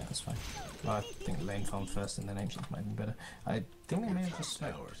 Yeah, that's fine. Well, I think lane farm first and then ancient might be better. I think they may have just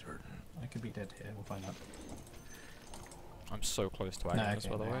smoked. Tower's hurting. I could be dead here. We'll find out. I'm so close to No, Aghanim,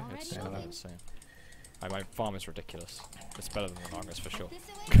 by the okay, way. no. It's Already insane. My farm is ridiculous. It's better than the Nagas for sure.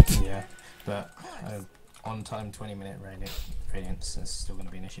 This way. Yeah, but on time 20-minute radiance is still going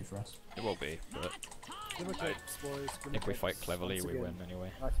to be an issue for us. It will be, but Give it I to boys. if we fight cleverly, we win anyway.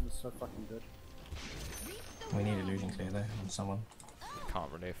 Item is so fucking good. We need illusion clear though on someone. Can't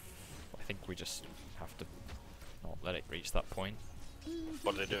really. I think we just have to not let it reach that point.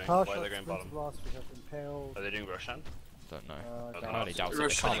 What are they doing? Power Why are shot, they going Splinter bottom? Blast, we have Impale. Are they doing Roshan? Don't know. Uh, Okay. I highly doubt it. We're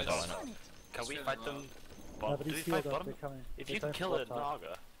They can't shutting be down. doing it. On it. Can we Shut fight them them? No, Bottom? but Do we he's fight healed up, bottom? they're coming. If They're you can going kill a for top.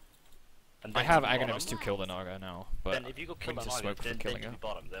 Naga, and I then have you Aghanims bottom, to kill the Naga now, but then if you go kill we the need to Naga, smoke for then killing you her. be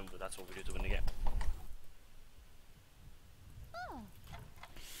bottom. Then that's what we do to win the game.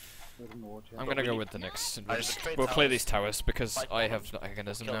 I'm gonna go with the Nyx. And I we'll, just trade we'll play towers. these towers because Fight I bottom. have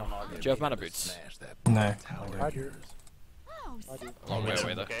Aghanism Kill now. the Naga. Do you have mana boots? Smash that No, tower I of do. yours. Oh, I do. so Long way wait.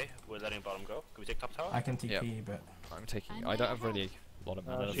 away though. Okay, we're letting bottom go. Can we take top tower? I can TP, Yep. but I'm taking. I don't have really a lot of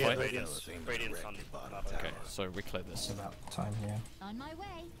mana to She has fight. Radiance. Thing Radiance direct on to bottom Naga. tower. Okay, so we cleared it's this. about time here. on my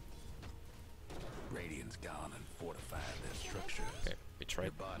way. Radiant's gone and fortified their structures. Okay, we trade.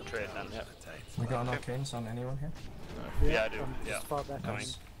 Your bottom Trade tower's then, in a tight We got an spot. arcanes on anyone here? Yeah, I do, I'm yeah. Just far back. Coming.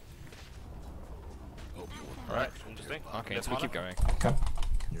 Hope you won't Alright. Interesting. Okay, Get so we keep mana. going. Okay.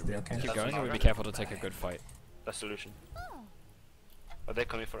 Your The mid arcane. Keep That's going, and Naga. we be careful to take a good fight. That's solution. Oh, Are they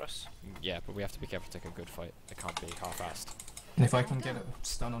coming for us? Yeah, but we have to be careful to take a good fight. It can't be half-assed. And if I can get a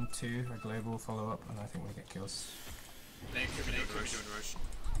stun on 2, a global follow up, and I think we get kills. They could be doing Rosh.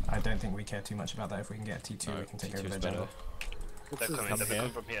 I don't think we care too much about that. If we can get a T2, No, we can take T2 over is their better. jungle. They're coming. Come They're here.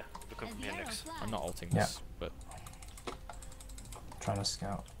 coming from here. They're coming as from the here arrow next. flies. I'm not ulting Yeah. this, but Trying to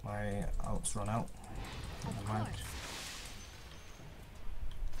scout. My ults run out. Of Never mind. course.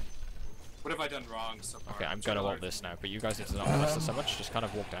 What have I done wrong so far? okay, I'm gonna ult this now. But you guys need to not molest us so much. Just kind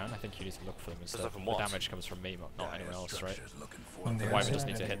of walk down. I think you need to look for them instead. Stuff from The what? damage comes from me, not Dire anyone else, right? structures looking for On the them. Why other we just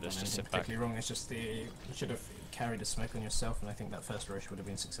side, need to I hit don't this, think just anything sit back. particularly wrong. It's just you should have carried the smoke on yourself, and I think that first rush would have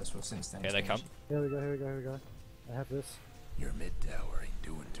been successful since then. Here they come. Here we go, here we go, here we go. I have this. Your mid tower ain't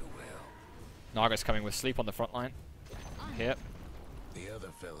doing too well. Naga's coming with sleep on the front line. Here, The other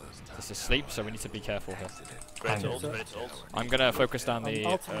fellas. this is sleep, so we need to be careful here. Ready to Fine. ult, ready to ult. I'm gonna focus down the.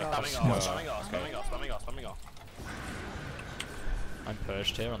 I'm ulting now. Spamming off, spamming off, spamming off, spamming off, spamming off. I'm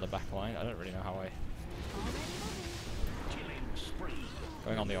purged here on the back line. I don't really know how I.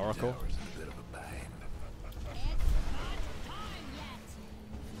 Going on the Oracle. Tower's in a bit of a bind. It's not time yet.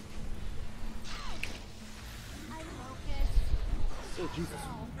 I will Oh Jesus.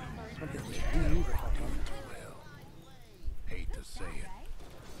 Something really evil happened. Hate to say it.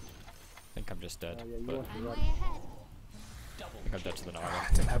 I think I'm just dead, Yeah, you but want to I'm run. way ahead. I think I'm dead to the Naga.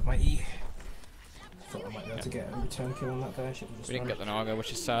 I didn't have my E. Thought I might be able to get a return kill on that guy. I should have just We didn't run. get the Naga,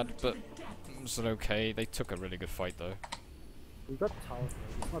 which is sad, but it was okay. They took a really good fight though. We got the tower,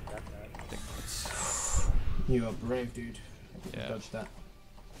 though. It's not that bad. I think it's You are brave, dude. I didn't Yeah. dodge that.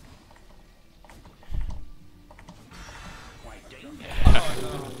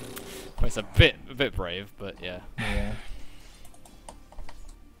 well, it's a bit brave, but yeah. Yeah.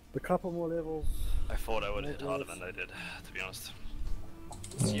 A couple more levels. I thought I would hit harder than I did, to be honest.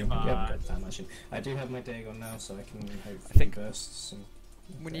 Yeah, got that much. I do have my Dagon now, so I can hopefully think burst some.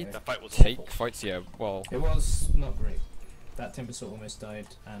 when you That fight was take awful. fights, yeah. Well, It was not great. That Timber Saw almost died,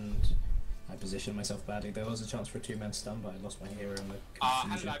 and I positioned myself badly. There was a chance for a two-man stun, but I lost my hero in the How did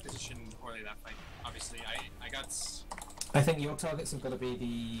confusion. I position poorly that fight? Obviously, I got. I think your targets have got to be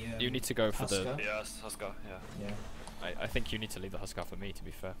the. you need to go for the. Husker. Yes, Husker, yeah. Yeah. I think you need to leave the Huskar for me, to be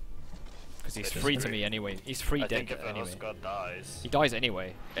fair. Because he's It is free to free. me anyway. He's free I think dead if the anyway. Husker dies, He dies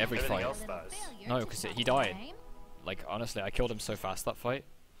anyway, every everything fight. else dies. No, because he died. Like, honestly, I killed him so fast that fight.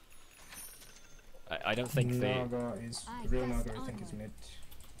 I don't think the. Naga is the real Naga. I think is mid.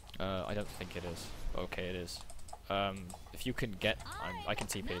 I don't think it is. Okay, it is. If you can get. I can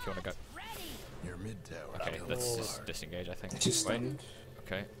TP if you want to go. Your mid tower. Okay, let's just disengage, I think. She's Wait. stunned.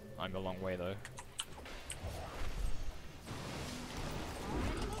 Okay, I'm a long way though.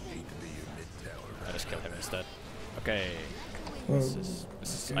 Hate to be your mid tower. I just kill him instead. Okay. Oh. This is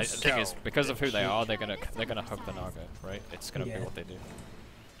the thing is, because of who they are, they're gonna hug the Naga, right? It's gonna be Yeah. what they do.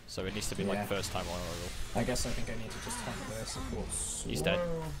 So it needs to be Yeah. like first time honorable. I guess I think I need to just hunt the supports. He's dead.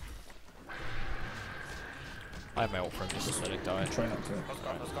 I have my ult for him, just let it die. Try not to. Husker,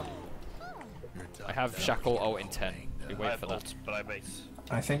 Husker. Your top I have tower Shackle is ult in 10. dying We now. I wait have for that. ult, but I base.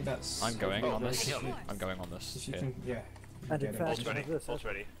 I think that's. I'm going on this. nice. I'm going on this. If you Here. can, yeah. And in Get him. fact, Ult's we ready, have this. ult's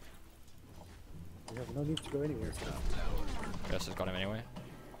ready. We have no need to go anywhere. So. Yes, has got him anyway.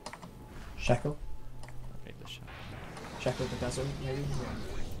 Shackle. I need this shot. Shackle the Dazzle, maybe.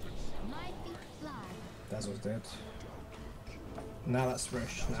 Yeah. My feet fly. Dazzle's dead. Now that's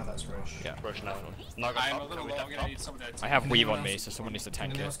Rush. Now that's Rush. Yeah. Rush now. Naga I'm a top, little can we low. tap I'm gonna top? need someone to. I have Weave Anyone on me, else- so someone needs to tank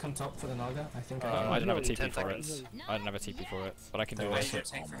Anyone it. else come top for the Naga? I think I don't have a 10 TP for it. seconds. I don't have a TP for it, but I can do Don't I this. need a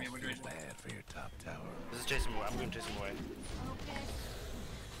tank for me. What do I do? Bad for your top tower. This is chasing away. I'm going to chase him away.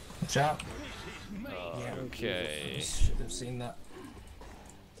 Watch out. Okay. Should have seen that.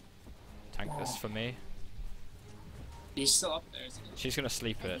 Tank this for me. He's still up there, isn't he? She's gonna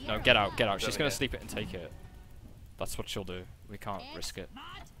sleep it. No, get out, get out. She's Over gonna here. sleep it and take it. That's what she'll do. We can't risk it.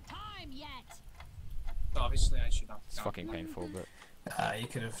 Not time yet. So obviously, I should not. It's fucking painful, but You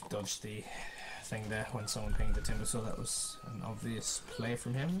could have dodged the thing there when someone pinged the Timber Saw. That was an obvious play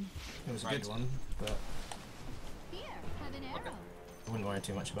from him. It was a good Right. one, but Here, have an arrow. I wouldn't worry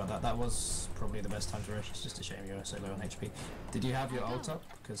too much about that. That was probably the best time to rush. It's just a shame you were so low on HP. Did you have your ult up?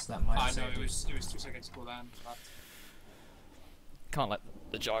 Because that might have No, saved it you. was 2 seconds cooldown. But can't let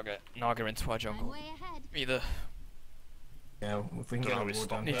the Naga into our I'm jungle way ahead. either. Yeah, if we can Don't get know a which ward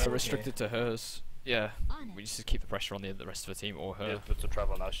stop down Need here, to restrict it to hers. Yeah, On we it. just need to keep the pressure on the rest of the team or yeah, her. but to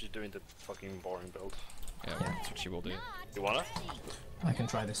travel now, she's doing the fucking boring build. Yeah, Yeah. that's what she will do. Not You wanna? ready. I can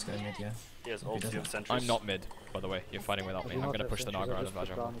try this guy mid, yeah. He has He ult, you doesn't. have sentries. I'm not mid, by the way. You're fighting without me. I'm gonna push the Naga out of our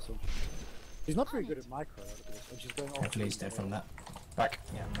jungle. He's not very good at micro, out of this, and she's going off. Hopefully he's dead from that. Back.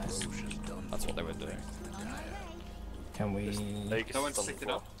 Yeah, nice. That's what they were doing. On my way. Can we... There you can no one's stun the picked it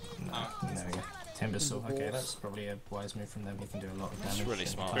floor. up. No, there we go. Timber Saw, okay, that's probably a wise move from them. He can do a lot of That's damage. really in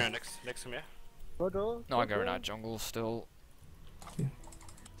smart. Come here, time. next to me. Naga in our jungle still. And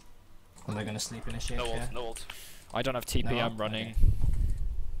they're gonna sleep initiate, No yeah? ult, no ult. I don't have TP, No, I'm running. okay.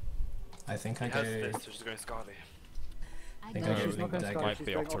 I think I He go... has this, so she's going Scarly. I think go I go to with the the dagger. dagger. Might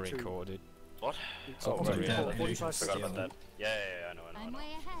be going Octarine Octarine. core, dude. What? Oh, Octarine. sorry. Dead, 45 illusion Forgot about steal. that. Yeah, I know. I'm way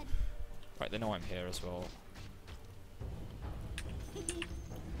ahead. Right, they know I'm here as well.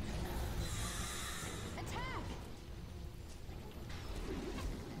 Attack.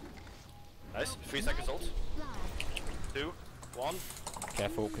 Nice. 3 seconds ult. Fly. 2, 1.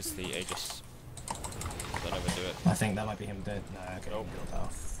 Careful, because the Aegis. Don't overdo it. I think that might be him dead. No, okay, Nope. he got that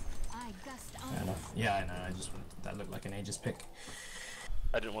off. I gust Fair on. enough. Yeah, I know, I just that looked like an Aegis pick.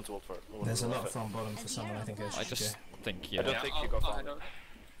 I didn't want to ult for it. There's a lot from bottom for someone, I think I should I just think, yeah. I don't Yeah, think I'll- you got I farm. don't-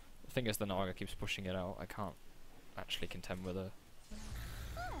 The thing is, the Naga keeps pushing it out. I can't actually contend with her.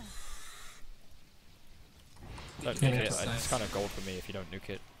 Don't Yeah, nuke it. that's It's nice. kind of gold for me if you don't nuke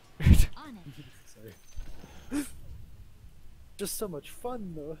it. On it. Sorry. Just so much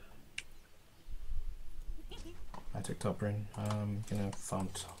fun, though. I took top rune. Gonna farm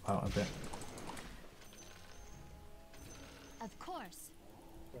top out a bit. Of course.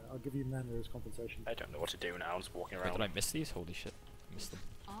 Yeah, I'll give you mana as compensation. I don't know what to do now. I'm just walking Wait, around. did I miss these? Holy shit. I missed them.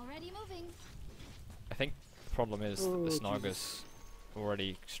 Already moving. I think the problem is that this Naga's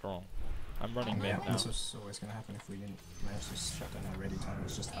already strong. I'm running mid now. This was always gonna happen if we didn't manage to shut down our ready time.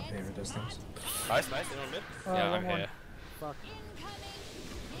 It's just up here it does things. Nice, nice. Anyone mid? Yeah, I'm wrong here. Fuck.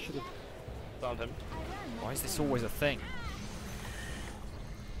 Should've. Found him. Why is this always a thing?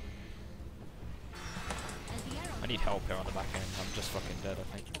 I need help here on the back end. I'm just fucking dead,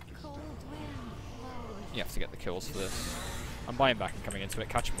 I think. Cold wind blows. You have to get the kills for this. I'm buying back and coming into it.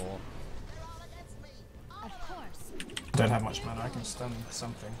 Catch more. Of course. Don't have much mana. I can stun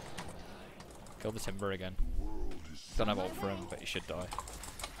something. Kill the Timber again. Don't have ult for him, but he should die.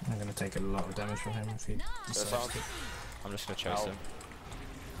 I'm gonna take a lot of damage from him if he decides to. I'm just gonna chase him.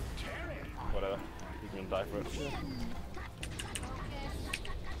 Whatever. You can die for it.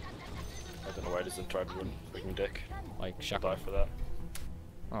 I don't know why he doesn't try to run freaking dick. Like, Die Shackle. for that.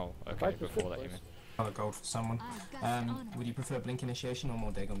 Oh, okay, Fight the before that you boys. mean. Another gold for someone. I've got honor. Would you prefer Blink Initiation or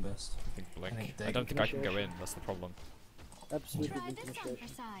more Dagon Burst? I think Blink. think I Dagon don't think I can go in, that's the problem. Absolutely Try blink this on for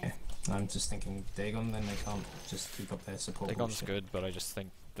initiation. size. I'm just thinking Dagon, then they can't just keep up their support. Dagon's bullshit. good, but I just think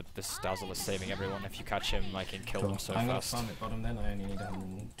that this Dazzle is saving everyone. If you catch him, I can kill Cool. them so I'm fast. gonna farm at bottom then. I only need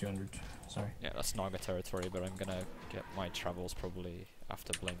 100, 200. Sorry. Yeah, that's Naga territory, but I'm gonna get my travels probably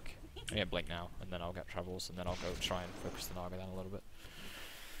after Blink. I get Blink now, and then I'll get travels, and then I'll go try and focus the Naga down a little bit.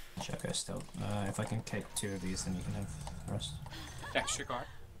 Choco still. If I can cake 2 of these, then you can have the rest. Extra guard.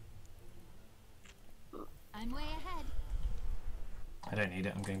 I'm way ahead. I don't need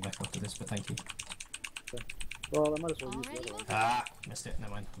it. I'm going back after this, but thank you. Well, I might as well use the Already other one. moving. Ah, missed it.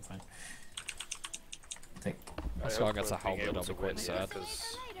 Never mind. I'm fine. Take. This guy gets a halberd, I'll be quite sad. Because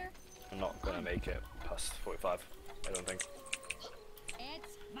See you later. I'm not gonna make it past 45. I don't think.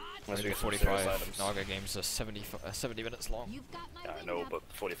 It's Unless we Maybe get some serious 45 items. Naga games are 70 minutes long. You've got my Yeah, I wind know, up. but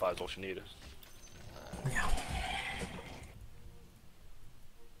 45 is all you need.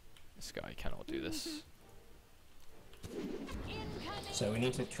 This guy cannot do this. Incoming. So we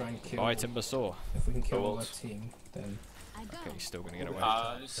need to try and kill. Alright, Timber Saw. If we can kill all our Gold. team, then I go. Okay, he's still gonna get away.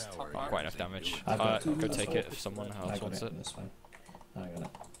 Just top Not bar. quite enough damage. I've got Go two take it if someone I else got wants it. it. That's fine. I got it.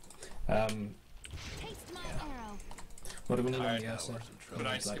 Taste my arrow. What do we need on Alright, the Ursa? But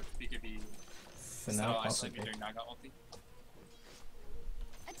I Like, skip BKB. for So now, I still be possibly. doing Naga ulti.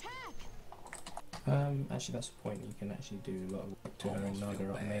 Attack. Actually, that's the point. You can actually do a lot of work to her and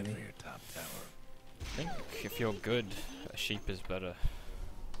Naga up, maybe. I think if you're good, a sheep is better.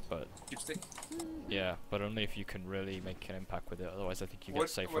 But Keep stick. yeah, but only if you can really make an impact with it. Otherwise, I think you get What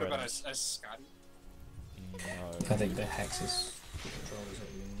safer. about items. a Scotty? I think the Hex is the controllers that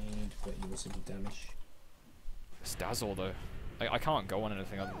you need, but you also do damage. It's Dazzle though. I can't go on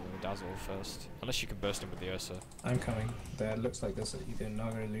anything other than the Dazzle first, unless you can burst him with the Ursa. I'm coming. There looks like there's either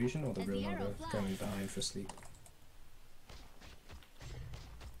Naga illusion or the As real the arrow Naga flies. going behind for sleep.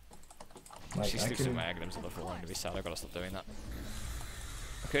 She I sleeps with can- my Aghanims on the floor. I'm gonna be sad. I gotta stop doing that.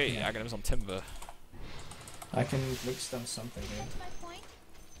 Okay, Aghanims on Timber. I can blink stun something here. That's my point.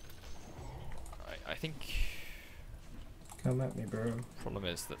 I think Come at me, bro. problem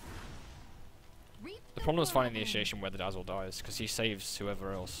is that Reap the problem is finding the whirlwind. initiation where the Dazzle dies because he saves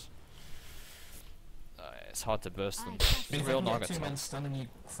whoever else. It's hard to burst them. If The I real can get Naga 2 top. men stun and you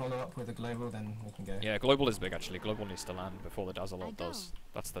follow up with a global, then we can go. Yeah, Global is big actually. Global needs to land before the Dazzle I ult go. does.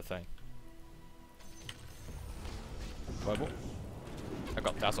 That's the thing. Global. I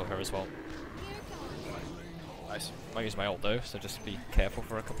got Dazzle here as well. Here goes. Nice. Might use my ult though, so just be careful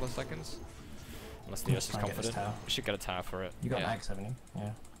for a couple of seconds. Unless the Let's Ursa's try and get this confident. tower. We should get a tower for it. You got yeah. Axe, haven't you?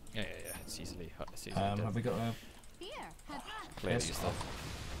 Yeah. Yeah. It's easily dead. Have we got a... Here. Have that. Clear Yes. these stuff.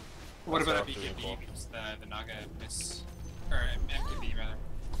 What That's about a what I'm doing BKB? for. Because the Naga miss. Or MKB rather.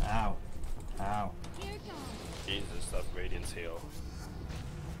 Ow. Ow. Here goes. Jesus, that Radiance heal.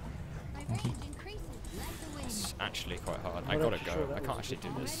 My range increases. Let the wind. It's actually quite hard. I I'm gotta not go. sure that I was can't a actually do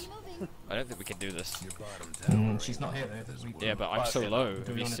good this. Already moving. I don't think we can do this. She's not here though. Yeah, but I'm Well, so I feel low. Do Have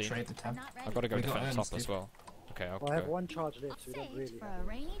we you want to seen? trade the tab? Not ready. I've got to go We got defend top Ernst, as dude. well. Okay, I'll Well, I have go. 1 charge left, so we don't Saved really for have a it.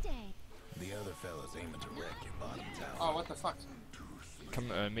 rainy day. The other fella's aiming to wreck your bottom tower. Oh, what the fuck?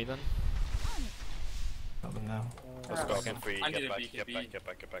 Come earn me then. On it. Got them now. Let's go again free. I need Get a back, BKB. get back, get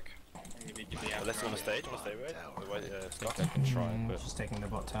back, get back. Maybe BKB Unless you after wanna all. stay, do you wanna stay, right? Otherwise, I stop. think I can try, but Just taking the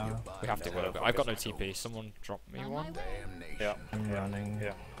bot tower. we have to Yeah, go. focus I've got no on gold. TP. Someone drop me On one. my way. Damnation. Yeah. I'm running.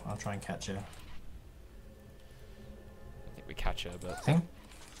 Yeah. I'll try and catch her. I think we catch her, but Thing?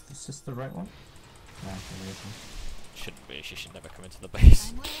 Is this the right one? No, the weird one. shouldn't be. She should never come into the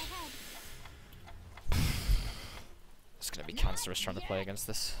base. I'm way ahead. It's gonna be cancerous trying to play against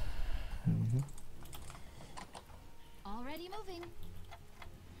this. Already moving.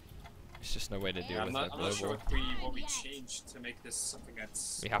 There's just no way to deal I'm with not, their I'm not sure global. what we changed to make this something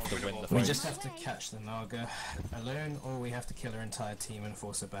that's. We have to more win winnable. the We fight. just have to catch the Naga alone, or we have to kill her entire team and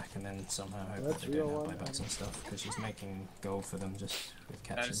force her back, and then somehow hope that That's they don't real have one. buybacks and stuff, because she's making gold for them just with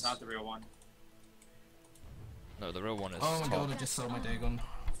That catches. is not the real one. No, the real one is Oh my top. god, I just sold my Dagon.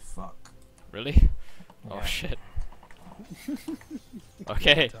 Fuck. Really? Oh Yeah. shit.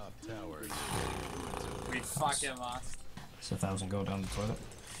 Okay. We fucking lost. It's 1,000 gold down the toilet.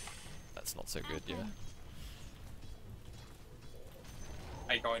 That's not so good, yeah.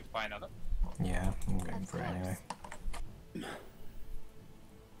 Are you going to buy another? Yeah, I'm going for it anyway. Yeah,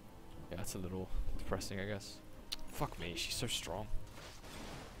 it's a little depressing, I guess. Fuck me, she's so strong.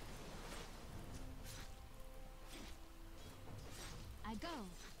 I go.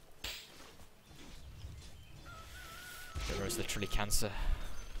 Hero's literally cancer.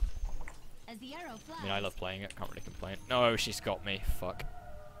 As the arrow flies. I mean, I love playing it, can't really complain. No, she's got me, fuck.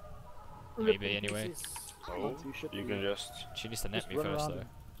 Maybe, anyway. Oh, you can just... She needs to net Just me run first, around though. him.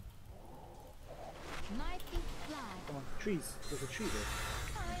 My feet fly. Come on, trees. There's a tree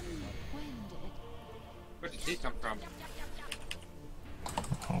there. I'm winded. Where did he come from?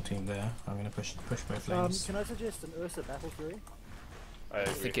 Whole team there. I'm gonna push both lanes. Can I suggest an Ursa Battle Fury? I I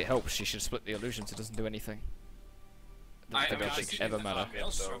agree. think it helps, she should split the illusions, it doesn't do anything. I They mean, don't I was think thinking ever matter.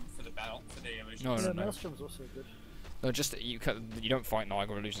 Maelstrom for the battle, for the illusion. No, yeah, no, no. Maelstrom's also good. No, just you don't fight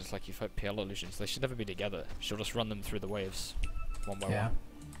Niagara illusions like you fight PL illusions. They should never be together. She'll just run them through the waves, one by Yeah. one.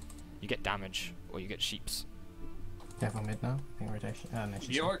 You get damage, or you get sheeps. Devil mid now. I think rotation. No, she's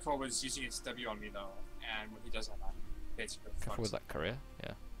The Oracle was using its W on me though, and when he does that, basically. Careful with that career.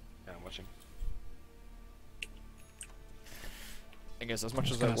 Yeah. Yeah, I'm watching. I guess as I'm much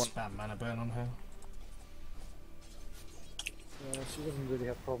just as I gonna want. spam mana burn on her. She doesn't really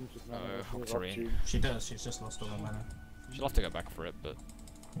have problems with mana. Oh, She has up Octarine. to- She does. She's just lost all her mana. She'll have to go back for it, but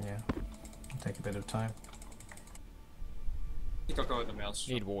Yeah. It'll take a bit of time. I think I'll go with the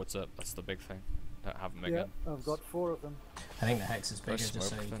Maelstrom. need wards up. That's the big thing. Don't have them Yeah, again. I've got 4 of them. I think the hex is bigger just so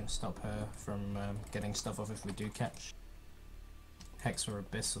smoke you them. can stop her from getting stuff off if we do catch. Hex or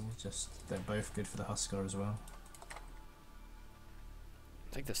Abyssal, just they're both good for the Huskar as well.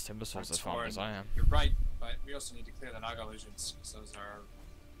 I think this Timber Sword's That's as far fine. as I am. You're right, but we also need to clear the Naga illusions, because those are...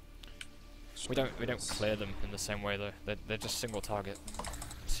 We don't clear them in the same way though. They're just single target.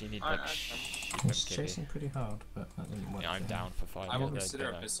 So you need like I- sheep and He's KB. chasing pretty hard, but that didn't work. Yeah, I'm for him. down for 5. I yeah, will they're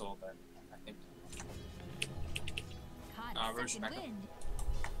consider dead. Abyssal then, I think. Caught Roche second back up. wind.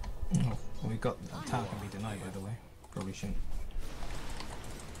 Oh, we got tower can be denied by the way. Probably shouldn't.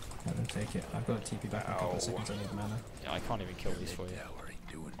 Let them take it. I've got a TP back in a couple of Ow. seconds. I need mana. Yeah, I can't even kill these for you.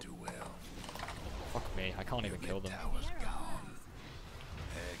 Doing too well. Fuck me, I can't even kill them. Tower's gone.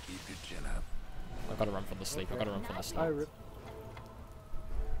 Keep your chin up. I've got to run from the sleep. I've got to run from the I sleep. rip.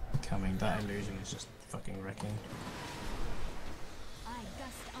 Coming. That illusion is just fucking wrecking. I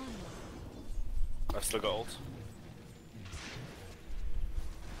gust onward. I've still got ult.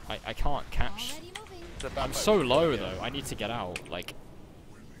 I can't catch. Already moving. It's a bad I'm fight. so low Yeah. though. I need to get out. Like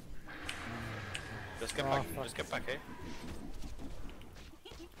Just get back, just get back, eh?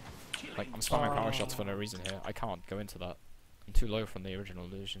 I'm spamming power shots for no reason here. I can't go into that. I'm too low from the original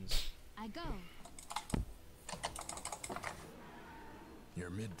illusions. I go. Your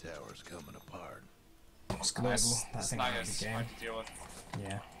mid tower's coming apart. It's global. That This thing Naga might be is game. hard to deal with.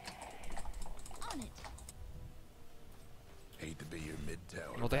 Yeah. On it. Hate to be your mid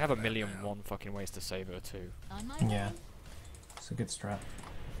tower. Well, they have a million and one fucking ways to save her too. On my Yeah. way. It's a good strat.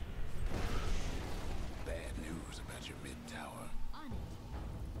 Bad news about your mid tower. On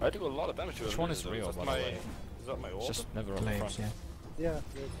it. I do a lot of damage to Which it. one is real, by the way? Is that my It's orb? just never on the Glaives, front. yeah. Yeah,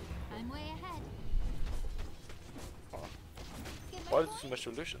 I'm way ahead. Give my Why is point. there so much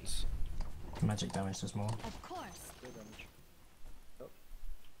illusions? Magic damage does more. Of course. good damage.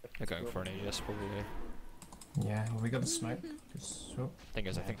 They're going for an ADS probably. Yeah. Well, we got the smoke. Just, oh, Thing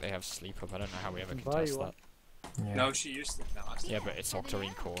is, I think they have sleep up. I don't know how we ever Can can buy test you that. one. yeah. No, she used to not. Yeah, but it's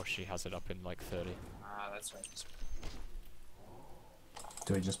Octarine core. She has it up in like 30. Ah, that's right.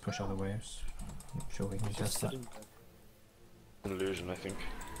 Do we just push other waves? I'm sure we can Just test that. sitting there. An illusion, I think.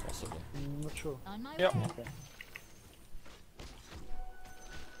 Possibly. Not sure. On my Yep. way. Okay.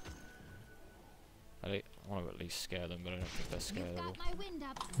 I want to at least scare them, but I don't think they're You've scareable. got my wind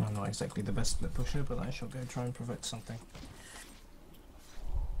up. I'm not exactly the best split pusher, but I shall go try and provoke something.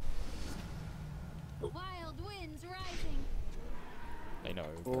 Wild winds rising. They know.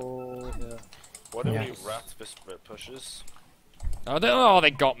 But... Oh, yeah. What if Yeah. we rat whisper pushes? Oh,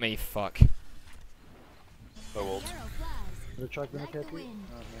 they got me. Fuck. No ult. The arrow flies. Will Chuck gonna care too? wind.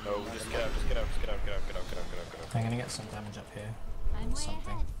 No, just get out, just get out, just get out, get out, get out, get out, get out, get out. I'm gonna get some damage up here. I'm way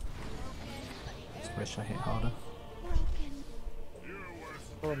Something. ahead. Just wish I hit harder. Broken.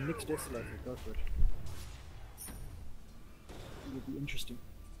 Oh, mixed desolator, go for it. It'll be interesting.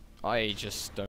 I just don't